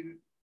can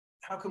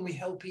we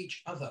help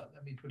each other?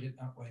 Let me put it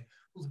that way.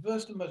 Well, the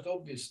first and most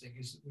obvious thing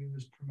is that we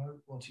must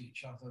promote what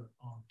each other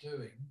are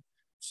doing.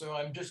 So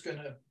I'm just going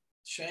to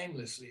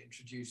shamelessly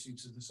introduce you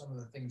to some of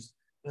the things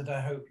that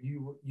I hope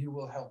you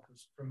will help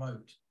us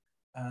promote.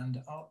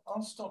 And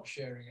I'll stop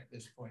sharing at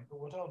this point, but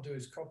what I'll do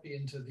is copy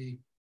into the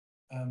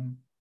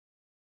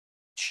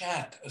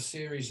chat a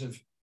series of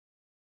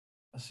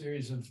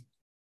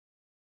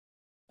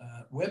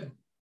web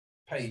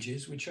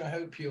pages, which I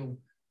hope you'll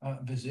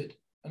visit,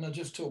 and I'll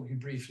just talk you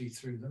briefly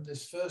through them.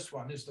 This first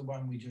one is the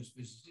one we just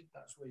visited.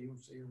 That's where you'll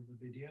see all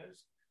the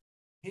videos.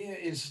 Here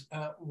is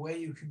where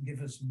you can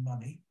give us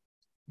money.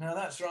 Now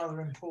that's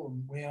rather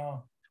important. We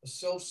are a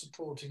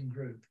self-supporting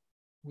group.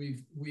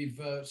 We've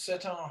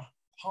set our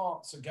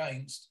hearts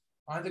against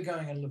either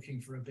going and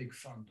looking for a big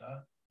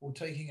funder or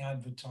taking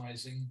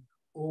advertising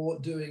or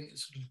doing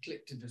sort of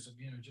collectivism,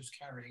 just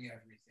carrying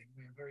everything.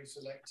 We are very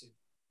selective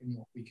in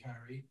what we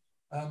carry.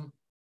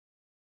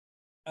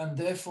 And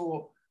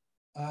therefore,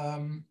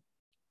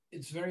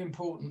 it's very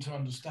important to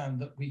understand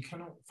that we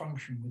cannot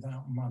function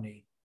without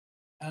money.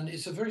 And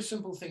it's a very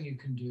simple thing you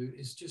can do,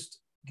 is just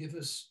give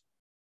us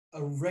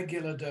a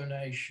regular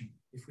donation.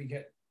 If we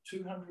get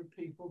 200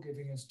 people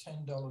giving us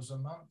 $10 a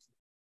month,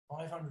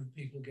 500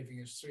 people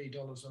giving us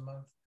 $3 a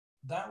month,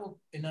 that will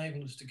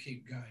enable us to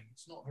keep going.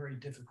 It's not very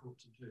difficult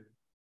to do.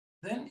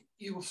 Then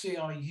you will see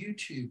our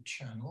YouTube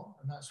channel,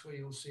 and that's where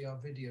you'll see our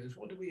videos.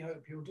 What do we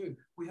hope you'll do?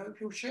 We hope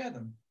you'll share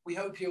them. We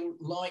hope you'll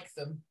like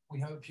them. We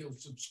hope you'll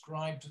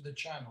subscribe to the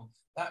channel.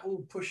 That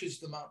all pushes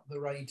them up the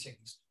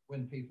ratings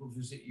when people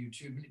visit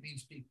YouTube, and it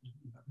means people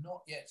who have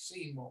not yet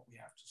seen what we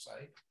have to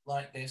say,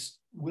 like this,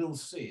 will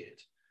see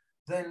it.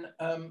 Then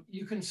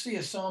you can see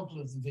a sample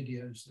of the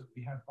videos that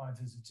we have by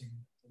visiting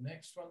the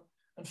next one.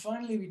 And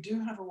finally, we do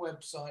have a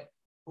website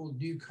called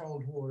New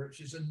Cold War,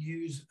 which is a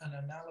news and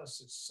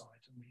analysis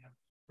site. And we have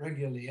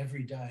regularly,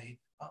 every day,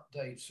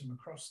 updates from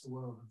across the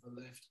world of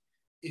the left.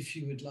 If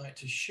you would like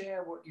to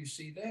share what you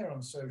see there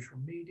on social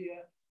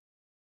media,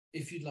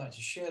 if you'd like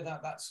to share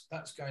that,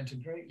 that's going to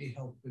greatly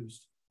help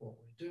boost what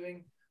we're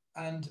doing.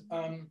 And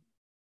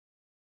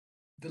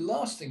the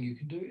last thing you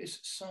can do is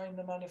sign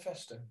the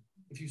manifesto.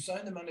 If you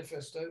sign the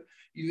manifesto,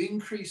 you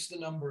increase the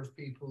number of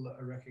people that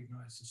are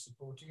recognized as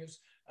supporting us.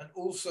 And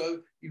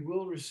also you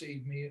will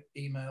receive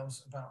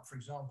emails about, for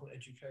example,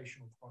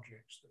 educational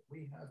projects that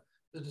we have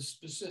that are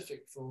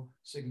specific for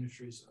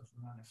signatories of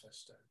the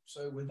manifesto.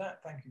 So with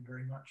that, thank you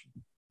very much.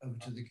 Over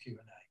to the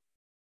Q&A.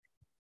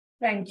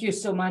 Thank you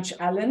so much,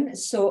 Alan.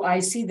 So I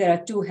see there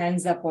are 2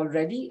 hands up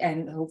already,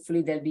 and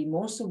hopefully there'll be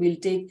more. So we'll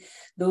take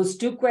those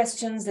 2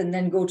 questions and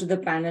then go to the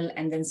panel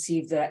and then see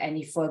if there are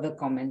any further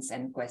comments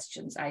and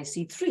questions. I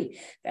see 3.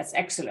 That's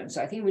excellent.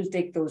 So I think we'll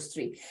take those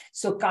 3.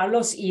 So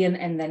Carlos, Ian,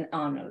 and then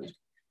Arnold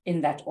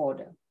in that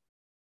order.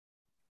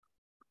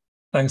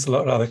 Thanks a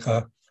lot,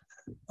 Radhika.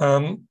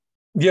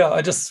 Yeah,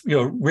 I just,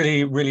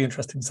 really, really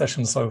interesting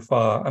session so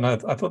far. And I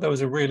thought there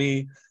was a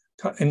really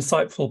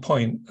insightful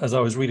point as I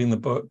was reading the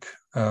book,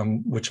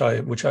 which I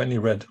only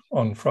read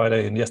on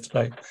Friday and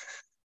yesterday,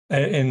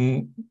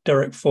 in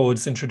Derek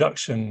Ford's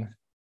introduction,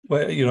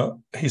 where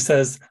he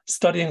says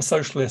studying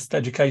socialist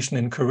education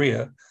in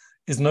Korea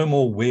is no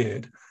more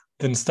weird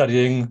than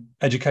studying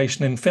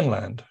education in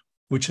Finland,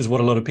 which is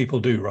what a lot of people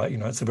do, right?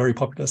 It's a very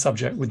popular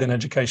subject within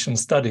education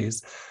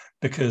studies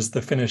because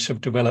the Finnish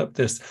have developed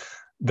this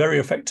very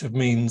effective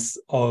means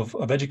of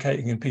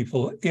educating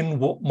people in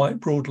what might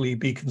broadly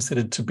be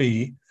considered to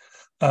be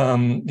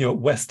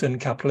Western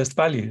capitalist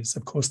values.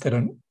 Of course, they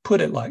don't put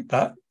it like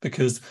that,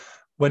 because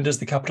when does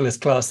the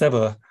capitalist class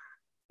ever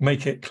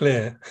make it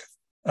clear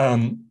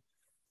that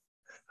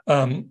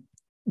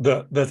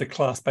there's a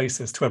class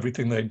basis to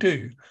everything they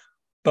do?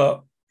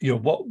 But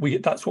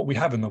that's what we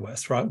have in the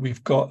West, right?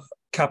 We've got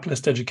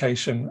capitalist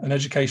education, an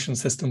education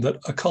system that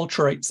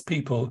acculturates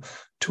people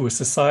to a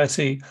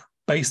society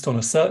based on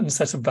a certain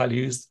set of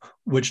values,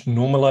 which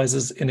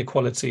normalizes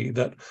inequality,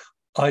 that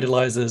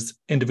idolizes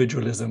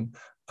individualism,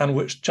 and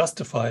which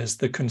justifies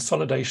the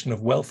consolidation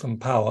of wealth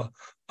and power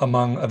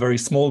among a very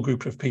small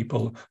group of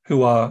people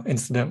who are,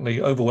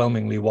 incidentally,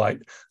 overwhelmingly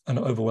white and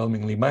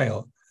overwhelmingly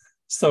male.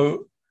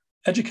 So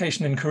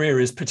education in Korea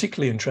is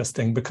particularly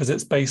interesting because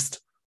it's based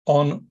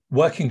on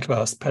working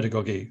class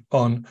pedagogy,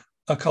 on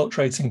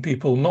acculturating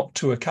people not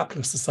to a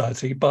capitalist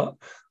society, but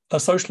a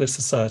socialist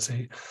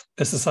society,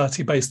 a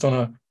society based on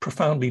a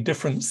profoundly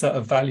different set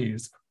of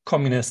values,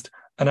 communist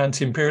and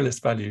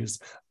anti-imperialist values,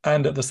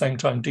 and at the same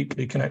time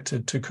deeply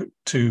connected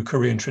to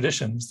Korean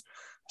traditions.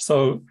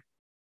 So,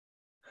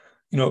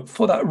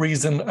 for that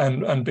reason,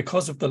 and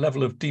because of the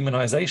level of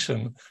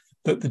demonization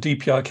that the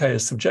DPRK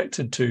is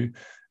subjected to,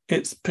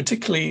 it's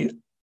particularly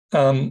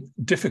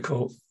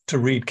difficult to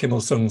read Kim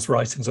Il-sung's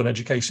writings on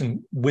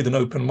education with an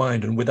open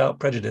mind and without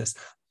prejudice,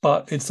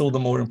 but it's all the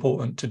more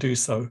important to do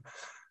so.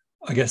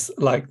 I guess,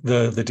 like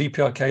the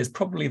DPRK is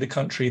probably the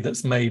country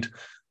that's made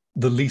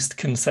the least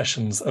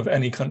concessions of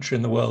any country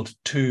in the world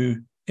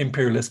to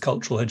imperialist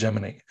cultural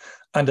hegemony.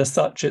 And as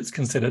such, it's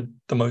considered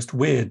the most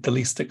weird, the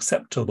least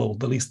acceptable,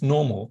 the least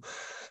normal.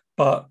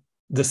 But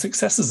the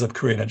successes of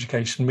Korean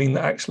education mean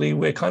that actually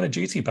we're kind of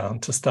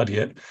duty-bound to study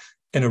it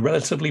in a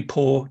relatively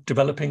poor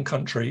developing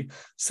country,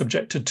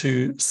 subjected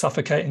to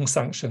suffocating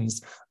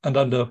sanctions and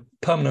under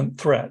permanent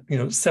threat,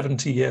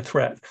 70-year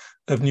threat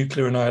of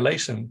nuclear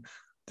annihilation.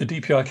 The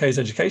DPRK's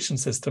education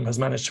system has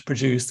managed to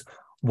produce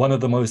one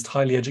of the most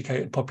highly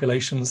educated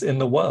populations in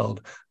the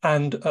world,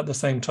 and at the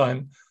same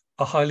time,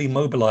 a highly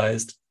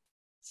mobilized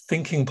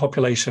thinking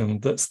population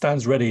that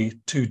stands ready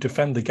to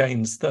defend the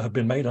gains that have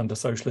been made under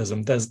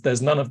socialism.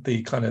 There's none of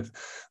the kind of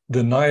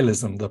the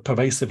nihilism, the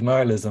pervasive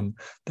nihilism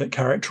that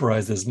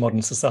characterizes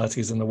modern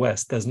societies in the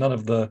West. There's none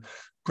of the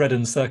bread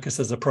and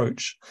circuses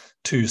approach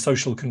to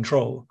social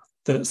control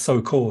that's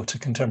so core to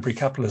contemporary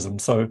capitalism.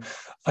 So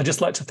I'd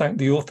just like to thank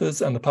the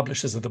authors and the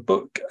publishers of the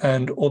book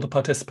and all the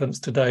participants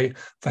today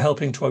for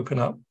helping to open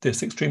up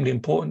this extremely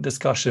important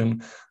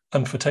discussion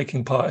and for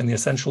taking part in the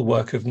essential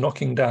work of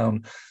knocking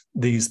down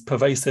these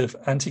pervasive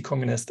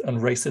anti-communist and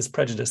racist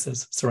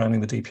prejudices surrounding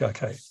the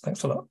DPRK.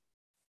 Thanks a lot.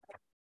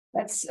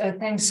 That's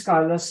thanks,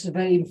 Carlos.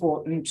 Very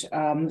important.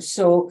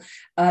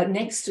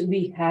 Next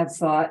we have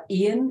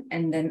Ian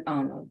and then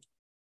Arnold.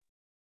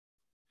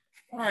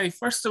 Hi,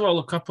 first of all,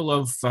 a couple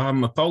of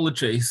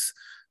apologies.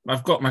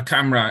 I've got my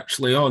camera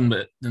actually on,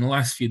 but in the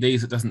last few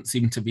days it doesn't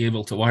seem to be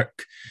able to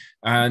work.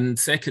 And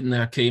secondly,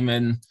 I came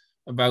in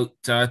about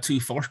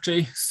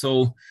 2:40.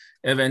 So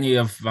if any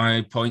of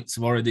my points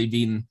have already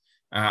been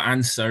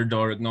answered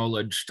or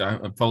acknowledged, I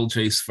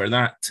apologize for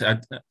that.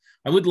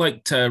 I would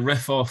like to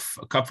riff off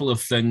a couple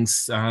of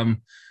things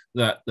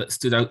that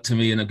stood out to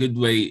me in a good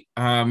way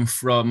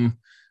from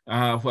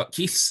what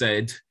Keith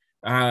said.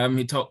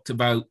 He talked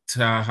about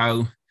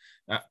how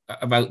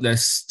about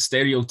this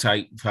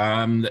stereotype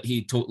that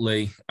he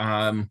totally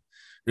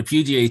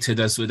repudiated,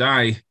 as would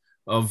I,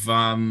 of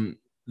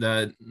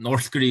the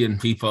North Korean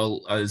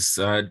people as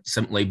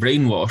simply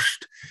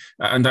brainwashed.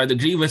 And I'd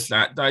agree with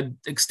that. I'd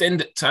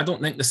extend it to, I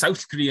don't think the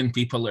South Korean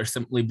people are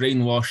simply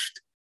brainwashed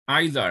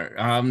either.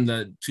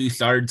 The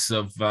 2/3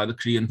 of the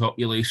Korean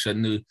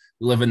population who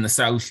live in the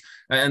south,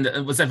 and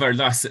it was ever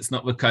thus. It's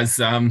not because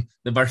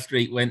the birth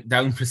rate went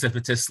down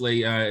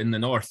precipitously in the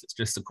north. It's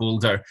just a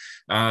colder,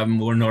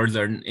 more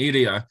northern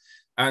area,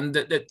 and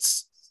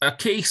it's a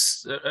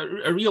case,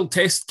 a real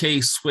test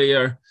case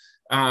where,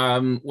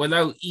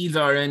 without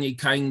either any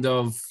kind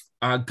of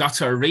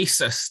gutter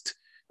racist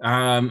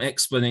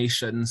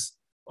explanations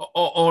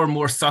or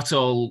more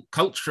subtle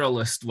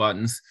culturalist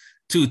ones,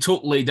 two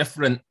totally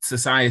different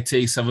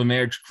societies have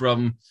emerged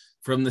from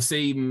the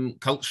same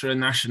culture and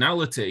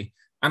nationality.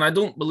 And I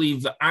don't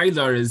believe that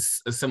either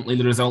is simply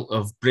the result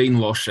of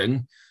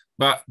brainwashing,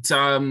 but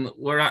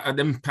we're at an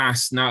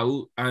impasse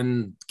now.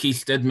 And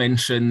Keith did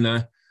mention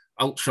the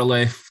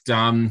ultra-left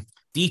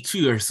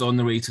detours on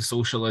the way to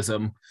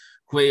socialism,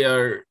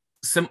 where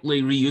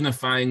simply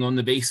reunifying on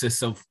the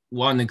basis of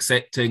one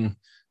accepting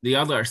the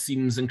other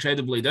seems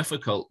incredibly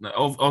difficult.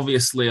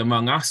 Obviously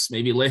among us,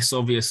 maybe less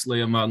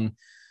obviously among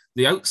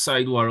the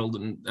outside world,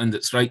 and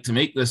it's right to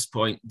make this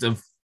point.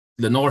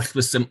 The North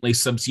was simply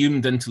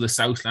subsumed into the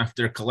South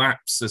after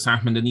collapse, as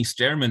happened in East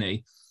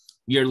Germany.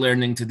 We're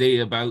learning today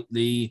about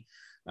the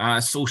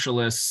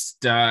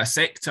socialist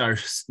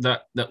sectors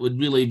that would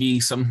really be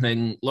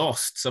something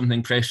lost,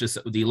 something precious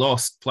that would be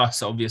lost,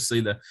 plus obviously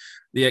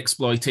the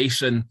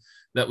exploitation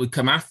that would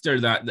come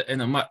after that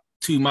in a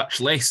much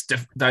less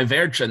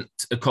divergent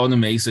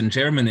economies in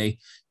Germany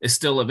is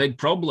still a big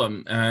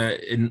problem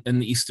in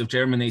the east of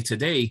Germany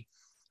today.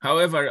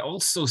 However, it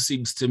also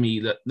seems to me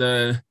that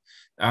the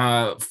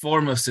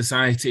form of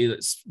society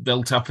that's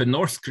built up in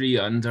North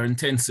Korea under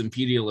intense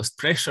imperialist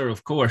pressure,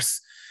 of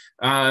course,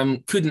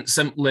 couldn't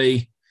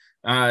simply,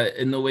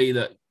 in the way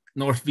that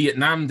North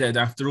Vietnam did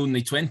after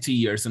only 20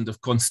 years and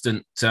of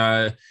constant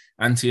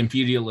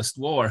anti-imperialist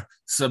war,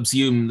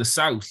 subsume the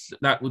South.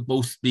 That would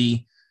both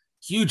be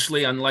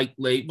hugely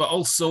unlikely, but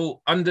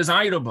also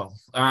undesirable.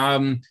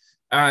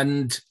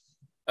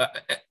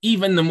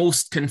 Even the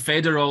most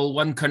confederal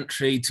one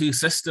country, two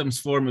systems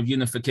form of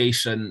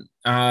unification,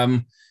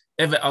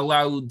 if it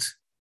allowed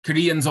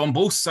Koreans on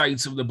both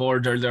sides of the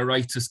border their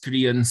right as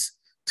Koreans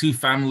to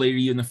family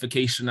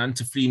reunification and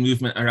to free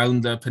movement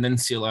around the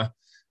peninsula,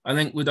 I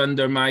think would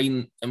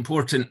undermine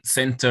important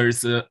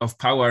centers of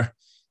power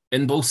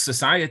in both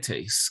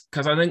societies.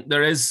 Because I think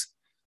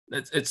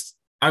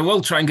I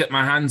will try and get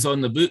my hands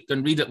on the book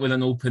and read it with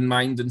an open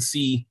mind and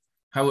see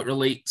how it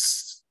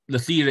relates, the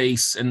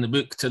theories in the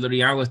book, to the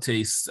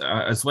realities,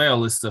 as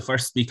well as the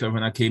first speaker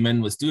when I came in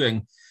was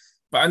doing.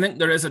 But I think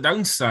there is a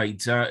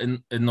downside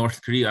in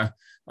North Korea.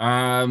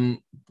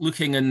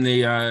 Looking in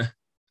the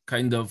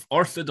kind of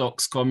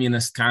orthodox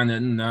communist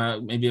canon,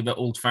 maybe a bit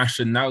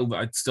old-fashioned now, but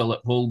I'd still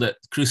uphold it,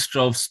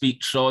 Khrushchev's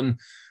speech on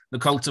the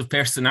cult of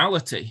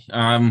personality.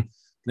 I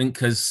think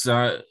because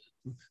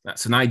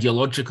that's an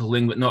ideological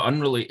thing, but not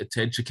unrelated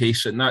to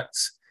education.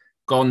 That's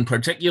gone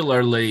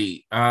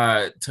particularly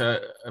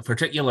to a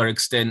particular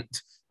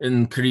extent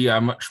in Korea,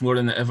 much more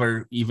than it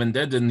ever even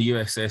did in the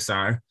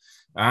USSR.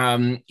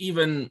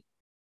 Even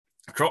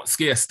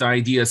Trotskyist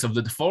ideas of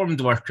the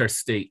deformed worker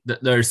state,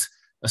 that there's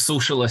a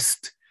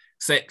socialist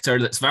sector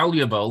that's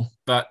valuable,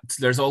 but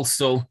there's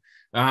also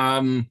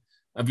a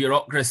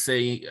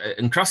bureaucracy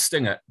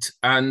encrusting it.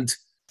 And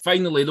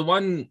finally, the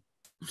one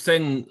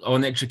thing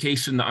on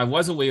education that I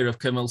was aware of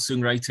Kim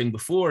Il-sung writing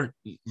before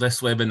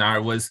this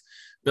webinar was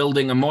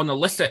building a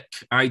monolithic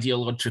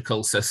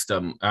ideological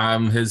system.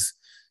 His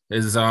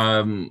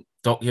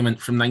document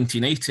from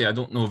 1980, I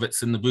don't know if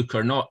it's in the book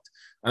or not.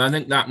 And I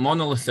think that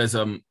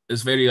monolithism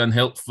is very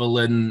unhelpful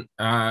in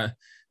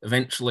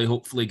eventually,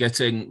 hopefully,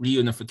 getting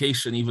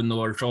reunification, even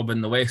though our job in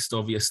the West,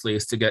 obviously,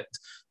 is to get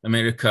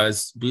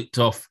America's boot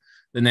off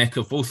the neck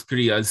of both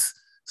Koreas.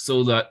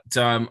 So that,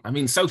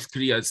 South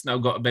Korea has now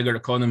got a bigger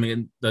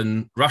economy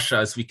than Russia,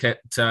 as we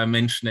kept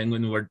mentioning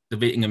when we were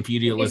debating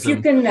imperialism. If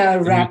you can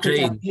wrap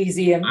it up, please,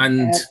 Ian.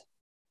 And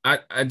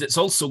it's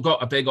also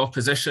got a big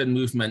opposition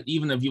movement.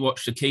 Even if you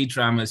watch the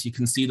K-dramas, you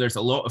can see there's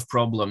a lot of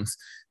problems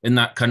in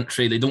that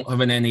country. They don't have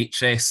an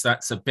NHS.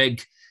 That's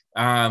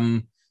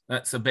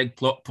a big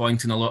plot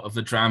point in a lot of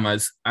the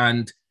dramas.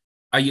 And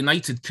a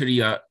united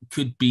Korea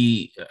could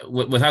be,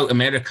 without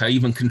America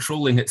even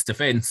controlling its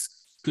defense,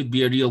 could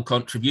be a real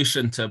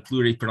contribution to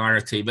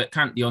pluripolarity, but it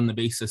can't be on the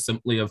basis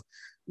simply of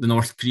the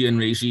North Korean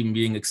regime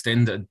being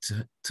extended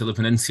to the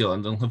peninsula,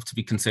 and there'll have to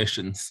be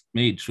concessions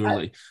made,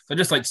 surely. So I'd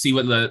just like to see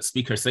what the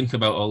speakers think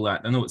about all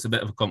that. I know it's a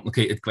bit of a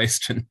complicated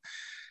question.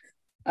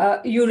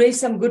 You raised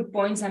some good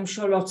points. I'm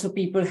sure lots of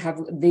people have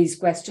these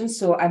questions,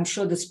 so I'm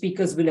sure the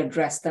speakers will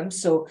address them.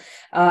 So,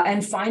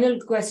 and final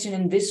question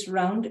in this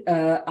round,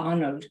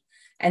 Arnold,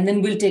 and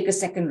then we'll take a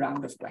second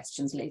round of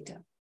questions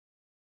later.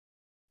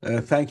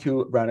 Thank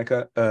you,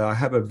 Radhika. I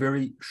have a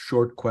very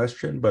short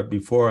question, but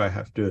before I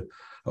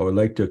would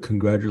like to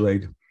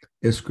congratulate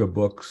Iskra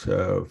Books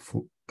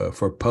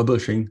for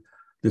publishing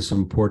this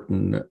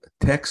important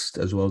text,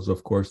 as well as,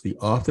 of course, the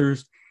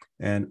authors,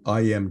 and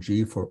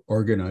IMG for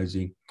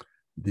organizing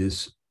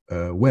this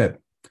web.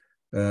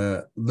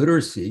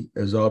 Literacy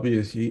is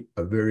obviously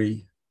a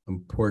very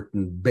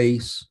important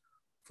base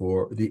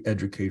for the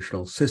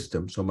educational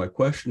system. So my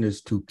question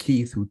is to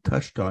Keith, who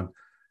touched on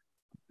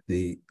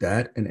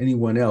that, and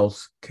anyone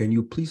else. Can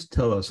you please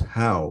tell us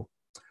how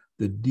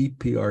the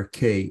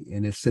DPRK,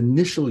 in its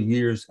initial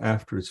years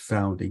after its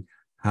founding,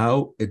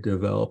 how it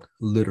developed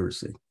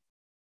literacy?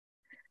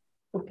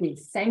 Okay,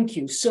 thank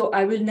you. So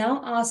I will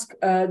now ask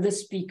the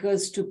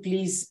speakers to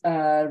please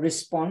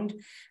respond.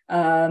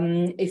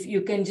 If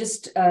you can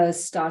just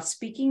start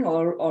speaking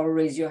or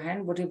raise your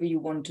hand, whatever you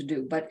want to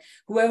do. But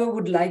whoever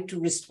would like to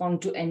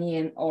respond to any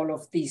and all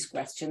of these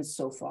questions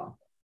so far.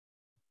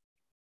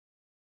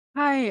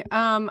 Hi,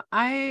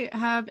 I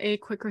have a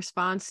quick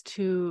response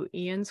to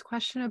Ian's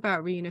question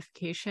about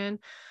reunification.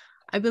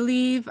 I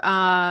believe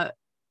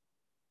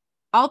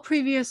all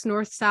previous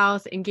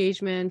North-South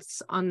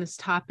engagements on this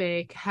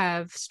topic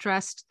have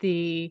stressed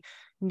the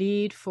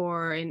need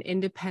for an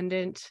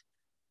independent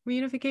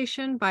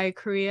reunification by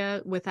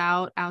Korea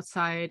without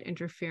outside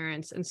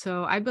interference. And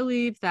so I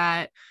believe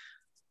that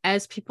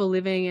as people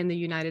living in the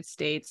United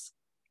States,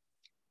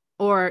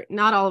 or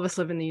not all of us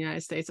live in the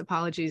United States,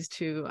 apologies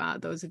to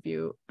those of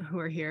you who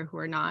are here who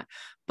are not,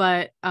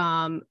 but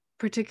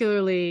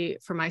particularly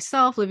for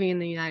myself living in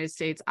the United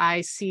States, I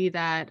see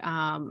that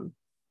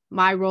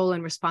my role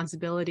and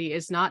responsibility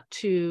is not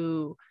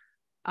to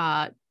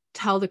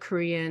tell the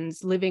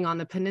Koreans living on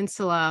the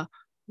peninsula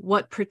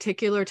what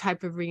particular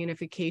type of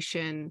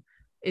reunification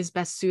is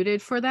best suited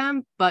for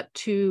them, but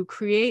to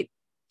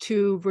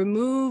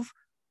remove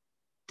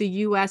the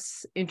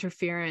US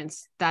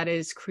interference that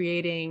is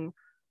creating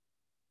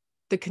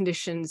the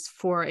conditions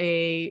for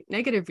a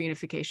negative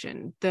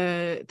reunification.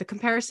 The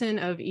comparison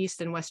of East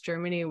and West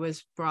Germany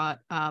was brought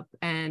up,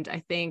 and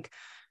I think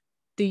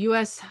the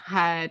US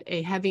had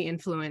a heavy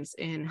influence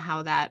in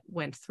how that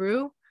went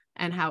through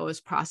and how it was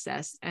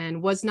processed,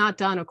 and was not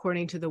done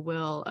according to the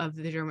will of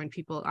the German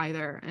people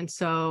either. And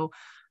so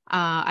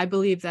I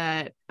believe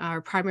that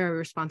our primary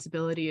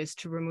responsibility is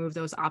to remove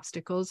those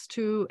obstacles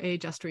to a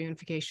just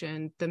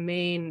reunification, the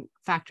main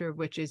factor of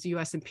which is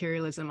US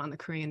imperialism on the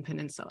Korean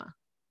peninsula.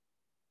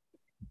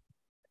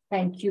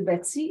 Thank you,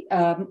 Betsy.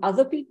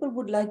 Other people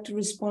would like to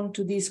respond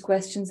to these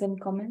questions and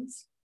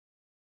comments?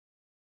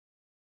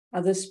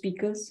 Other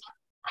speakers?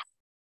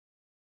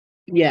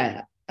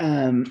 Yeah,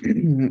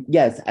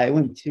 yes, I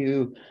want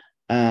to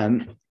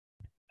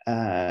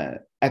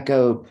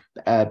echo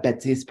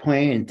Betsy's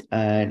point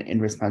in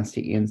response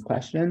to Ian's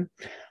question.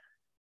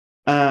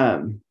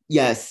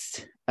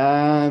 Yes,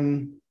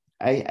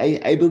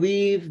 I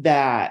believe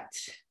that,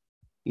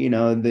 you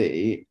know,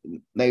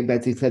 like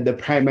Betsy said, the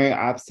primary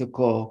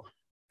obstacle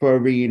for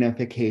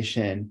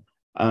reunification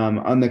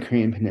on the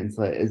Korean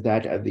Peninsula is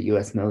that of the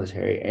US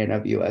military and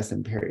of US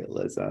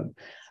imperialism.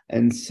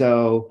 And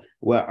so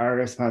what our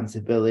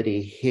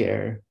responsibility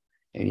here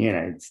in the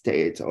United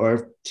States,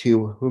 or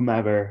to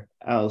whomever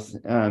else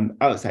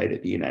outside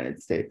of the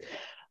United States,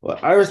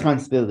 what our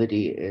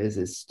responsibility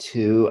is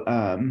to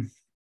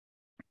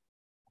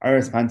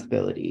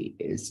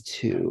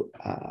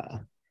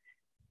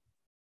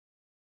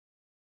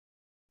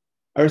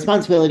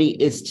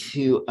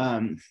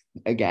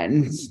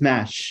again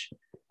smash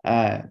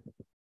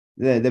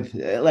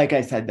the like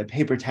I said, the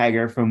paper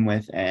tiger from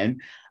within,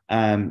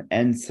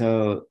 and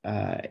so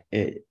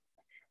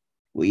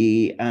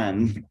we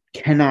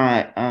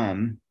cannot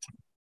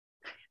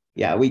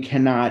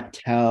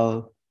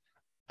tell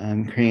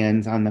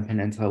Koreans on the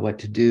peninsula what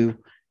to do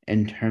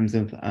in terms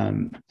of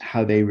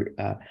how they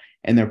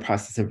in their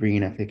process of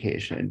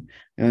reunification.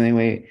 The only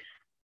way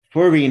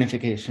for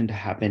reunification to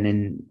happen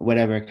in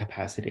whatever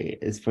capacity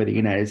is for the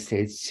United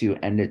States to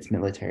end its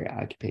military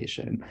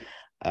occupation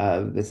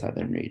of the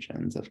southern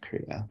regions of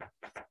Korea.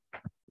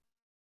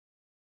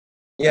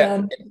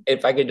 Yeah,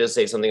 if I could just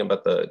say something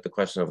about the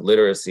question of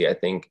literacy, I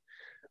think,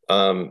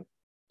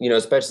 you know,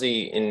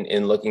 especially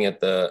in looking at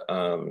the,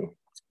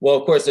 well,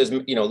 of course, there's,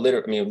 you know,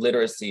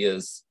 literacy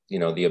is, you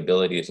know, the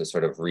ability to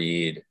sort of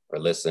read or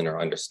listen or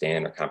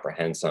understand or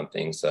comprehend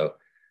something. So,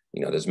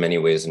 you know, there's many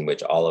ways in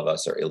which all of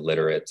us are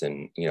illiterate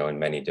and, you know, in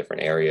many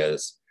different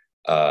areas,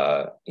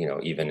 you know,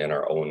 even in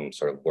our own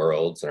sort of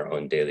worlds and our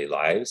own daily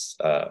lives.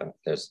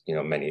 There's, you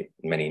know, many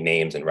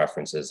names and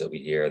references that we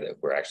hear that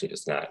we're actually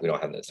just not, we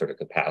don't have that sort of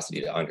capacity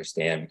to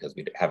understand because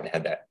we haven't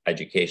had that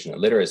education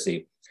and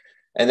literacy.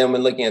 And then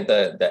when looking at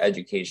the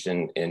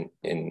education in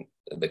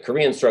the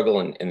Korean struggle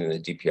and in the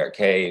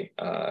DPRK,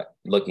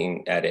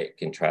 looking at it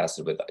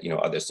contrasted with, you know,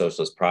 other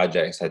socialist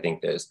projects, I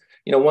think there's,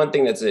 you know, one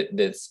thing that's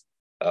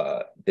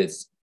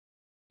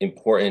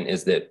important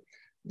is that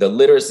the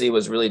literacy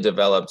was really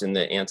developed in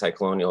the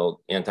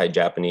anti-colonial,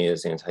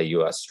 anti-Japanese,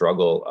 anti-US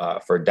struggle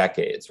for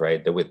decades,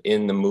 right? That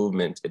within the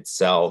movement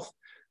itself,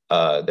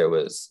 there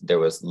was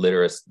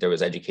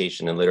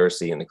education and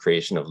literacy and the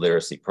creation of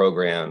literacy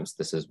programs.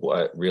 This is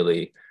what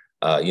really,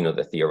 you know,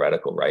 the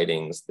theoretical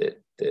writings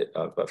that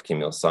of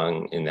Kim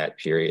Il-sung in that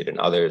period and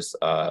others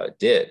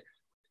did.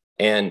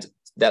 And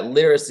that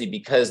literacy,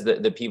 because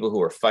the people who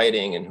were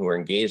fighting and who were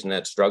engaged in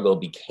that struggle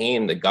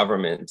became the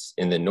government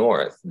in the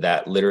North,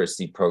 that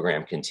literacy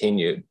program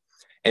continued.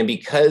 And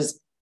because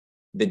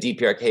the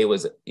DPRK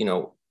was, you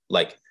know,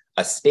 like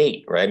a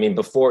state, right? I mean,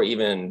 before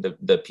even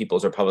the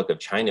People's Republic of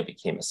China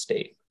became a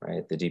state,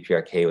 right? The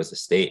DPRK was a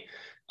state.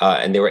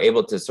 And they were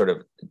able to sort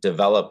of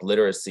develop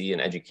literacy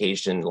and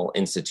educational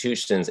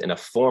institutions in a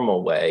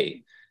formal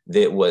way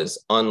that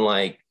was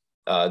unlike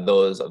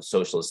those of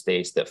socialist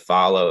states that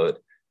followed,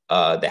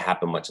 that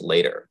happened much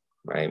later,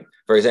 right?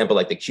 For example,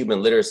 like the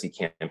Cuban literacy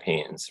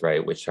campaigns,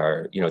 right, which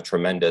are, you know,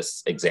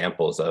 tremendous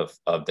examples of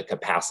the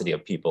capacity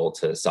of people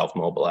to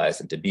self-mobilize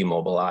and to be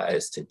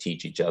mobilized, to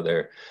teach each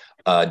other,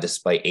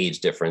 despite age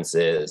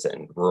differences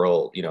and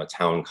rural, you know,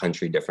 town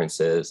country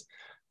differences.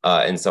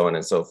 And so on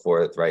and so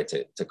forth, right,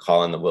 to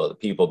call on the will of the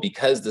people,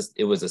 because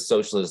it was a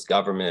socialist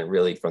government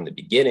really from the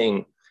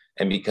beginning,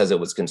 and because it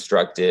was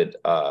constructed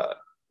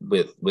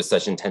with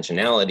such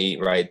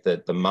intentionality, right,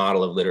 that the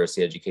model of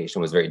literacy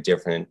education was very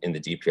different in the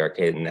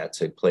DPRK than that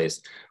took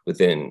place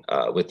within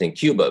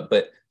Cuba.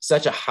 But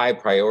such a high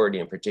priority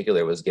in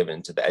particular was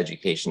given to the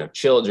education of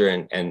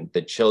children, and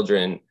the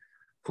children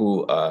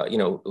who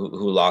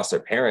who lost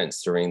their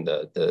parents during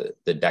the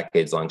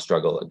decades-long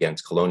struggle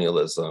against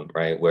colonialism,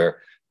 right,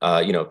 where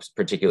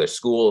particular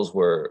schools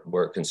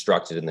were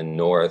constructed in the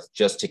North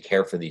just to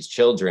care for these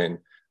children.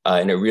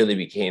 And it really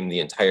became the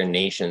entire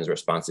nation's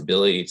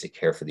responsibility to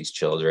care for these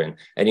children.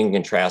 And you can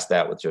contrast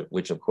that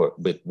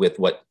with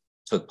what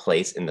took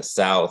place in the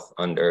South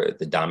under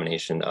the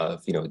domination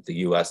of, the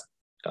US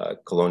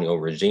colonial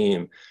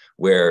regime,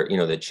 where,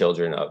 the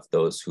children of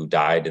those who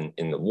died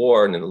in the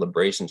war and in the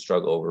liberation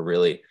struggle were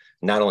really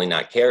not only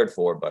not cared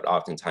for, but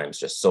oftentimes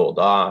just sold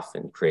off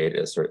and created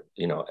as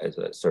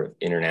a sort of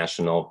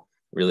international,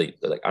 really,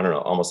 like, I don't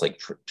know, almost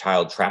like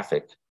child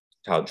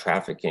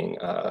trafficking,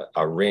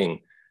 a ring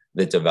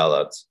that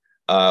developed.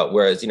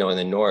 Whereas, in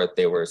the North,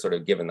 they were sort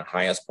of given the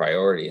highest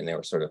priority, and they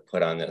were sort of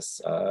put on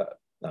this,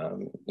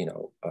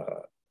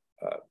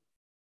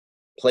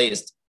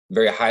 placed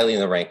very highly in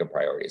the rank of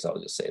priorities.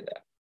 I'll just say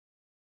that.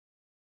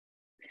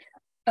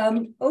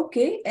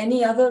 Okay,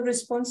 any other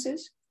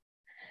responses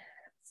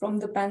from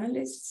the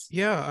panelists?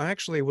 Yeah, I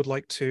actually would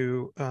like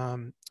to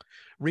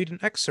read an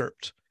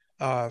excerpt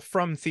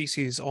from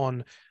Theses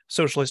on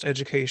Socialist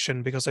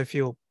Education, because I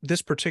feel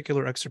this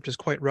particular excerpt is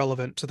quite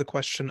relevant to the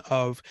question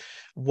of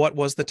what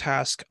was the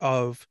task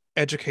of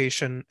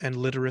education and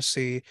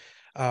literacy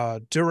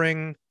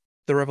during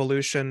the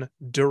revolution,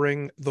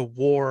 during the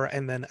war,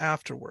 and then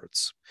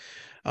afterwards.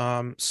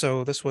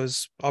 So this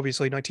was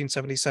obviously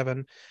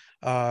 1977.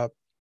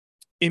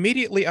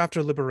 Immediately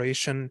after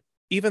liberation,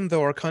 even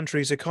though our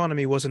country's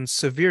economy was in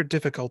severe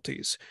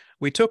difficulties,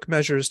 we took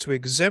measures to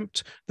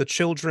exempt the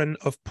children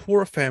of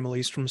poor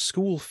families from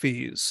school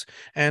fees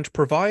and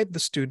provide the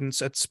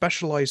students at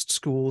specialized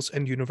schools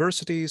and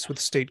universities with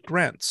state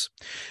grants.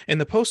 In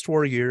the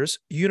post-war years,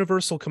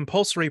 universal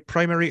compulsory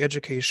primary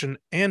education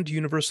and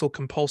universal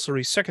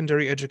compulsory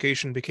secondary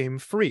education became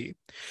free.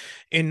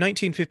 In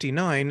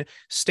 1959,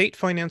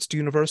 state-financed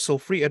universal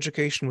free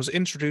education was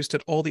introduced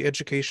at all the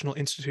educational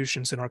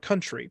institutions in our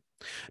country.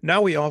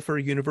 Now we offer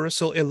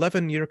universal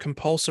 11-year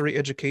compulsory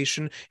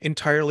education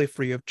entirely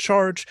free of charge,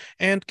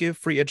 and give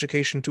free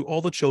education to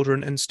all the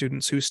children and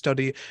students who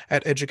study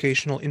at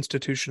educational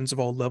institutions of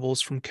all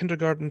levels, from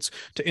kindergartens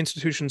to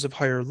institutions of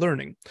higher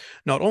learning.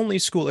 Not only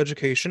school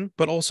education,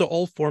 but also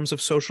all forms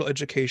of social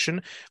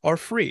education are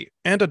free,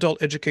 and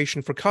adult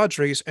education for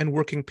cadres and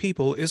working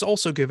people is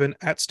also given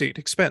at state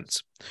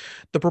expense.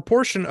 The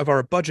proportion of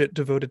our budget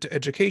devoted to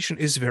education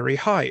is very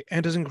high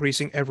and is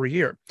increasing every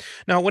year.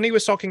 Now, when he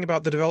was talking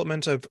about the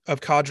development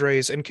of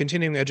cadres and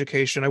continuing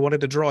education, I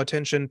wanted to draw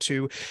attention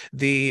to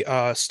the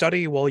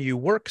study while you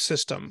work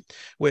system,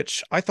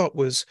 which I thought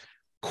was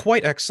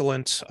quite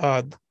excellent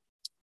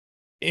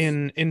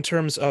in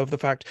terms of the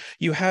fact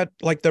you had,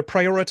 like, they're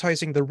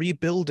prioritizing the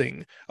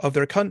rebuilding of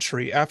their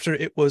country after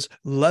it was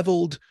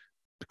leveled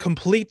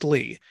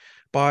completely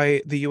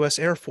by the US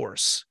Air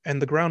Force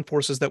and the ground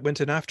forces that went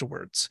in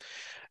afterwards.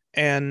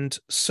 And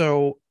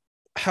so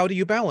how do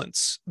you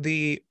balance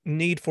the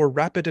need for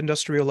rapid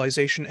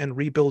industrialization and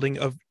rebuilding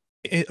of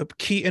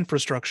key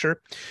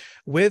infrastructure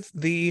with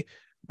the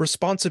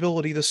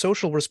responsibility, the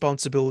social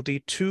responsibility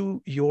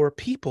to your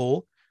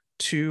people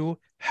to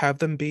have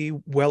them be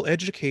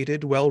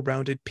well-educated,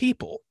 well-rounded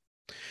people?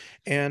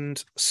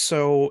 And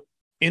so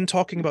in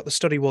talking about the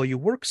study while you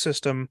work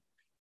system,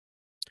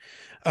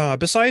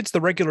 besides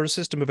the regular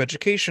system of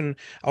education,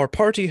 our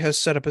party has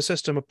set up a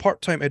system of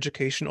part-time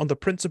education on the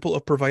principle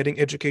of providing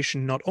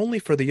education not only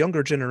for the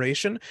younger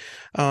generation,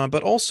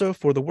 but also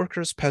for the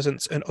workers,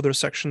 peasants, and other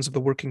sections of the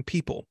working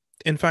people.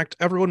 In fact,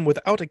 everyone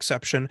without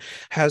exception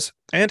has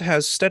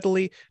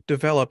steadily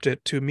developed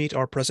it to meet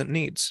our present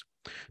needs.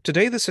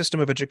 Today, the system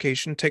of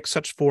education takes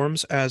such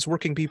forms as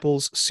working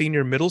people's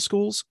senior middle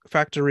schools,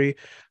 factory,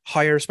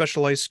 higher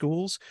specialized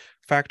schools,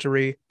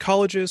 factory,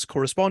 colleges,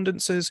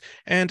 correspondences,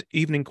 and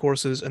evening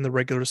courses in the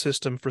regular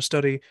system for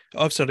study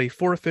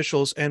for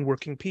officials and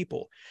working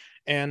people.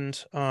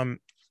 And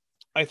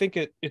I think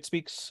it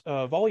speaks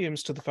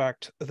volumes to the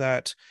fact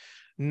that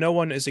no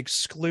one is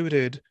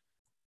excluded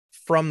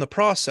from the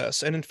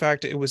process. And in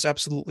fact, it was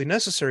absolutely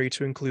necessary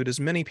to include as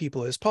many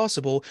people as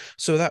possible,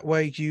 so that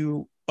way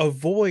you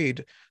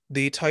avoid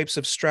the types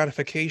of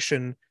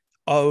stratification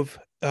of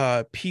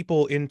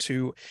people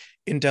into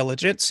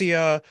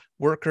intelligentsia,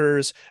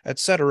 workers,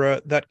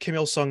 etc., that Kim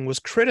Il-sung was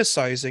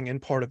criticizing in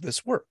part of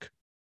this work.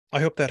 I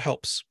hope that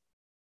helps.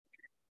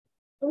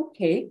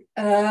 Okay,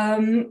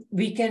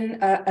 we can,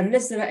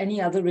 unless there are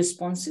any other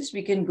responses,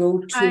 we can go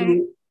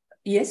to,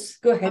 yes,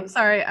 go ahead. I'm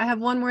sorry, I have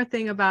one more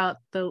thing about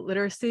the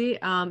literacy.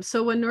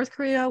 So when North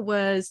Korea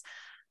was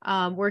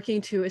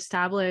working to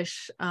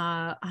establish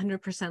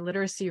 100%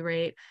 literacy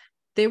rate,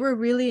 they were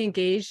really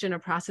engaged in a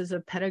process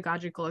of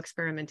pedagogical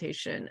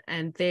experimentation,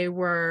 and they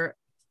were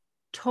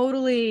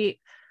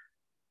totally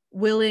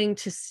willing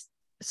to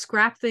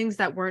scrap things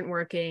that weren't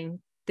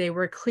working. They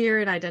were clear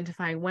in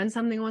identifying when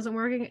something wasn't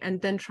working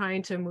and then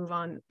trying to move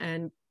on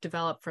and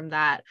develop from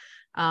that.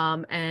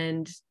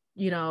 And,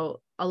 you know,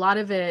 a lot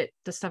of it,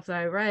 the stuff that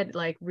I read,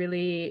 like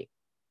really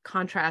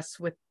contrasts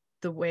with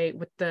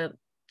the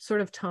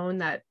sort of tone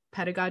that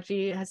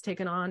pedagogy has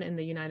taken on in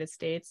the United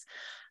States.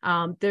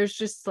 There's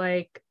just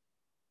like,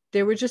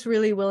 they were just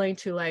really willing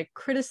to like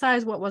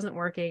criticize what wasn't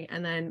working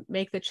and then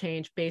make the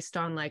change based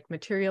on like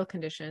material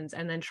conditions,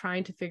 and then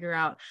trying to figure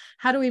out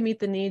how do we meet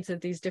the needs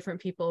of these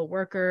different people,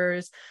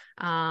 workers,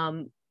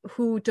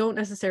 who don't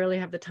necessarily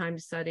have the time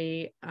to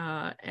study,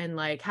 and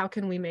like how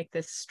can we make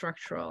this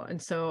structural. And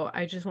so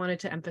I just wanted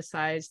to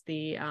emphasize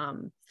the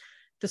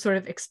sort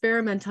of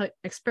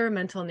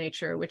experimental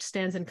nature, which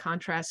stands in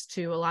contrast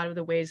to a lot of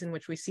the ways in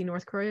which we see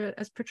North Korea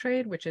as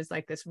portrayed, which is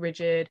like this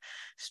rigid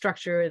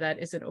structure that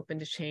isn't open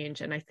to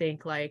change. And I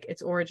think like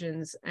its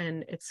origins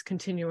and its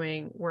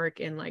continuing work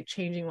in like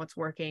changing what's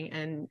working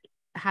and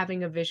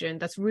having a vision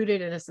that's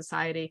rooted in a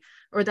society,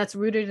 or that's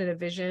rooted in a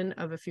vision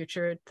of a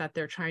future that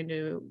they're trying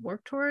to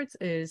work towards,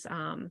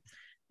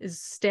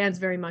 stands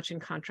very much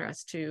in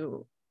contrast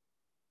to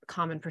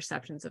common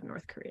perceptions of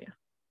North Korea.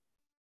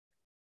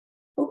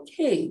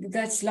 Okay,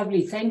 that's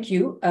lovely. Thank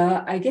you.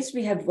 I guess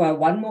we have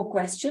one more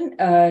question.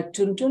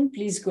 Tuntun,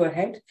 please go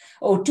ahead.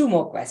 Oh, two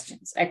more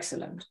questions.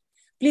 Excellent.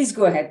 Please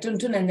go ahead,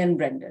 Tuntun, and then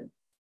Brendan.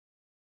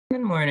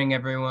 Good morning,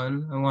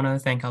 everyone. I want to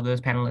thank all those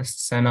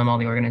panelists and all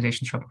the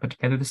organizations who put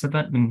together this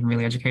event. It's been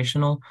really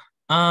educational.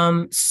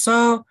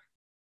 So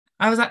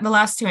I was at the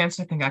last two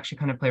answers, I think actually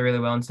kind of play really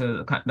well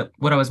into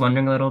what I was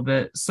wondering a little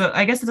bit. So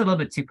I guess it's a little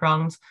bit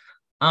two-pronged.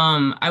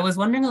 I was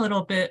wondering a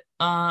little bit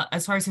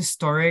as far as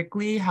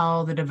historically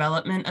how the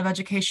development of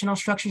educational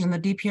structures in the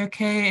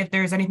DPRK, if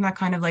there's anything that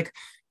kind of like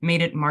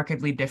made it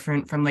markedly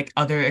different from like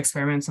other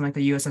experiments in like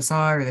the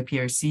USSR or the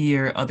PRC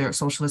or other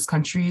socialist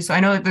countries. I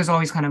know that there's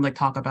always kind of like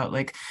talk about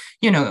like,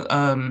 you know,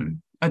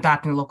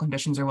 adapting to local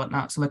conditions or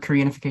whatnot. So like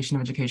Koreanification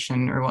of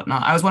education or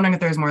whatnot. I was wondering if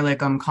there's more like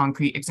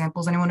concrete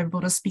examples anyone would be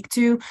able to speak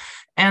to.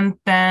 And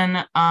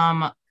then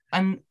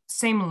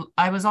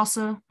I was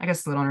also, I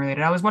guess a little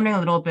unrelated, I was wondering a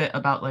little bit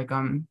about like,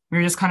 we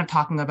were just kind of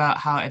talking about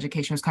how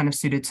education was kind of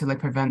suited to like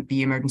prevent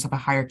the emergence of a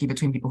hierarchy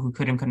between people who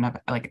could and couldn't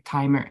have like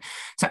time or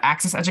to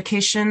access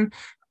education.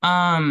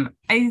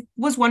 I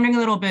was wondering a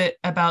little bit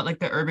about like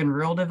the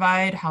urban-rural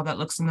divide, how that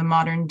looks in the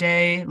modern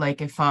day.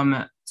 Like if,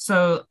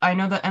 so I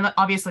know that, and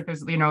obviously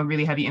there's, you know,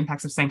 really heavy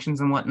impacts of sanctions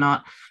and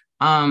whatnot.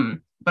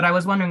 But I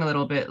was wondering a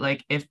little bit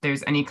like if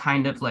there's any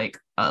kind of like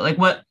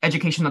what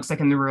education looks like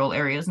in the rural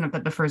areas and if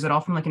that differs at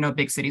all from like, you know,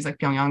 big cities like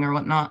Pyongyang or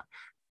whatnot.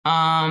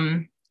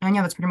 And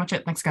yeah, that's pretty much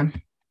it. Thanks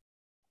again.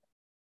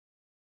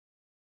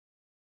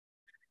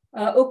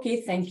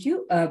 Okay, thank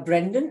you,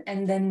 Brendan,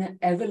 and then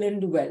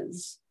Evelyn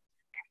Wells.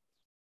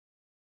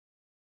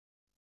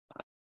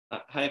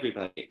 Hi,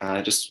 everybody. I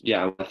want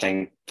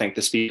to thank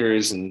the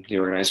speakers and the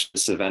organizers of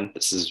this event.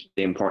 This is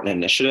the important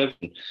initiative.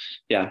 And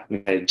yeah, I'm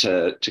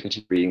excited to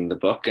continue reading the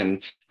book.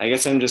 And I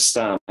guess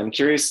I'm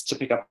curious to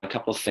pick up a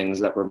couple of things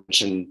that were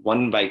mentioned.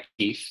 One by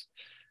Keith,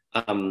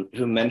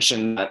 who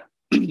mentioned that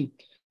the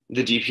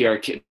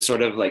DPRK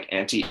sort of like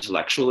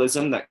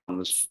anti-intellectualism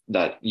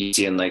that you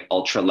see in like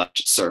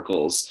ultra-left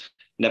circles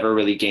never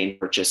really gained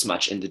purchase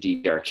much in the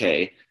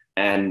DPRK.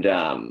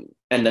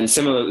 And then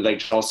similarly,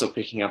 like also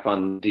picking up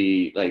on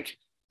the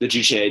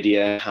Juche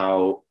idea,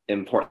 how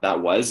important that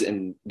was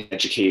in the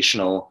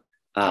educational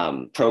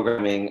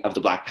programming of the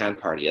Black Pan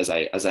Party, as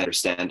I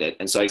understand it.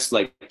 And so I just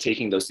like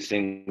taking those two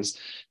things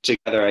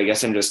together. I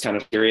guess I'm just kind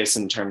of curious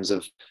in terms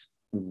of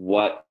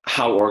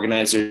how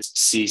organizers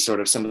see sort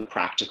of some of the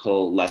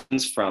practical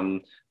lessons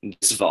from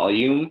this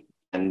volume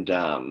and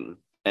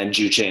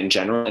Juche in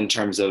general in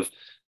terms of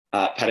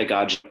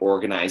pedagogic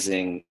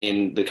organizing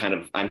in the kind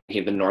of, I'm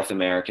thinking of the North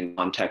American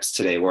context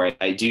today, where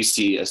I do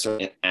see a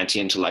sort of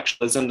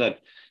anti-intellectualism that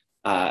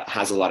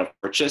has a lot of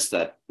purchase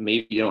that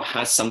maybe, you know,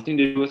 has something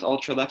to do with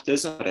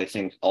ultra-leftism, but I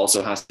think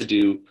also has to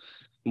do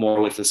more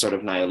with a sort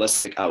of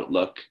nihilistic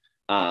outlook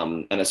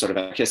and a sort of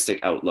anarchistic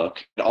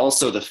outlook. But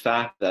also the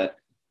fact that,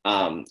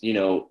 you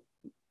know,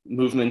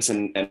 movements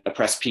and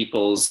oppressed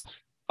peoples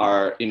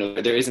are, you know,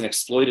 there is an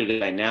exploitative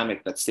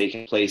dynamic that's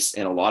taking place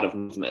in a lot of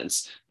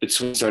movements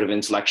between sort of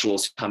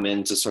intellectuals who come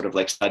in to sort of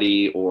like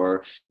study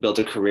or build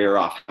a career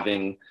off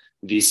having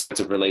these sorts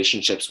of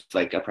relationships with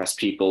like oppressed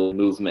people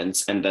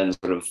movements and then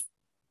sort of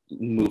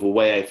move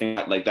away. I think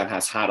that like that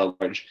has had a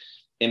large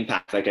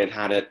impact. Like I've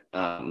had it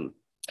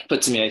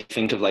put to me, I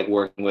think of like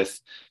working with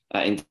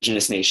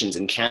Indigenous nations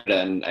in Canada,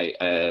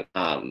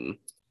 and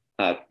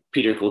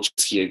Peter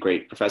Kulczynski, a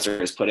great professor,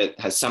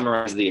 has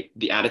summarized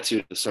the attitude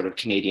of the sort of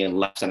Canadian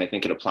left, and I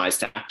think it applies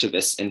to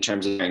activists in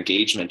terms of their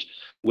engagement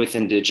with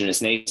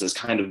Indigenous nations, has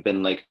kind of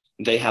been like,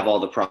 they have all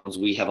the problems,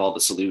 we have all the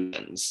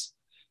solutions.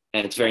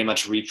 And it's very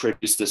much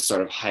reproduced this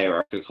sort of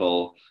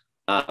hierarchical,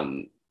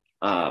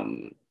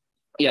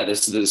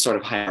 this sort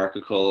of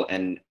hierarchical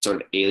and sort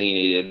of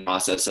alienated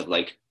process of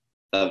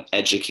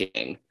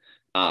educating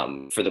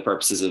for the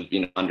purposes of,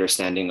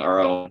 understanding our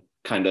own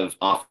kind of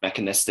off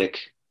mechanistic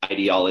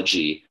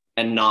ideology,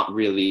 and not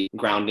really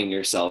grounding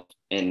yourself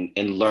in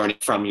learning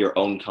from your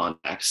own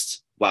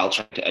context while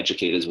trying to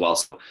educate as well.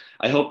 So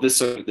I hope this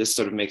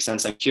sort of makes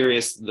sense. I'm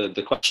curious,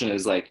 the question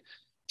is like,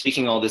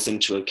 taking all this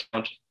into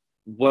account,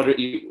 what are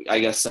you, I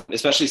guess,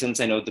 especially since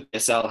I know the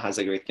PSL has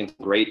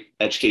great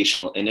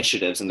educational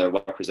initiatives and they're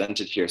well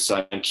represented here.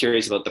 So I'm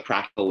curious about the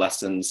practical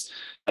lessons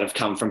that have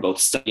come from both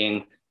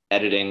studying,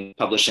 editing,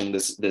 publishing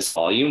this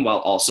volume, while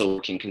also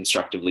working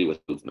constructively with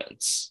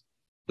movements.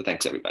 So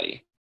thanks,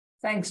 everybody.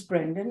 Thanks,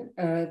 Brendan.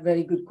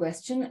 Very good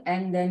question.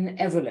 And then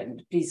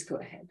Evelyn, please go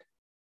ahead.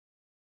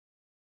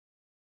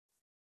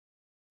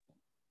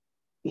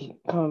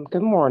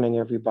 Good morning,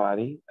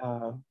 everybody.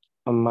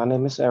 My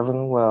name is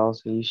Evelyn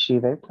Wells, she,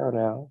 they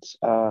pronouns.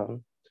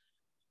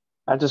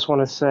 I just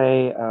want to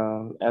say,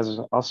 as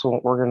also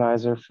an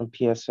organizer from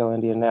PSL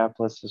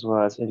Indianapolis, as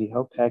well as Indie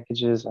Hope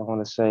Packages, I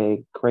want to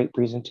say great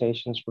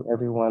presentations from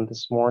everyone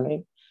this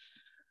morning.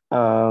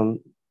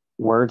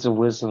 Words of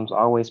wisdoms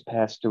always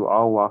pass through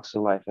all walks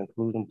of life,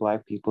 including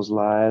Black people's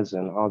lives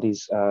and all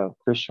these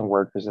Christian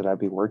workers that I've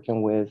been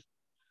working with.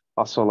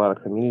 Also, a lot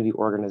of community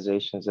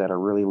organizations that are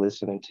really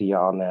listening to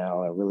y'all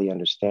now and really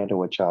understanding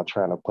what y'all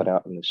trying to put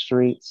out in the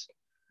streets.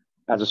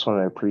 I just want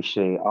to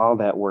appreciate all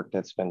that work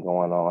that's been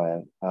going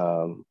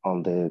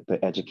on the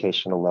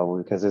educational level,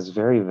 because it's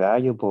very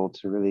valuable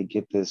to really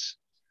get this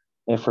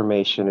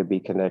information to be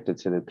connected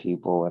to the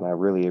people. And I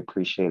really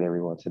appreciate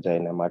everyone today.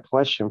 Now, my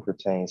question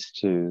pertains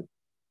to,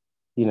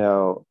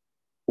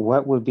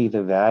 what would be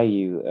the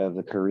value of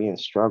the Korean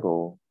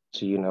struggle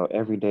to,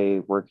 everyday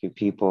working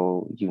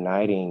people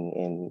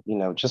uniting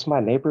in, just my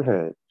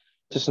neighborhood,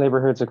 just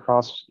neighborhoods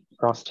across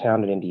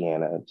town in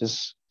Indiana,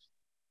 just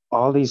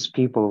all these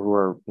people who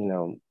are,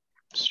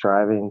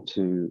 striving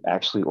to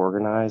actually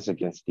organize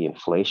against the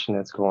inflation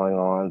that's going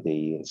on,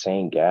 the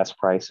insane gas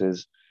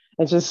prices,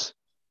 and just,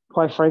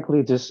 quite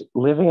frankly, just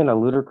living in a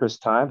ludicrous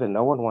time that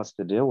no one wants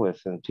to deal with.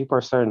 And people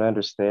are starting to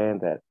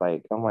understand that,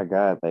 like, oh my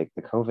God, like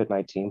the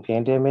COVID-19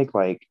 pandemic,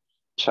 like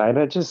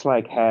China just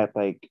had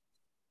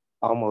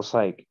almost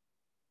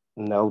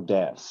no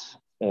deaths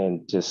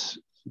and just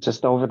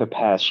over the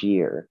past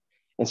year.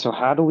 And so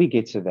how do we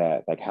get to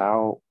that? Like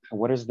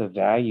what is the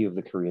value of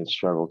the Korean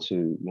struggle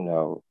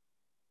to,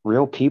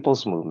 real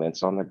people's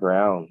movements on the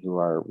ground who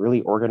are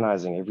really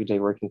organizing everyday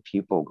working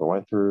people,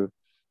 going through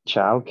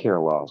childcare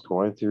laws,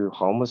 going through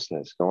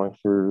homelessness, going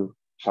through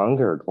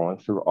hunger, going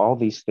through all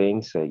these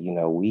things that,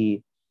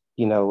 we,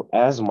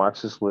 as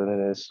Marxist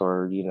Leninists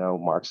or,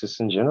 Marxists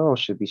in general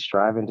should be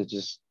striving to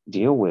just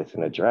deal with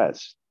and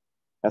address.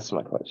 That's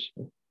my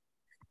question.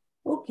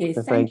 Okay,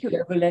 thank you,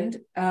 Evelyn.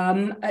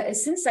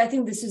 Since I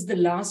think this is the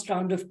last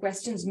round of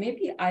questions,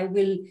 maybe I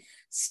will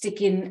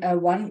stick in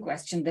one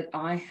question that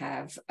I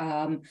have.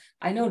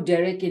 I know,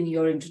 Derek, in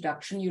your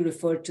introduction, you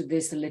referred to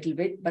this a little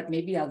bit, but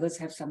maybe others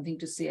have something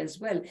to say as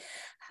well.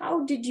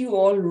 How did you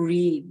all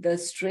read the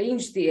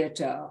strange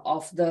theater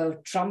of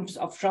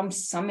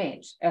Trump's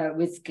summit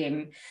with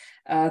Kim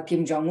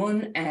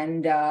Jong-un,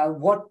 and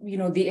what,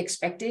 the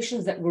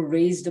expectations that were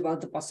raised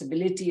about the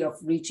possibility of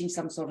reaching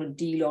some sort of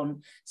deal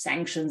on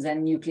sanctions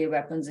and nuclear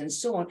weapons and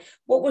so on?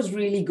 What was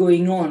really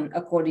going on,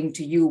 according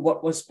to you?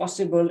 What was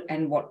possible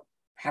and what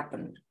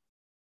happened?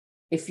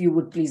 If you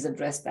would please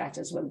address that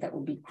as well, that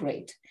would be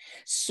great.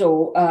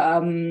 So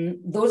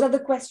those are the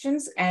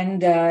questions.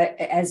 And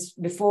as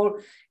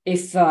before,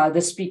 if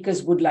the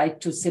speakers would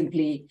like to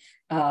simply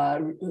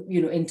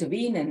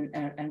intervene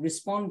and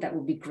respond, that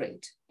would be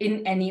great,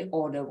 in any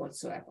order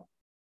whatsoever.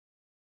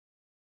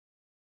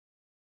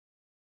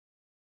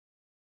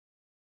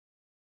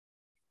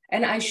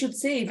 And I should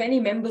say, if any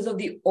members of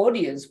the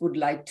audience would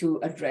like to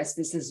address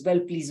this as well,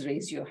 please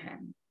raise your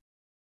hand.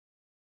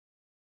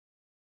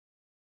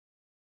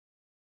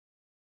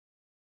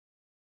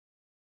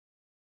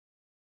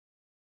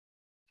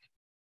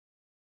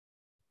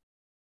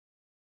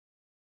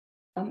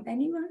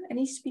 Anyone,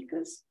 any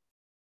speakers?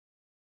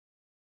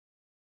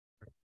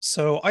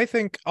 So I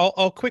think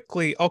I'll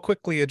quickly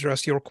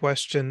address your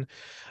question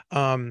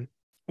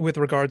with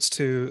regards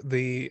to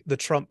the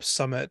Trump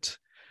summit.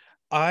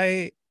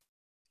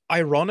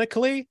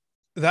 Ironically,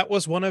 that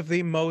was one of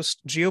the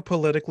most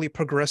geopolitically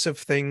progressive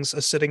things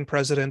a sitting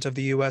president of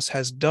the US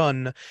has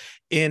done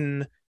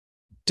in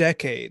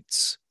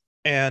decades.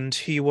 And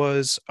he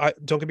was,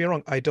 don't get me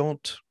wrong, I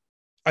don't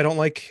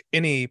like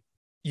any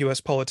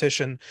US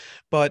politician,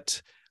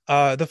 but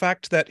the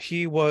fact that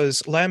he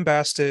was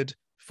lambasted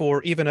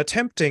for even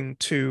attempting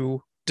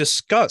to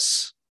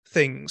discuss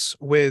things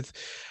with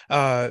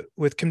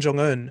Kim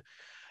Jong-un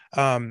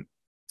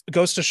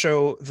goes to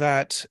show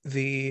that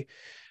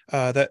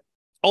that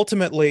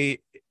ultimately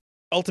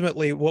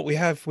what we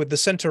have with the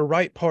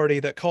center-right party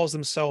that calls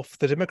themselves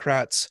the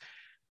Democrats,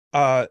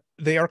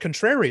 they are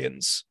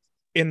contrarians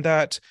in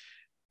that,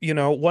 you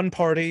know, one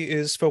party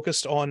is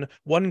focused on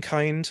one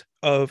kind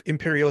of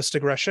imperialist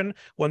aggression,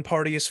 one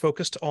party is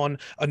focused on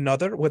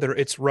another, whether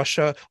it's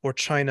Russia or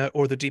China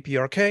or the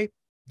DPRK.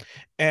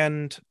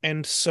 And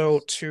so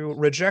to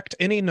reject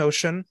any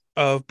notion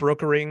of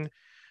brokering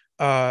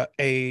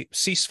a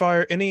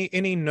ceasefire,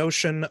 any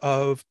notion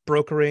of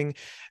brokering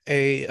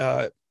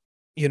a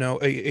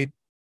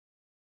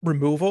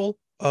removal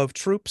of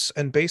troops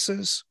and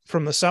bases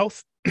from the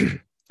South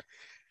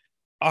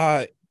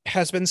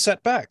has been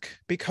set back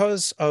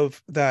because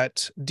of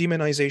that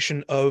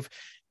demonization of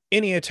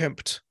any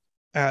attempt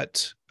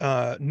at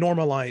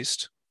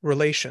normalized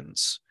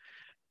relations.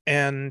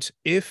 And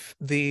if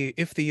the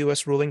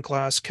US ruling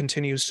class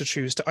continues to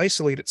choose to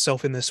isolate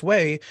itself in this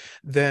way,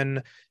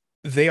 then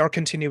they are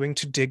continuing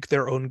to dig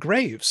their own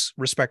graves,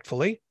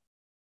 respectfully,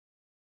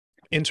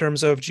 in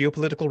terms of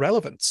geopolitical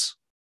relevance.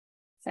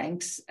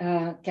 Thanks,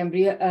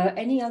 Cambria.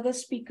 Any other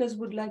speakers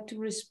would like to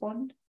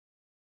respond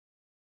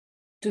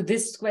to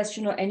this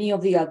question or any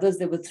of the others?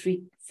 There were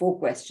 4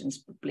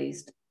 questions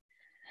placed.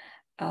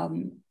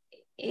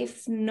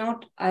 If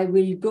not, I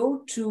will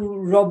go to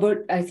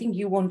Robert. I think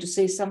you want to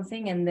say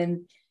something, and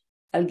then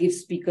I'll give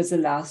speakers a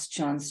last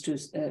chance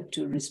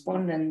to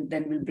respond, and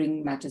then we'll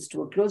bring matters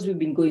to a close. We've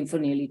been going for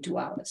nearly 2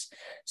 hours.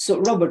 So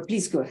Robert,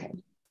 please go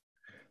ahead.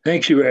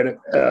 Thank you,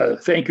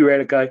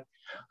 Radhika.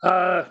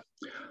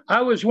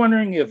 I was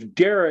wondering if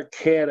Derek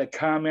had a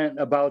comment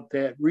about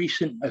that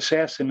recent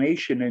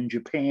assassination in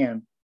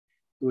Japan.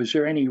 Was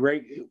there any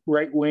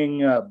right-wing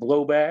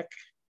blowback?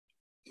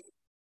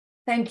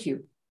 Thank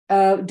you.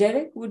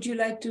 Derek, would you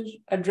like to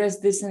address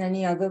this and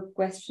any other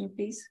question,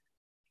 please?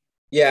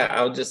 Yeah,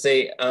 I'll just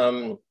say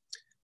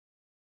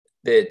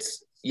that,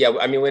 yeah,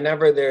 I mean,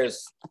 whenever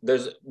there's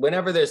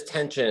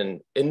tension,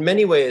 in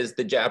many ways,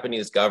 the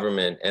Japanese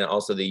government and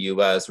also the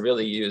US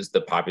really use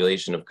the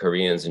population of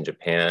Koreans in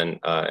Japan,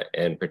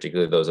 and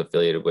particularly those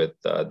affiliated with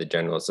the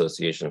General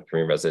Association of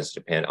Korean Residents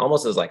in Japan,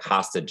 almost as like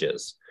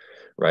hostages,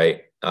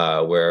 right?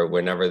 Where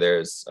whenever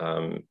there's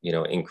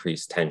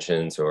increased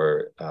tensions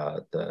or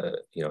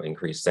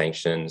increased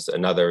sanctions,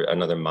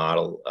 another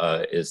model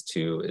is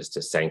to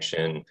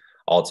sanction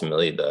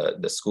ultimately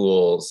the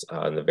schools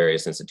and the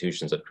various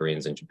institutions of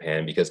Koreans in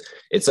Japan, because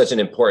it's such an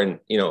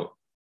important,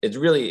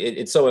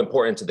 it's so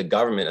important to the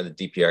government of the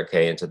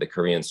DPRK and to the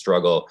Korean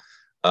struggle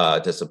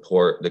to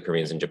support the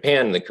Koreans in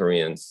Japan and the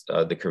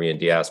Korean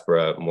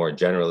diaspora more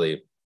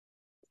generally.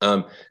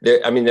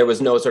 There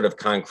was no sort of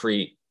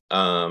concrete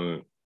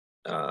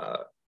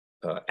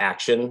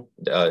action,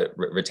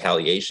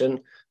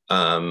 retaliation.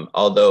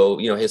 Although,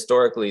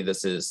 historically,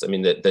 this is,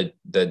 the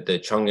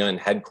Chongyun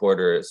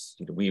headquarters,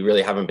 we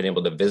really haven't been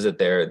able to visit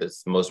there.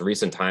 This most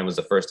recent time was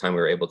the first time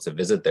we were able to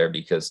visit there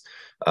because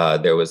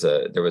there was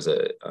a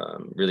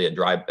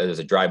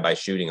drive-by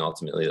shooting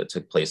ultimately that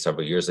took place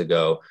several years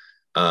ago.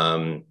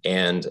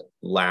 And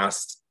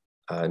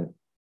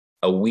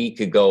a week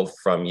ago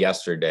from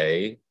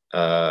yesterday,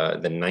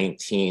 the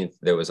 19th,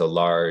 there was a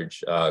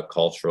large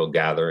cultural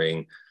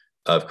gathering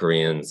of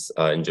Koreans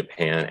in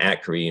Japan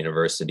at Korea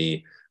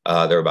University.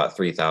 There were about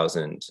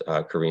 3,000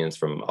 Koreans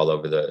from all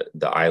over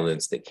the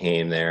islands that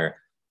came there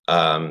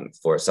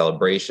for a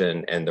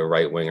celebration, and the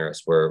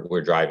right-wingers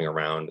were driving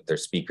around with their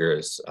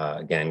speakers,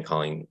 again,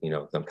 calling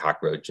them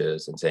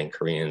cockroaches and saying,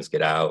 "Koreans,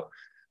 get out."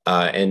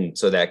 And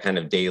so that kind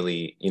of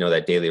daily,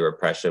 that daily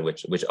repression,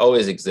 which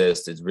always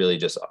exists, is really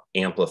just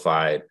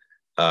amplified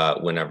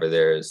whenever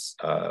there's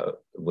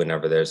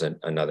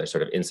another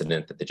sort of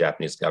incident that the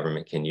Japanese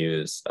government can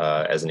use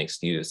as an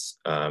excuse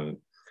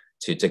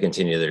to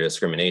continue their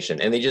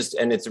discrimination. And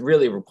it's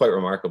really quite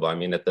remarkable. I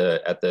mean, at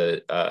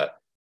the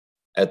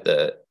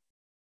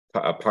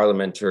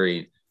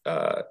parliamentary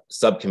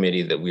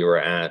subcommittee that we were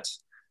at,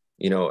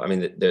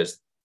 there's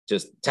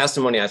just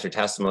testimony after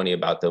testimony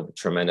about the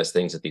tremendous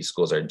things that these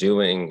schools are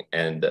doing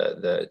and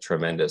the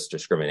tremendous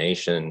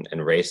discrimination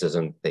and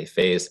racism they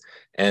face,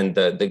 and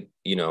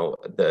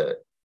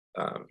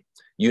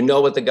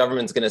what the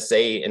government's going to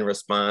say in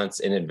response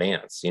in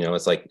advance.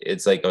 It's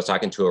like I was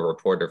talking to a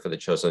reporter for the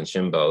Chosun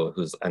Shimbo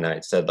and I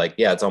said,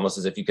 yeah, it's almost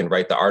as if you can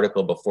write the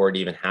article before it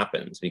even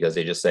happens, because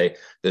they just say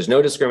there's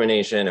no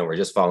discrimination and we're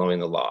just following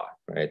the law,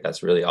 right?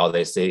 That's really all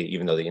they say,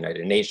 even though the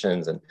United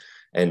Nations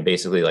and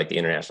basically the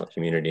international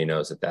community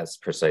knows that that's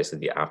precisely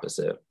the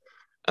opposite.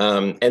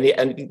 And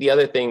the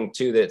other thing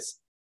too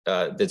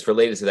that's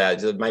related to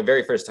that is my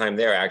very first time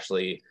there.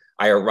 Actually,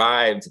 I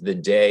arrived the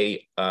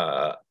day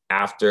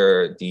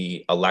after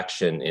the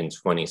election in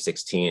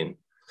 2016.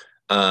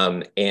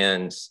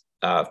 And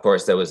of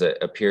course, there was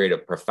a period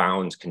of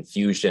profound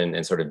confusion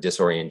and sort of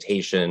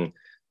disorientation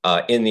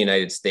in the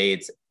United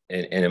States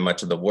and in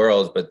much of the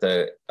world. But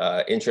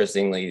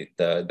interestingly,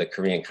 the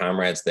Korean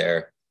comrades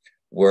there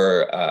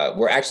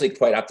were actually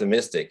quite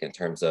optimistic in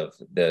terms of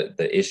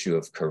the issue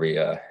of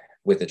Korea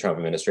with the Trump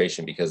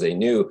administration, because they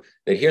knew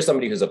that here's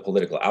somebody who's a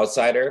political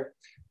outsider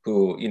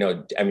who,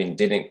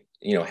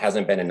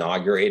 hasn't been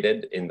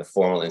inaugurated in the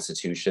formal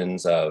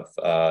institutions of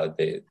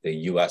the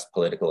US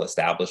political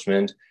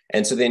establishment.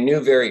 And so they knew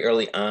very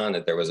early on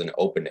that there was an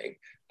opening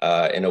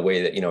in a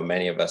way that,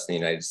 many of us in the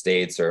United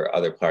States or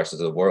other parts of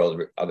the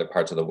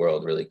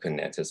world really couldn't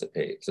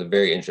anticipate. So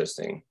very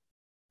interesting.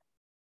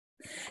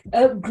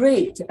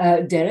 Great,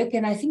 Derek.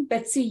 And I think,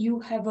 Betsy, you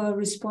have a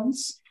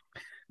response?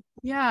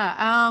 Yeah,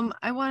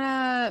 I want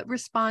to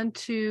respond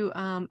to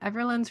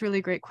Everlynn's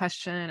really great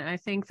question. And I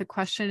think the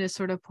question is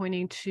sort of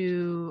pointing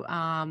to,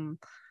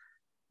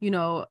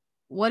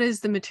 what is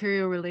the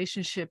material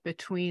relationship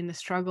between the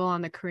struggle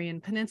on the Korean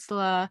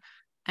Peninsula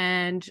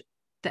and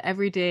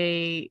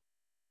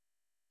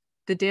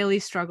the daily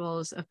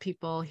struggles of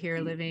people here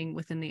living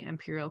within the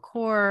imperial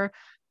core,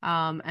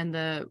 and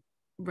the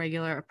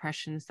regular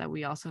oppressions that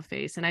we also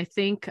face. And I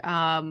think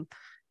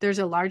there's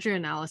a larger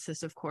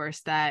analysis, of course,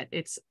 that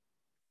it's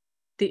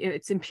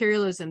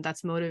imperialism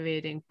that's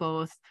motivating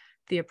both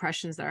the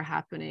oppressions that are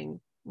happening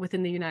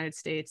within the United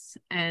States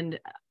and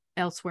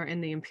elsewhere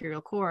in the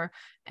imperial core,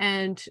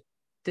 and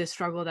the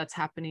struggle that's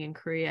happening in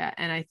Korea.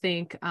 And I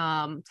think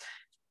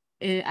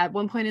at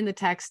one point in the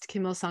text,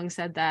 Kim Il-sung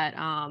said that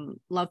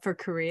love for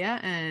Korea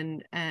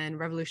and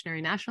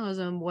revolutionary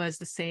nationalism was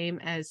the same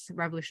as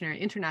revolutionary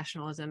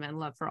internationalism and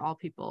love for all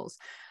peoples.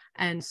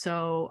 And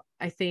so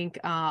I think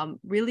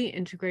really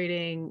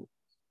integrating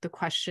the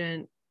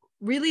question,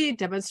 really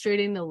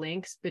demonstrating the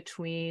links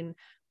between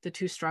the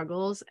two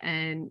struggles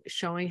and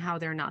showing how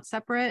they're not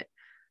separate,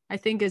 I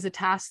think is a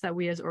task that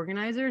we as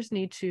organizers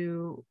need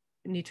to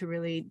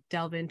really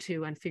delve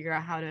into and figure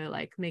out how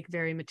to make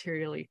very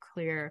materially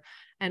clear,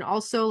 and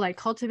also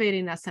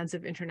cultivating that sense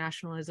of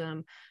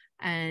internationalism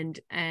and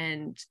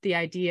the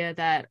idea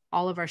that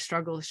all of our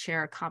struggles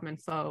share a common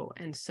foe,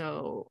 and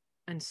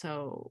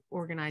so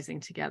organizing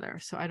together.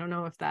 So I don't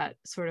know if that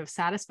sort of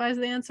satisfies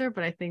the answer,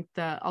 but I think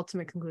the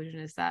ultimate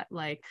conclusion is that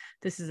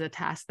this is a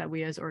task that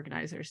we as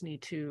organizers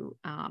need to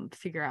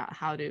figure out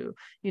how to,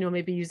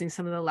 maybe using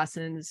some of the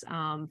lessons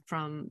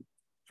from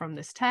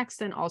this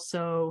text, and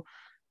also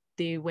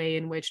the way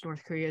in which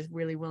North Korea is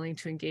really willing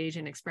to engage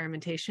in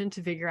experimentation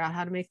to figure out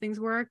how to make things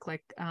work.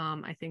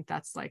 I think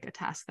that's a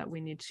task that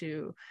we need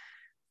to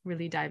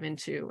really dive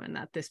into, and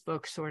that this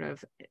book sort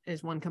of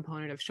is one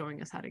component of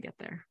showing us how to get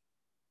there.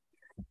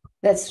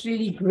 That's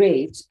really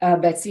great,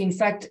 Betsy. In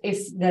fact,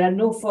 if there are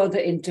no further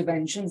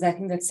interventions, I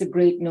think that's a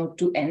great note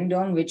to end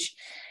on,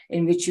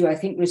 in which you, I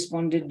think,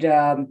 responded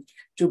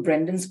to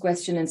Brendan's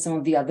question and some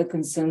of the other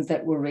concerns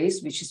that were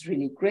raised, which is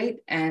really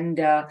great.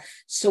 And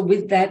so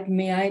with that,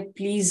 may I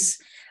please,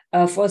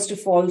 first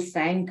of all,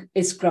 thank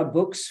Iskra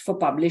Books for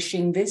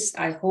publishing this.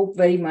 I hope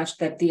very much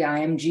that the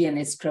IMG and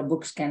Iskra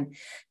Books can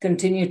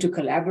continue to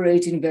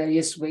collaborate in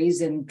various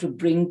ways and to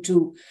bring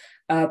to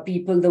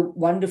people the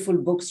wonderful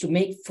books, to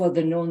make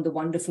further known the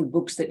wonderful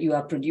books that you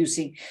are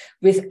producing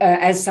with,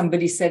 as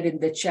somebody said in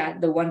the chat,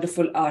 the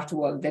wonderful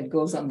artwork that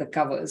goes on the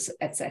covers,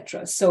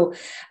 etc. So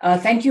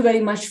thank you very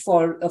much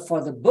for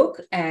the book,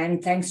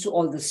 and thanks to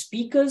all the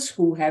speakers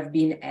who have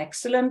been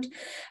excellent.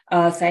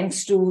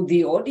 Thanks to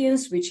the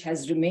audience, which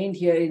has remained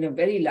here in a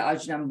very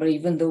large number,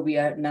 even though we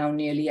are now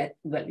nearly at,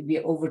 we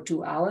are over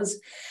 2 hours.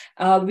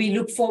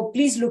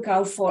 Please look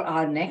out for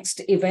our next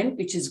event,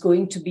 which is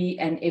going to be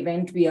an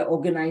event we are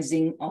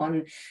organizing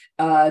on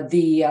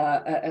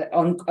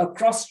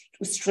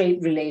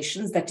cross-strait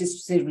relations, that is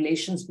to say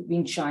relations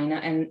between China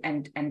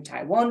and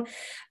Taiwan,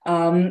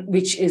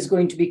 which is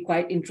going to be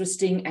quite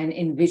interesting, and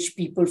in which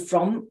people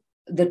from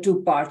the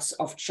two parts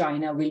of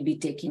China will be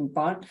taking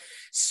part.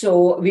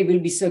 So we will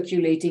be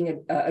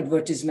circulating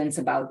advertisements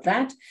about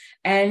that.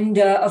 And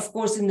of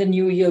course, in the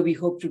new year, we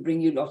hope to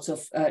bring you lots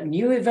of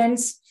new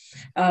events.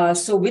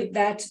 So with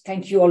that,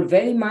 thank you all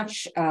very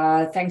much.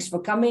 Thanks for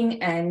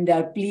coming. And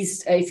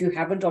please, if you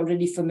haven't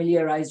already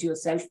familiarized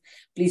yourself,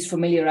 please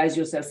familiarize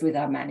yourself with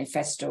our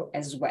manifesto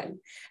as well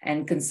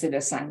and consider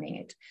signing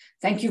it.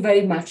 Thank you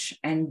very much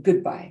and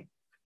goodbye.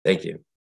 Thank you.